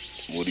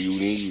 What do you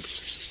need?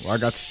 Well, I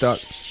got stuck.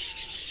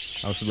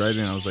 I was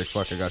writing, I was like,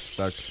 fuck, I got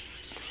stuck.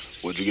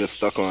 What'd you get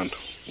stuck on?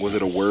 Was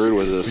it a word?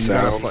 Was it a You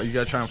sound?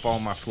 gotta try and follow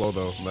my flow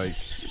though. Like,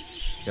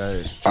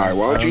 all right,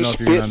 why don't you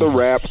spit the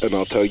rap and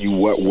I'll tell you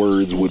what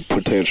words would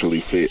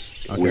potentially fit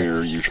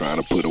where you're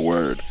trying to put a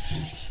word.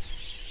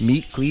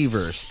 Meat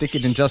cleaver, stick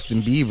it in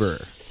Justin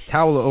Bieber.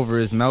 Towel over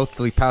his mouth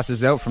till he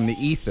passes out from the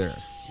ether.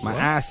 My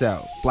ass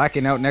out,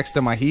 blacking out next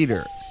to my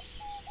heater.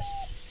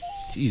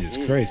 Jesus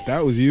Christ,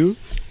 that was you?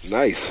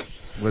 Nice.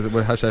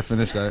 How should I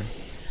finish that?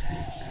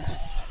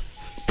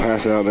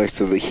 Pass out next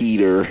to the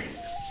heater.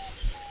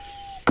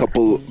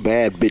 Couple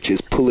bad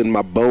bitches pulling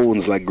my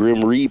bones like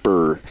Grim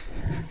Reaper.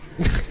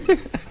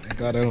 Thank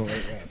God I don't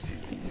like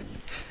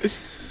raps.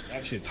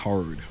 That shit's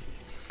hard.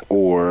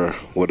 Or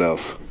what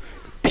else?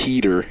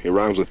 Peter. It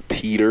rhymes with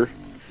Peter.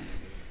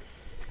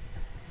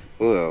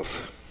 What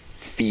else?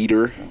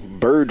 Feeder.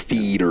 Bird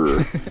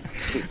feeder.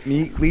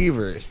 Meat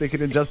cleaver, stick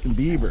it in Justin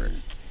Bieber.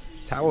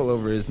 Towel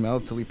over his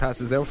mouth till he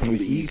passes out from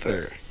the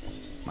ether.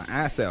 My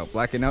ass out,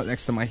 blacking out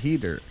next to my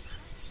heater.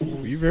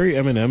 Were you very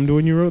Eminem'd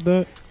when you wrote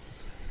that?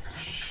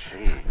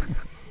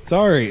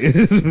 Sorry.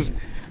 Just,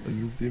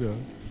 you know.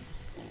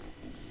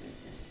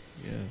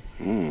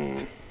 Yeah.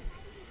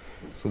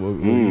 So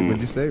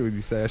what'd you say? Would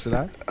you say I should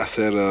act? I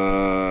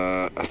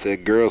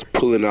said girls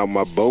pulling out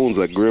my bones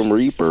like Grim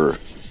Reaper.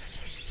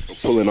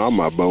 Pulling out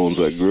my bones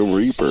like Grim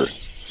Reaper.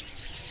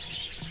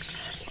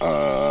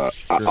 I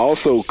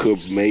also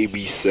could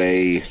maybe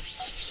say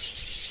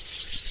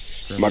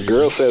my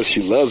girl says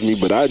she loves me,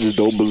 but I just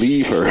don't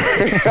believe her.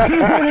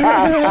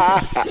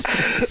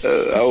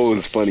 That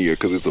one's funnier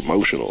because it's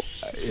emotional.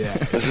 Yeah,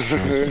 that's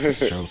true.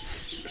 That's true.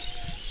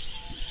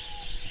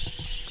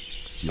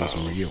 Feels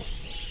real.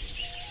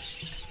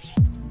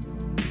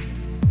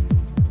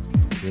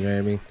 You know what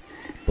I mean?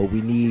 But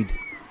we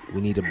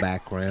need a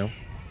background.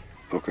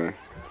 Okay.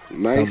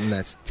 Nice. Something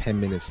that's 10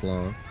 minutes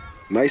long.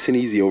 Nice and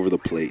easy over the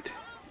plate.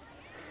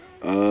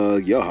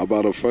 Yo, how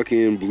about a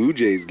fucking Blue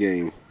Jays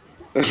game?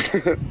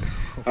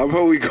 How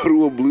about we go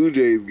to a Blue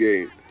Jays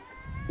game?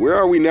 Where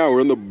are we now?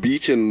 We're on the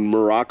beach in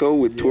Morocco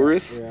with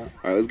tourists? Yeah. All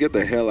right, let's get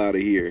the hell out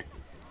of here.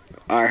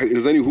 All right,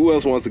 who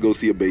else wants to go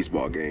see a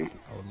baseball game?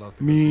 I would love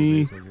to Me. go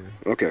see a baseball game.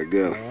 Okay,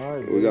 good.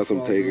 right, We got some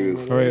baseball game.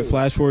 takers. All right,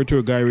 flash forward to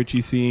a Guy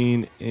Ritchie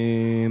scene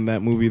in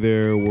that movie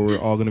there where we're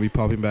all going to be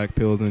popping back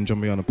pills and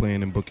jumping on a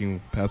plane and booking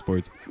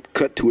passports.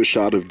 Cut to a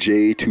shot of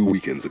Jay 2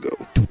 weekends ago.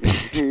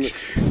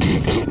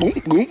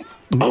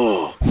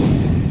 Oh,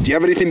 do you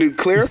have anything to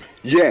declare?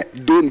 Yeah,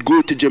 don't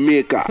go to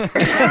Jamaica.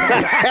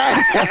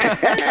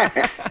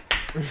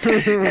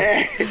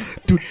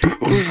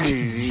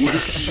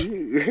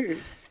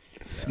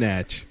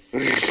 Snatch.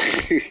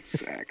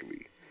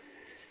 Exactly.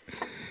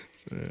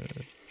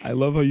 I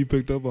love how you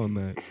picked up on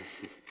that.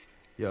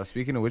 Yo,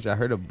 speaking of which, I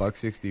heard a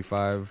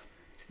 $1.65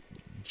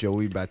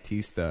 Joey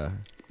Batista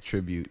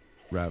tribute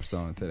rap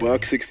song today.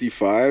 Buck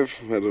 65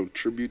 had a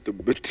tribute to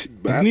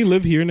Doesn't he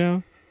live here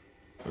now?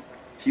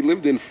 He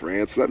lived in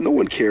France. No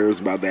one cares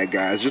about that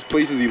guy. It's just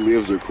places he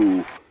lives are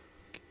cool.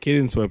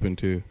 Kid Sweepin'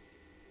 too.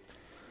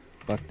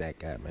 Fuck that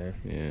guy, man.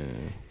 Yeah.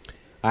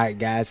 All right,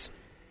 guys.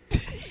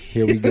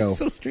 Here we go.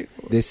 So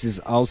straightforward. This is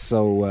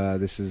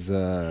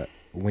also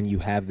when you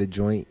have the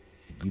joint,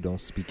 you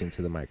don't speak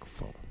into the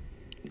microphone.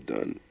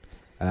 Done.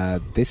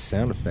 This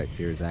sound effect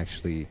here is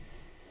actually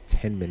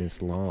 10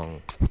 minutes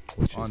long,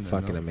 which On is the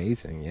fucking nose.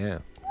 amazing. Yeah.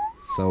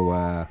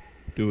 So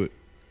Do it.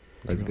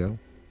 let's go.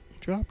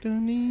 Drop the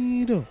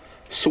needle.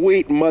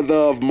 Sweet mother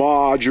of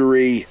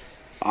Marjorie,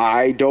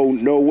 I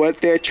don't know what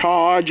they're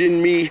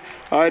charging me.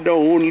 I'd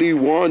only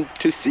want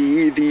to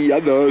see the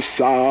other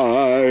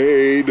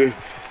side.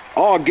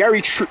 Oh,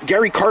 Gary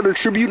Carter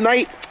tribute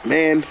night?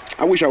 Man,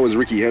 I wish I was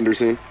Ricky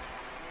Henderson.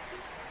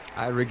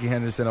 I had Ricky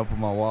Henderson up on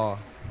my wall.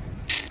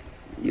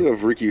 You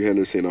have Ricky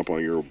Henderson up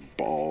on your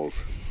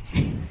balls.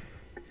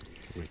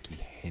 Ricky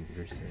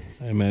Henderson.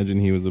 I imagine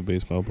he was a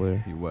baseball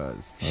player. He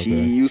was. Okay.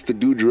 He used to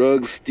do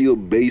drugs, steal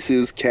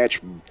bases, catch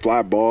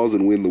fly balls,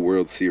 and win the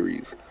World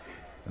Series.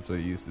 That's what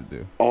he used to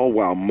do. All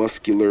while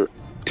muscular,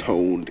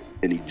 toned,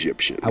 and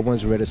Egyptian. I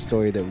once read a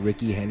story that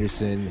Ricky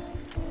Henderson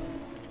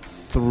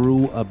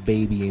threw a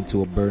baby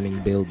into a burning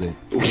building.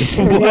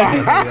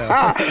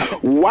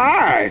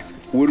 Why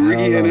would I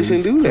Ricky don't know, Henderson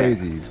he's do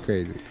crazy. He's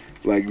crazy. that?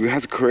 Like,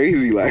 that's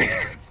crazy. Like,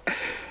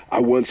 I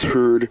once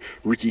heard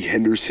Ricky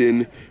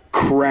Henderson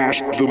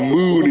crash the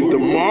moon into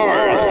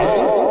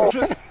Mars.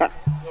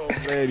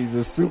 Man, he's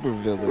a super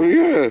villain.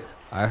 Yeah.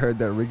 I heard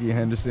that Ricky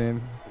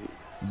Henderson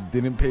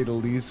didn't pay the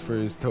lease for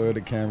his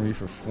Toyota Camry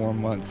for 4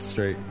 months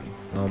straight.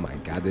 Oh my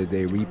God, did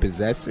they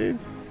repossess it?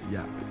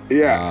 Yeah.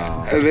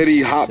 Yeah. Oh, And then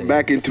he hopped shit.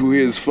 back into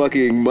his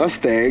fucking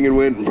Mustang and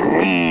went,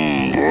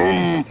 vroom,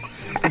 vroom.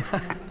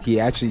 He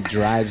actually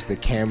drives the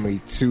Camry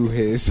to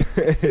his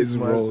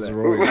Rolls Mustang.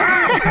 Royce.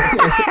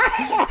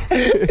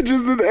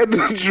 Just at the end of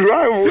the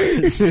driveway.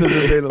 He still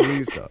doesn't pay the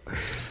lease, though.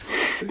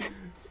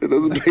 It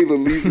doesn't pay the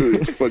lease of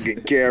his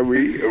fucking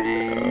Camry.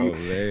 Oh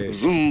man.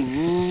 Zoom,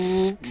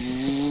 zzz,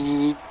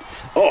 zzz.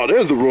 Oh,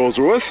 there's the Rolls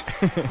Royce.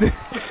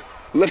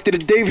 Left it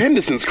at Dave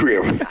Henderson's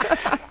crib.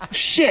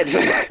 Shit.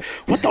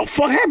 What the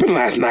fuck happened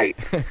last night?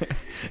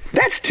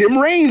 That's Tim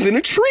Raines in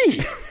a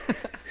tree.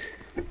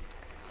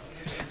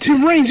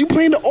 Tim Raines, you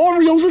playing the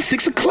Orioles at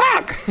 6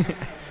 o'clock.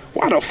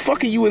 Why the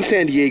fuck are you in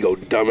San Diego,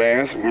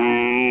 dumbass?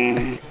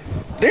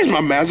 There's my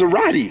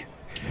Maserati.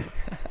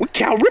 With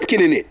Cal Ripken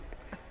in it.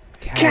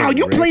 Cal,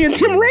 you playing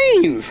Tim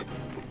Raines.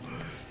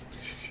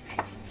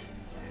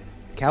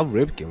 Cal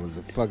Ripken was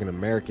a fucking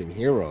American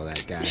hero,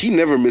 that guy. He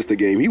never missed a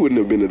game. He wouldn't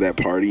have been to that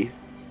party.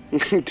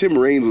 Tim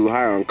Raines was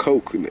high on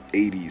coke in the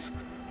 80s.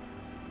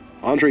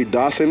 Andre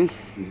Dawson,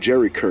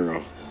 Jerry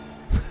Curl.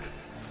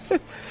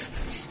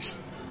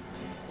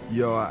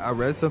 Yo, I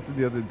read something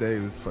the other day.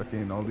 It was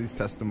fucking all these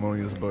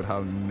testimonials about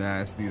how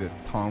nasty that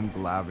Tom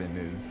Glavine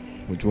is.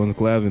 Which one's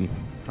Glavin?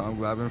 Tom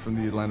Glavine from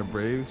the Atlanta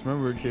Braves.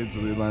 Remember kids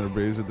of the Atlanta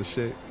Braves with the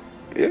shit?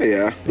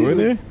 Yeah. Were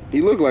there?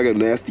 He looked like a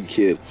nasty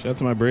kid. Shouts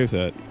to my Braves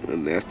hat. A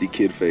nasty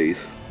kid face.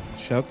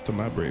 Shouts to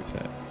my Braves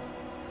hat.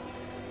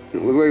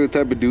 Looked like the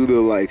type of dude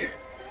that'll like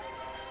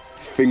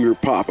finger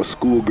pop a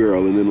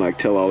schoolgirl and then like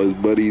tell all his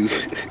buddies.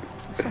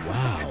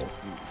 Wow.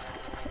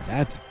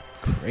 That's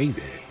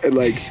crazy. And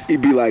like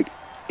he'd be like,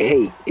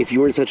 hey, if you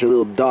weren't such a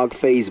little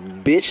dog-faced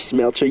bitch,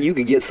 Smelter, you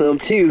could get some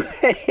too.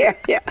 yeah.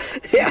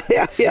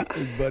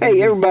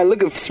 Hey, everybody,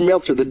 look at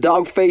Smelter, the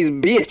dog-faced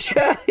bitch.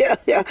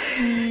 yeah.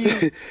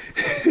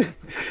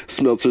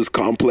 Smelter's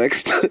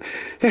complexed.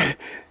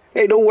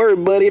 Hey, don't worry,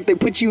 buddy. If they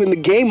put you in the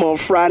game on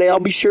Friday, I'll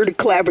be sure to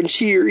clap and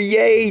cheer.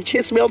 Yay,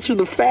 Smelter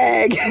the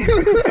fag.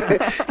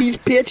 He's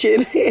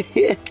pitching.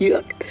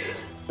 Yuck.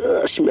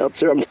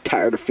 Smelter, I'm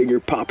tired of finger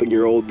popping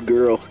your old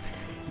girl.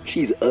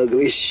 She's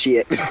ugly as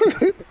shit.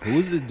 Who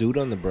was the dude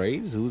on the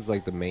Braves? Who was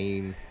like the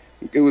main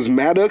It was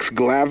Maddox,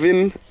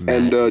 Glavin,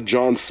 and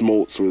John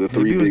Smoltz were the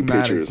three big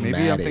pitchers.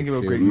 Maybe I'm thinking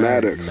of Greg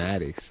Maddox.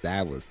 Maddox,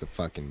 that was the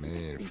fucking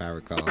man, if I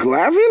recall.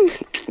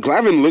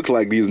 Glavin looked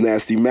like he was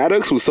nasty.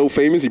 Maddox was so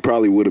famous, he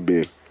probably would have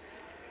been.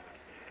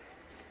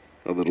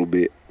 A little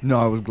bit.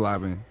 No, it was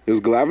Glavin. It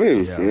was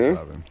Glavin? Yeah, it was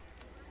Glavin.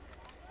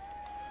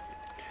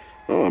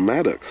 Oh,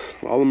 Maddox.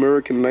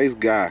 All-American, nice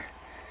guy.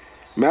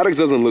 Maddox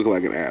doesn't look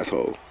like an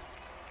asshole.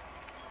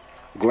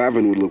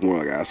 Glavin would look more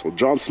like an asshole.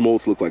 John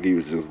Smoltz looked like he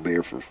was just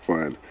there for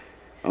fun.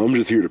 I'm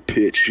just here to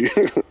pitch.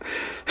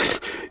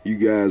 you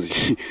guys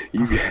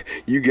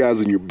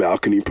and your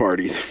balcony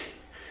parties.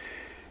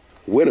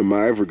 When am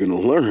I ever gonna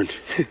learn?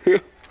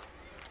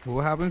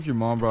 What happens if your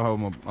mom brought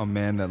home a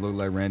man that looked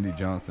like Randy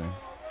Johnson?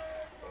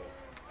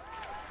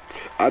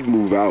 I'd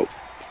move out.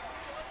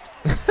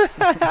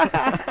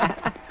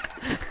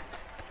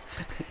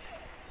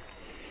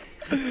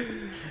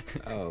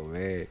 Oh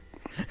man.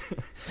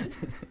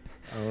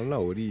 I don't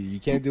know. What do you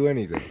can't do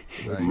anything.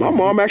 My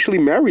mom actually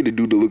married a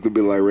dude that looked a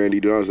bit like Randy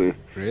Johnson.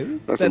 Really?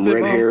 That's some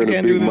red hair and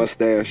a big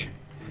mustache.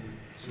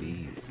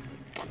 Jeez.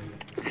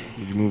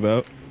 Did you move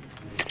out?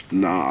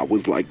 Nah, I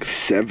was like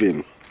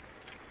 7.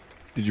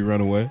 Did you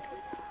run away?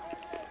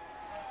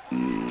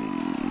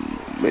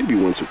 Maybe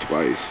once or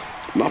twice.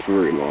 Not for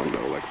very long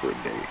though, like for a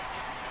day.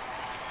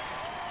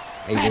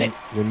 Hey,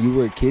 when you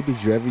were a kid,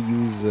 did you ever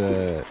use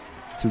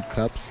 2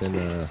 cups and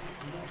a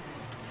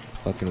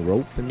fucking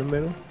rope in the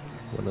middle?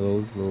 One of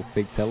those little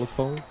fake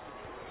telephones?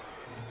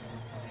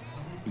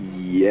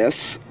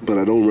 Yes, but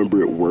I don't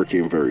remember it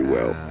working very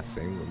well.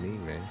 Same with me,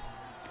 man.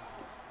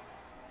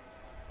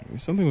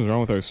 Something was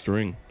wrong with our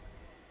string.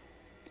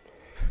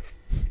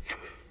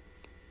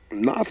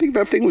 No, I think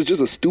that thing was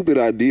just a stupid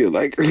idea.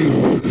 Like,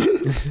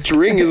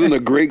 string isn't a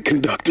great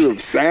conductor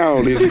of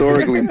sound,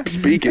 historically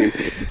speaking,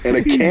 and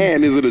a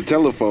can isn't a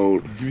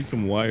telephone. Give me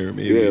some wire,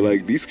 maybe. Yeah,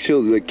 like these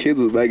children, the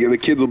kids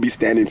will be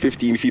standing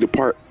 15 feet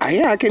apart.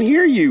 Yeah, I can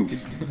hear you.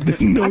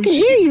 No, I can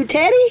hear you,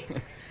 Teddy.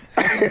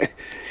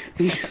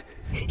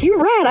 You're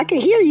right. I can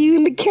hear you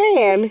in the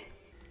can.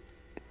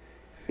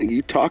 And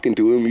you talking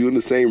to him, you in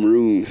the same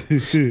room,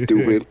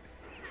 stupid.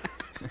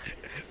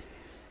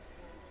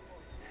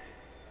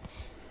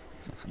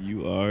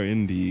 You are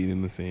indeed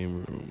in the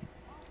same room.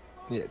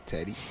 Yeah,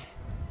 Teddy.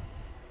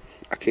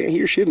 I can't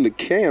hear shit in the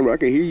can, but I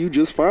can hear you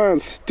just fine,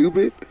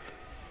 stupid.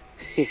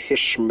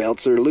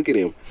 Schmelzer, look at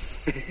him.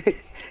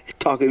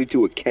 Talking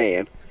into a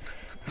can.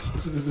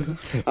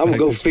 I'm gonna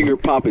go finger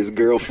pop his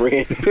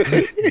girlfriend.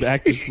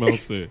 Back to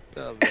Schmelzer.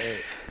 Oh, man.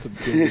 Some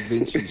Tim Da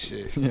Vinci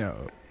shit. Yeah.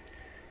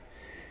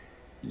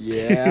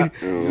 Yeah.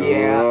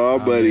 Yeah. Oh,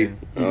 buddy.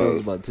 He knows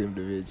about Tim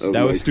Da Vinci.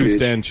 That was Stu pitch.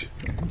 Stench.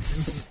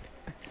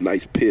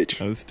 Nice pitch.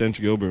 That was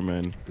Stench Gilbert,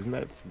 man. Isn't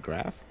that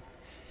Graf?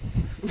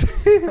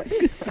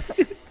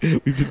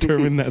 We've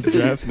determined that's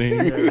Graf's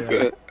name.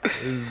 Yeah.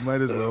 It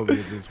might as well be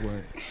at this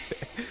point.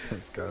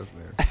 That's God's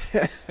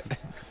name.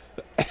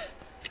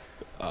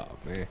 Oh,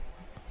 man.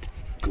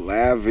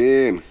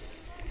 Glavin.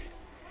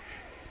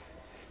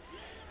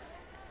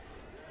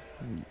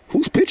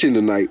 Who's pitching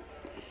tonight?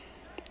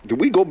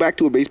 Did we go back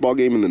to a baseball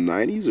game in the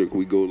 90s, or can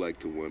we go like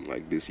to one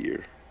like this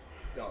year?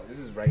 No, this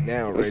is right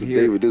now, This right is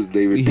here. David. This is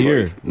David. We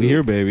here. Price. We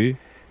here, baby.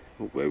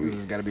 Oh, baby. This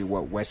has got to be,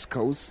 what, West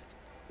Coast?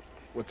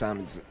 What time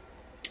is it?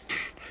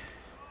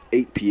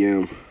 8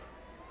 p.m.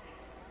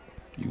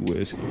 You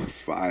wish.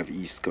 5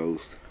 East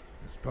Coast.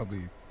 It's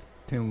probably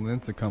Tim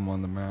Lincecum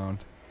on the mound.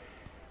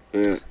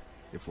 Yeah.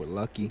 If we're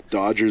lucky.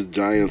 Dodgers,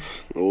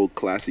 Giants, old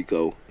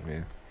Classico.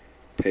 Yeah.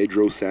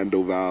 Pedro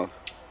Sandoval.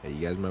 Hey,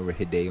 you guys remember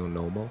Hideo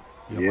Nomo?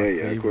 Yeah,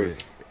 of course.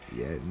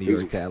 Yeah, New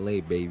York to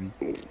LA, baby.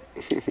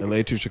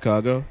 LA to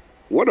Chicago.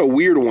 What a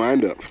weird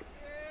windup.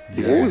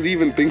 Yeah. What was he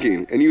even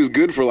thinking? And he was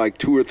good for like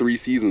 2 or 3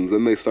 seasons.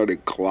 Then they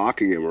started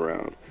clocking him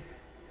around.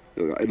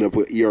 Ended up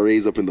with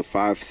ERAs up in the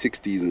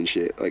 560s and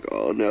shit. Like,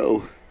 oh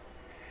no.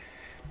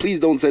 Please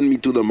don't send me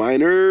to the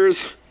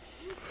minors.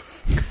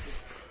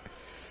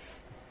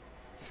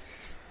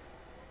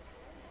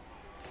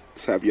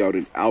 Let's have you out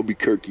in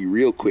Albuquerque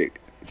real quick.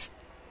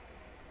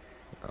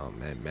 Oh,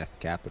 man, meth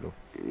capital.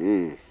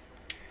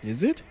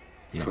 Is it?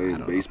 No, I Playing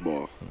don't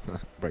baseball. know.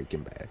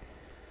 Breaking Bad.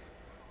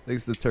 I think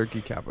it's the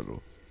turkey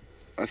capital.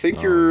 I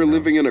think you're no.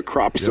 living in a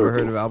crop You ever heard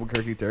circle. of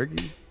Albuquerque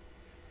turkey?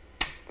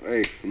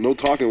 Hey, no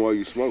talking while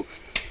you smoke.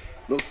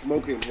 No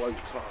smoking while you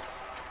talk.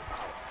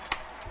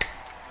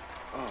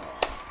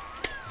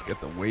 Let's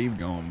get the wave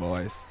going,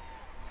 boys.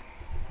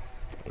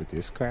 With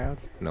this crowd?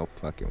 No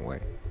fucking way.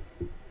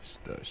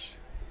 Stush.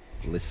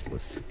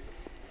 Listless.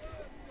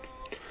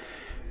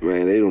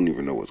 Man, they don't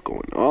even know what's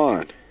going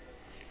on.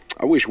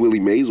 I wish Willie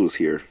Mays was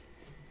here.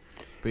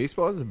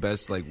 Baseball is the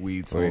best like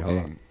weed Wait, hold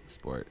smoking on.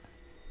 sport.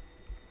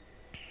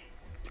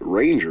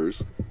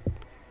 Rangers?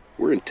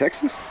 We're in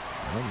Texas?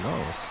 I don't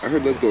know. I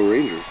heard let's go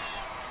Rangers.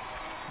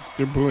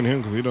 They're booing him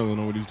because he doesn't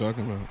know what he's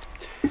talking about.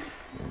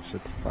 Man,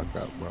 shut the fuck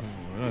up, bro.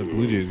 We're not a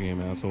Blue Jays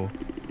game, asshole.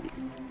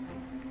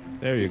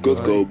 There you go.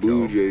 Let's go you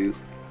Blue go. Jays.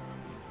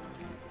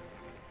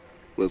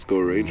 Let's go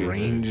Rangers.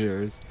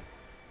 Rangers.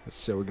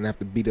 So we're gonna have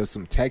to beat up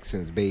some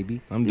Texans,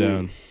 baby. I'm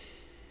down.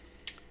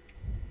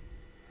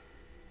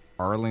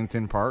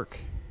 Arlington Park,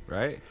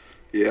 right?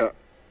 Yeah.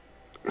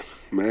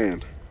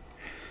 Man.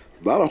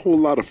 Not a whole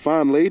lot of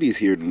fine ladies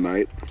here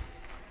tonight.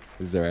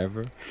 Is there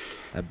ever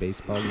a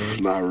baseball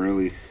game? Not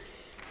really.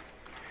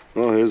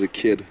 Oh, here's a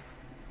kid.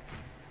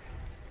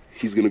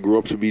 He's gonna grow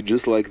up to be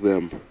just like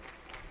them.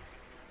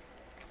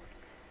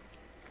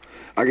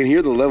 I can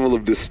hear the level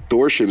of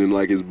distortion in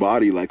like his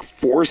body, like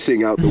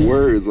forcing out the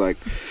words, like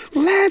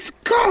 "Let's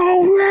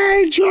go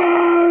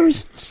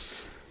Rangers!"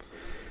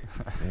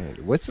 Man,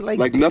 what's it like?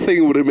 Like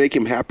nothing would make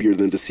him happier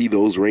than to see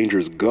those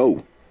Rangers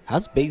go.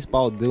 How's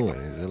baseball doing?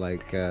 Is it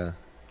like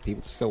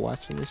people still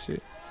watching this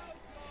shit?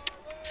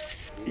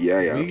 Yeah.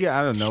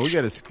 I don't know. We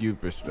got a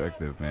skewed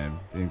perspective, man.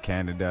 In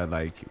Canada,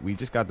 like, we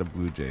just got the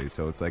Blue Jays.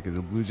 So it's like, if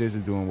the Blue Jays are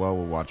doing well,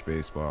 we'll watch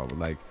baseball. But,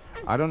 like,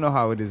 I don't know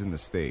how it is in the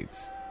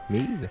States. Me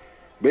either.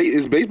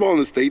 Is baseball in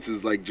the States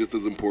is like just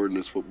as important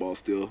as football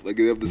still. Like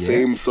they have the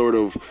same sort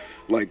of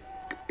like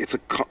it's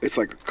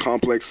like a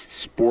complex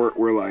sport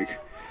where like,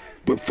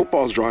 but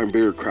football's drawing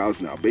bigger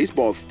crowds now.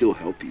 Baseball's still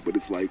healthy, but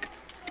it's like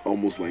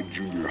almost like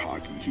junior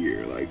hockey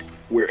here, like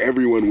where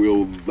everyone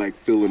will like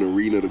fill an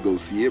arena to go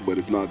see it, but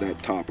it's not that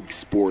top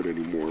sport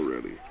anymore,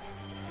 really.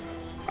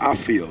 I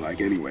feel like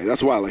anyway.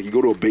 That's why like you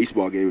go to a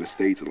baseball game in the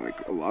States and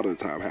like a lot of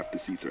the time half the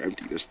seats are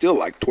empty. There's still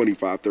like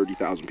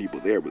 30,000 people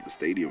there, but the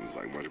stadium is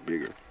like much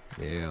bigger.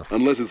 Yeah.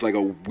 Unless it's like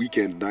a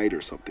weekend night or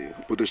something.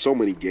 But there's so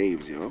many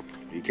games, you know?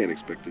 You can't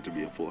expect it to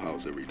be a full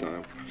house every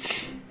time.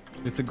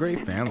 It's a great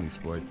family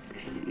sport.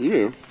 Yeah.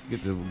 You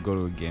get to go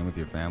to a game with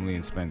your family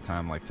and spend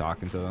time like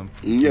talking to them.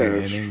 Yeah.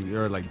 Innings,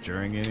 or like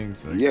during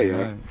innings. Like,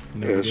 Yeah,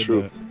 that's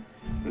true.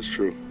 That's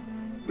true.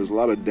 There's a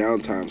lot of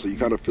downtime, so you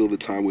kind of fill the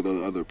time with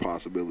other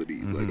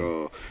possibilities. Like,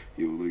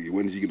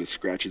 when is he gonna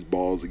scratch his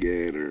balls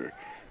again, or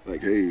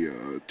like, hey,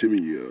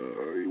 Timmy,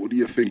 what do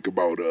you think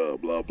about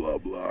blah blah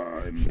blah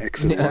and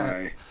X and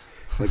Y?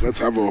 Like, let's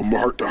have a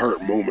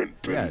heart-to-heart moment.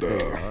 Yeah,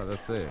 And,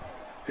 that's it.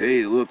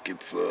 hey, look,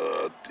 it's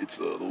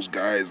those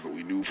guys that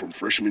we knew from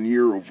freshman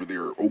year over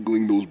there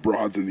ogling those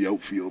broads in the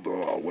outfield.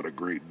 Oh, what a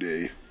great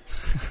day.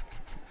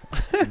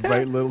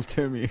 Right, little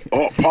Timmy.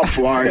 Oh, pop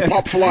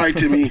fly,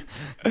 Timmy.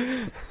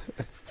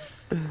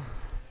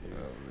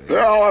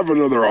 Yeah, I'll have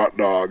another hot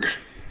dog.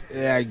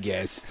 Yeah, I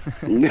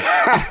guess.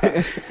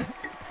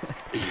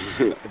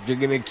 If you're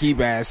gonna keep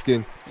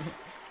asking.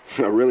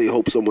 I really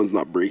hope someone's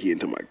not breaking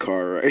into my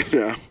car right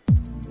now.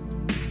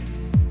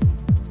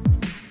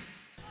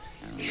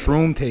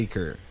 Shroom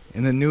taker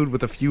in the nude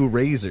with a few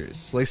razors,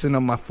 slicing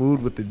up my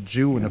food with a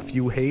Jew and a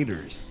few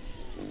haters.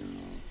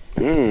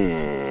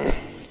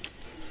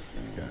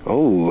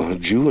 Oh, a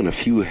Jew and a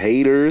few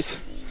haters.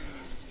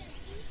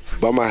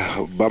 By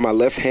my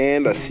left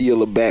hand, I see a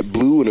Labatt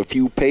Blue and a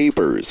few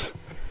papers.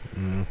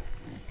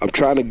 I'm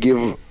trying to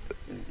give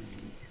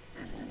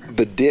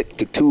the dick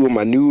to two of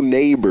my new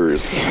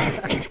neighbors.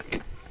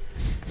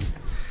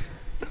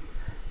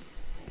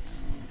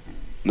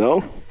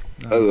 No?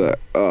 I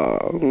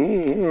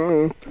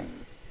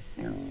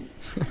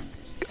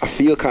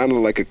feel kind of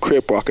like a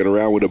Crip walking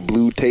around with a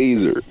blue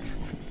taser.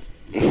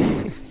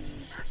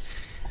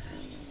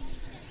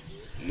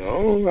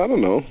 No, I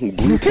don't know.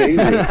 Blue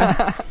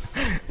taser.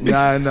 No,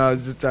 I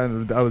was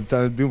trying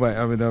to do my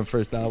Eminem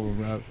first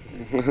album raps.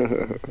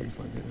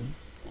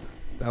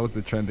 That was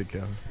the trend to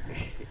kill.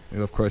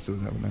 And of course it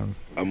was Eminem.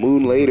 A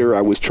moon later,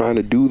 I was trying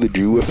to do the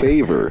Jew a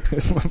favor.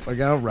 I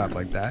don't rap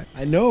like that.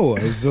 I know.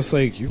 It's just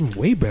like, you're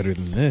way better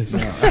than this.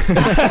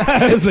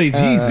 It's like,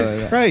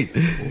 Jesus. Right.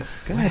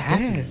 God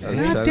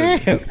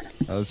damn.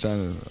 I was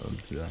trying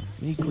to.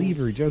 Me,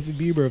 Cleaver, Justin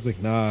Bieber. I was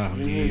like,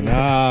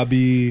 nah,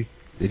 B.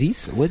 Did he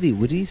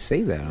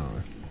say that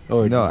on?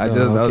 Oh no, that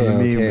was a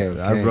meme. Okay.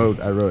 I wrote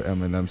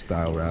Eminem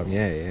style raps.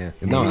 Yeah.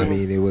 No, I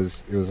mean it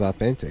was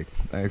authentic.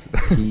 Thanks.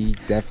 He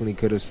definitely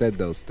could have said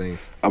those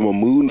things. I'm a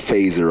moon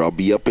phaser. I'll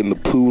be up in the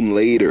poon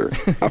later.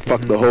 I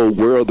fucked the whole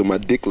world and my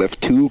dick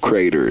left 2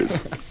 craters.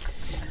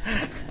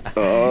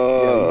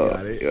 Oh,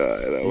 yeah,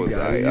 that was.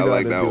 I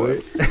like that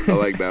one. I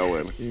like that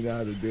one. You know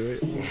how to do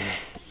it.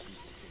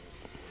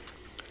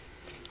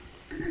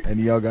 And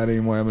y'all got any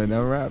more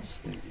Eminem raps?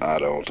 I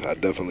don't. I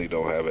definitely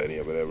don't have any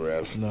Eminem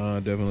raps. No,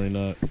 definitely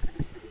not.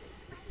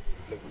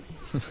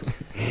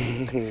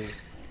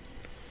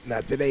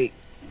 Not today.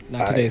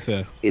 Not today,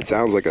 sir. It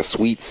sounds like a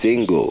sweet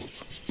single.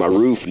 My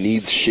roof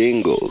needs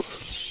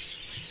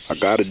shingles. I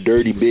got a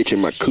dirty bitch in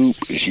my coop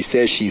and she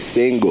says she's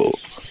single.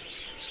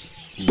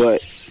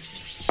 But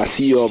I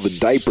see all the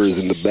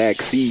diapers in the back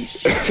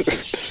seat.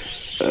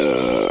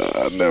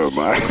 Never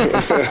mind.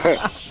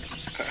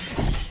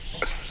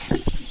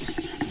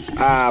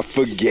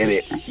 Forget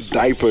it.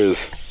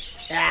 Diapers.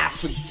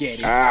 Forget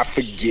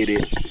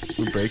it.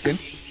 We breaking?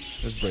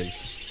 Let's break.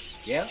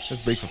 Yeah.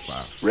 Let's break for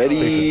 5.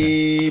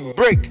 Ready,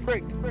 break.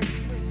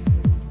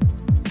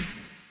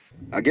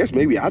 I guess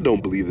maybe I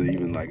don't believe that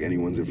even like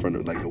anyone's in front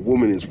of, like the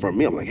woman is in front of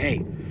me. I'm like,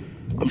 hey,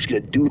 I'm just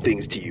gonna do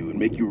things to you and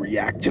make you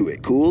react to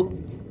it. Cool?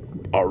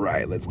 All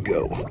right, let's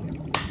go.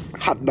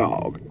 Hot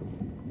dog.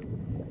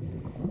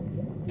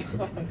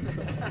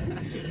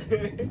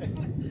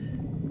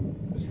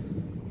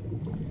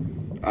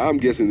 I'm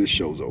guessing this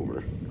show's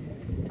over.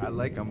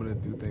 I'm gonna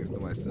do things to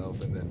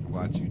myself and then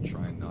watch you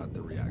try not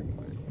to react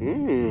to it.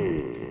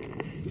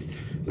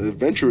 The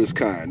adventurous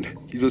kind.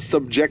 He's a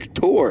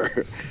subjector.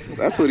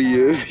 That's what he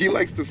is. He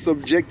likes to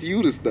subject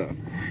you to stuff.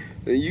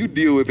 And you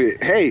deal with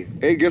it. Hey,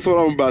 guess what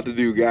I'm about to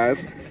do,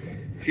 guys?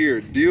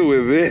 Here, deal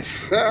with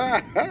this.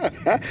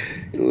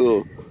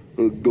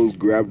 Goes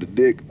grab the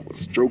dick,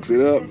 strokes it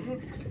up,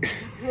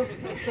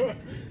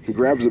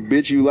 grabs a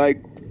bitch you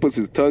like, puts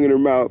his tongue in her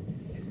mouth,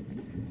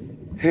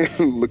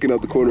 looking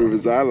out the corner of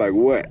his eye like,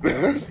 what?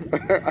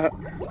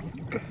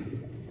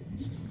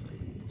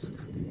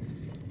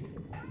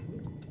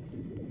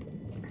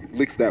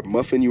 Licks that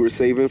muffin you were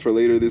saving for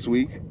later this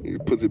week, he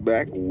puts it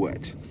back,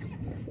 what?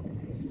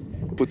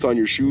 Puts on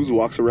your shoes,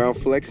 walks around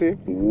flexing,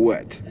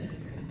 what?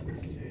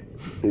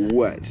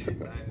 What?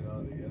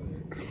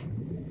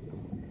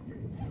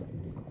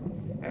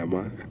 Am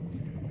I?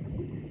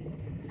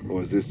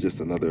 Or is this just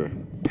another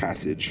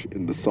passage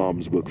in the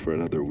Psalms book for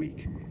another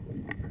week?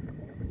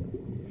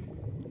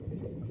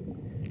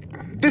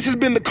 This has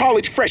been the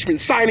College Freshman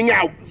signing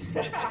out.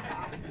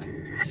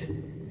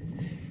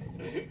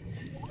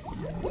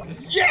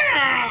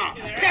 Yeah!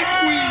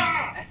 Pep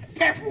week!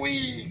 Pep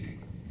week!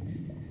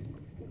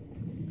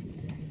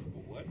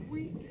 What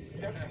week?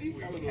 Pep week?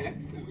 I don't know.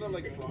 Isn't that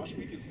like Frosh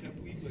week? Is Pep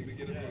week? Like they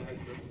get everyone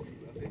hyped up to do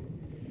nothing?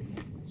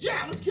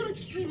 Yeah, let's get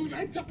extremely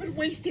hyped up and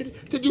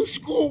wasted to do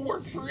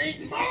schoolwork for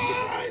 8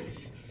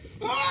 months!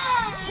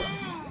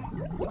 Ah!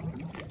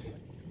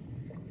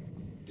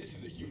 This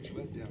is a huge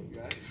letdown,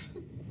 guys.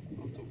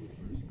 October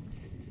 1st.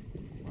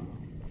 Wow.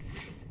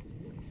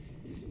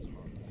 This is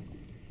hard.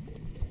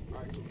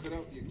 Alright, so cut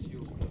out the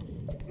Akil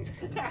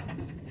stuff.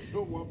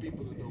 Don't want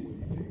people to know what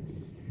he thinks.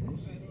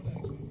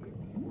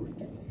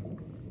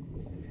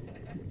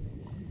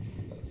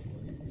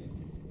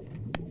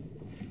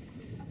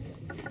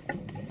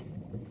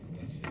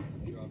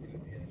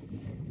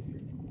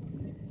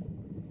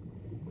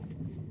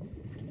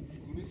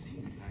 Lunacy?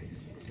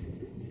 Nice.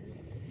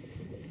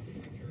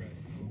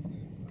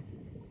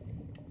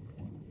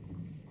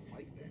 I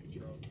like that.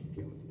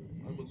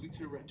 I'm a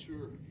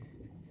literateur.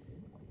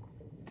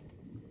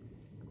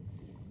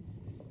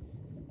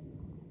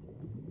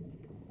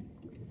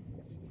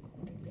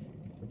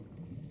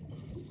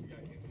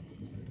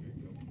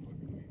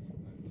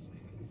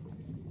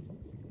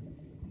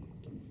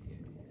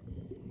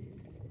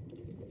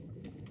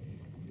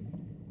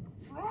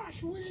 Frosh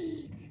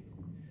week!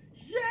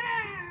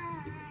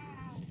 Yeah!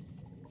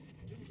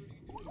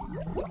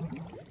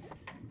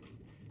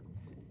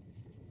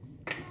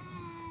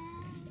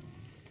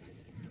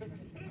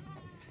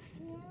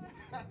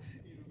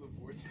 He's in the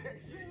vortex.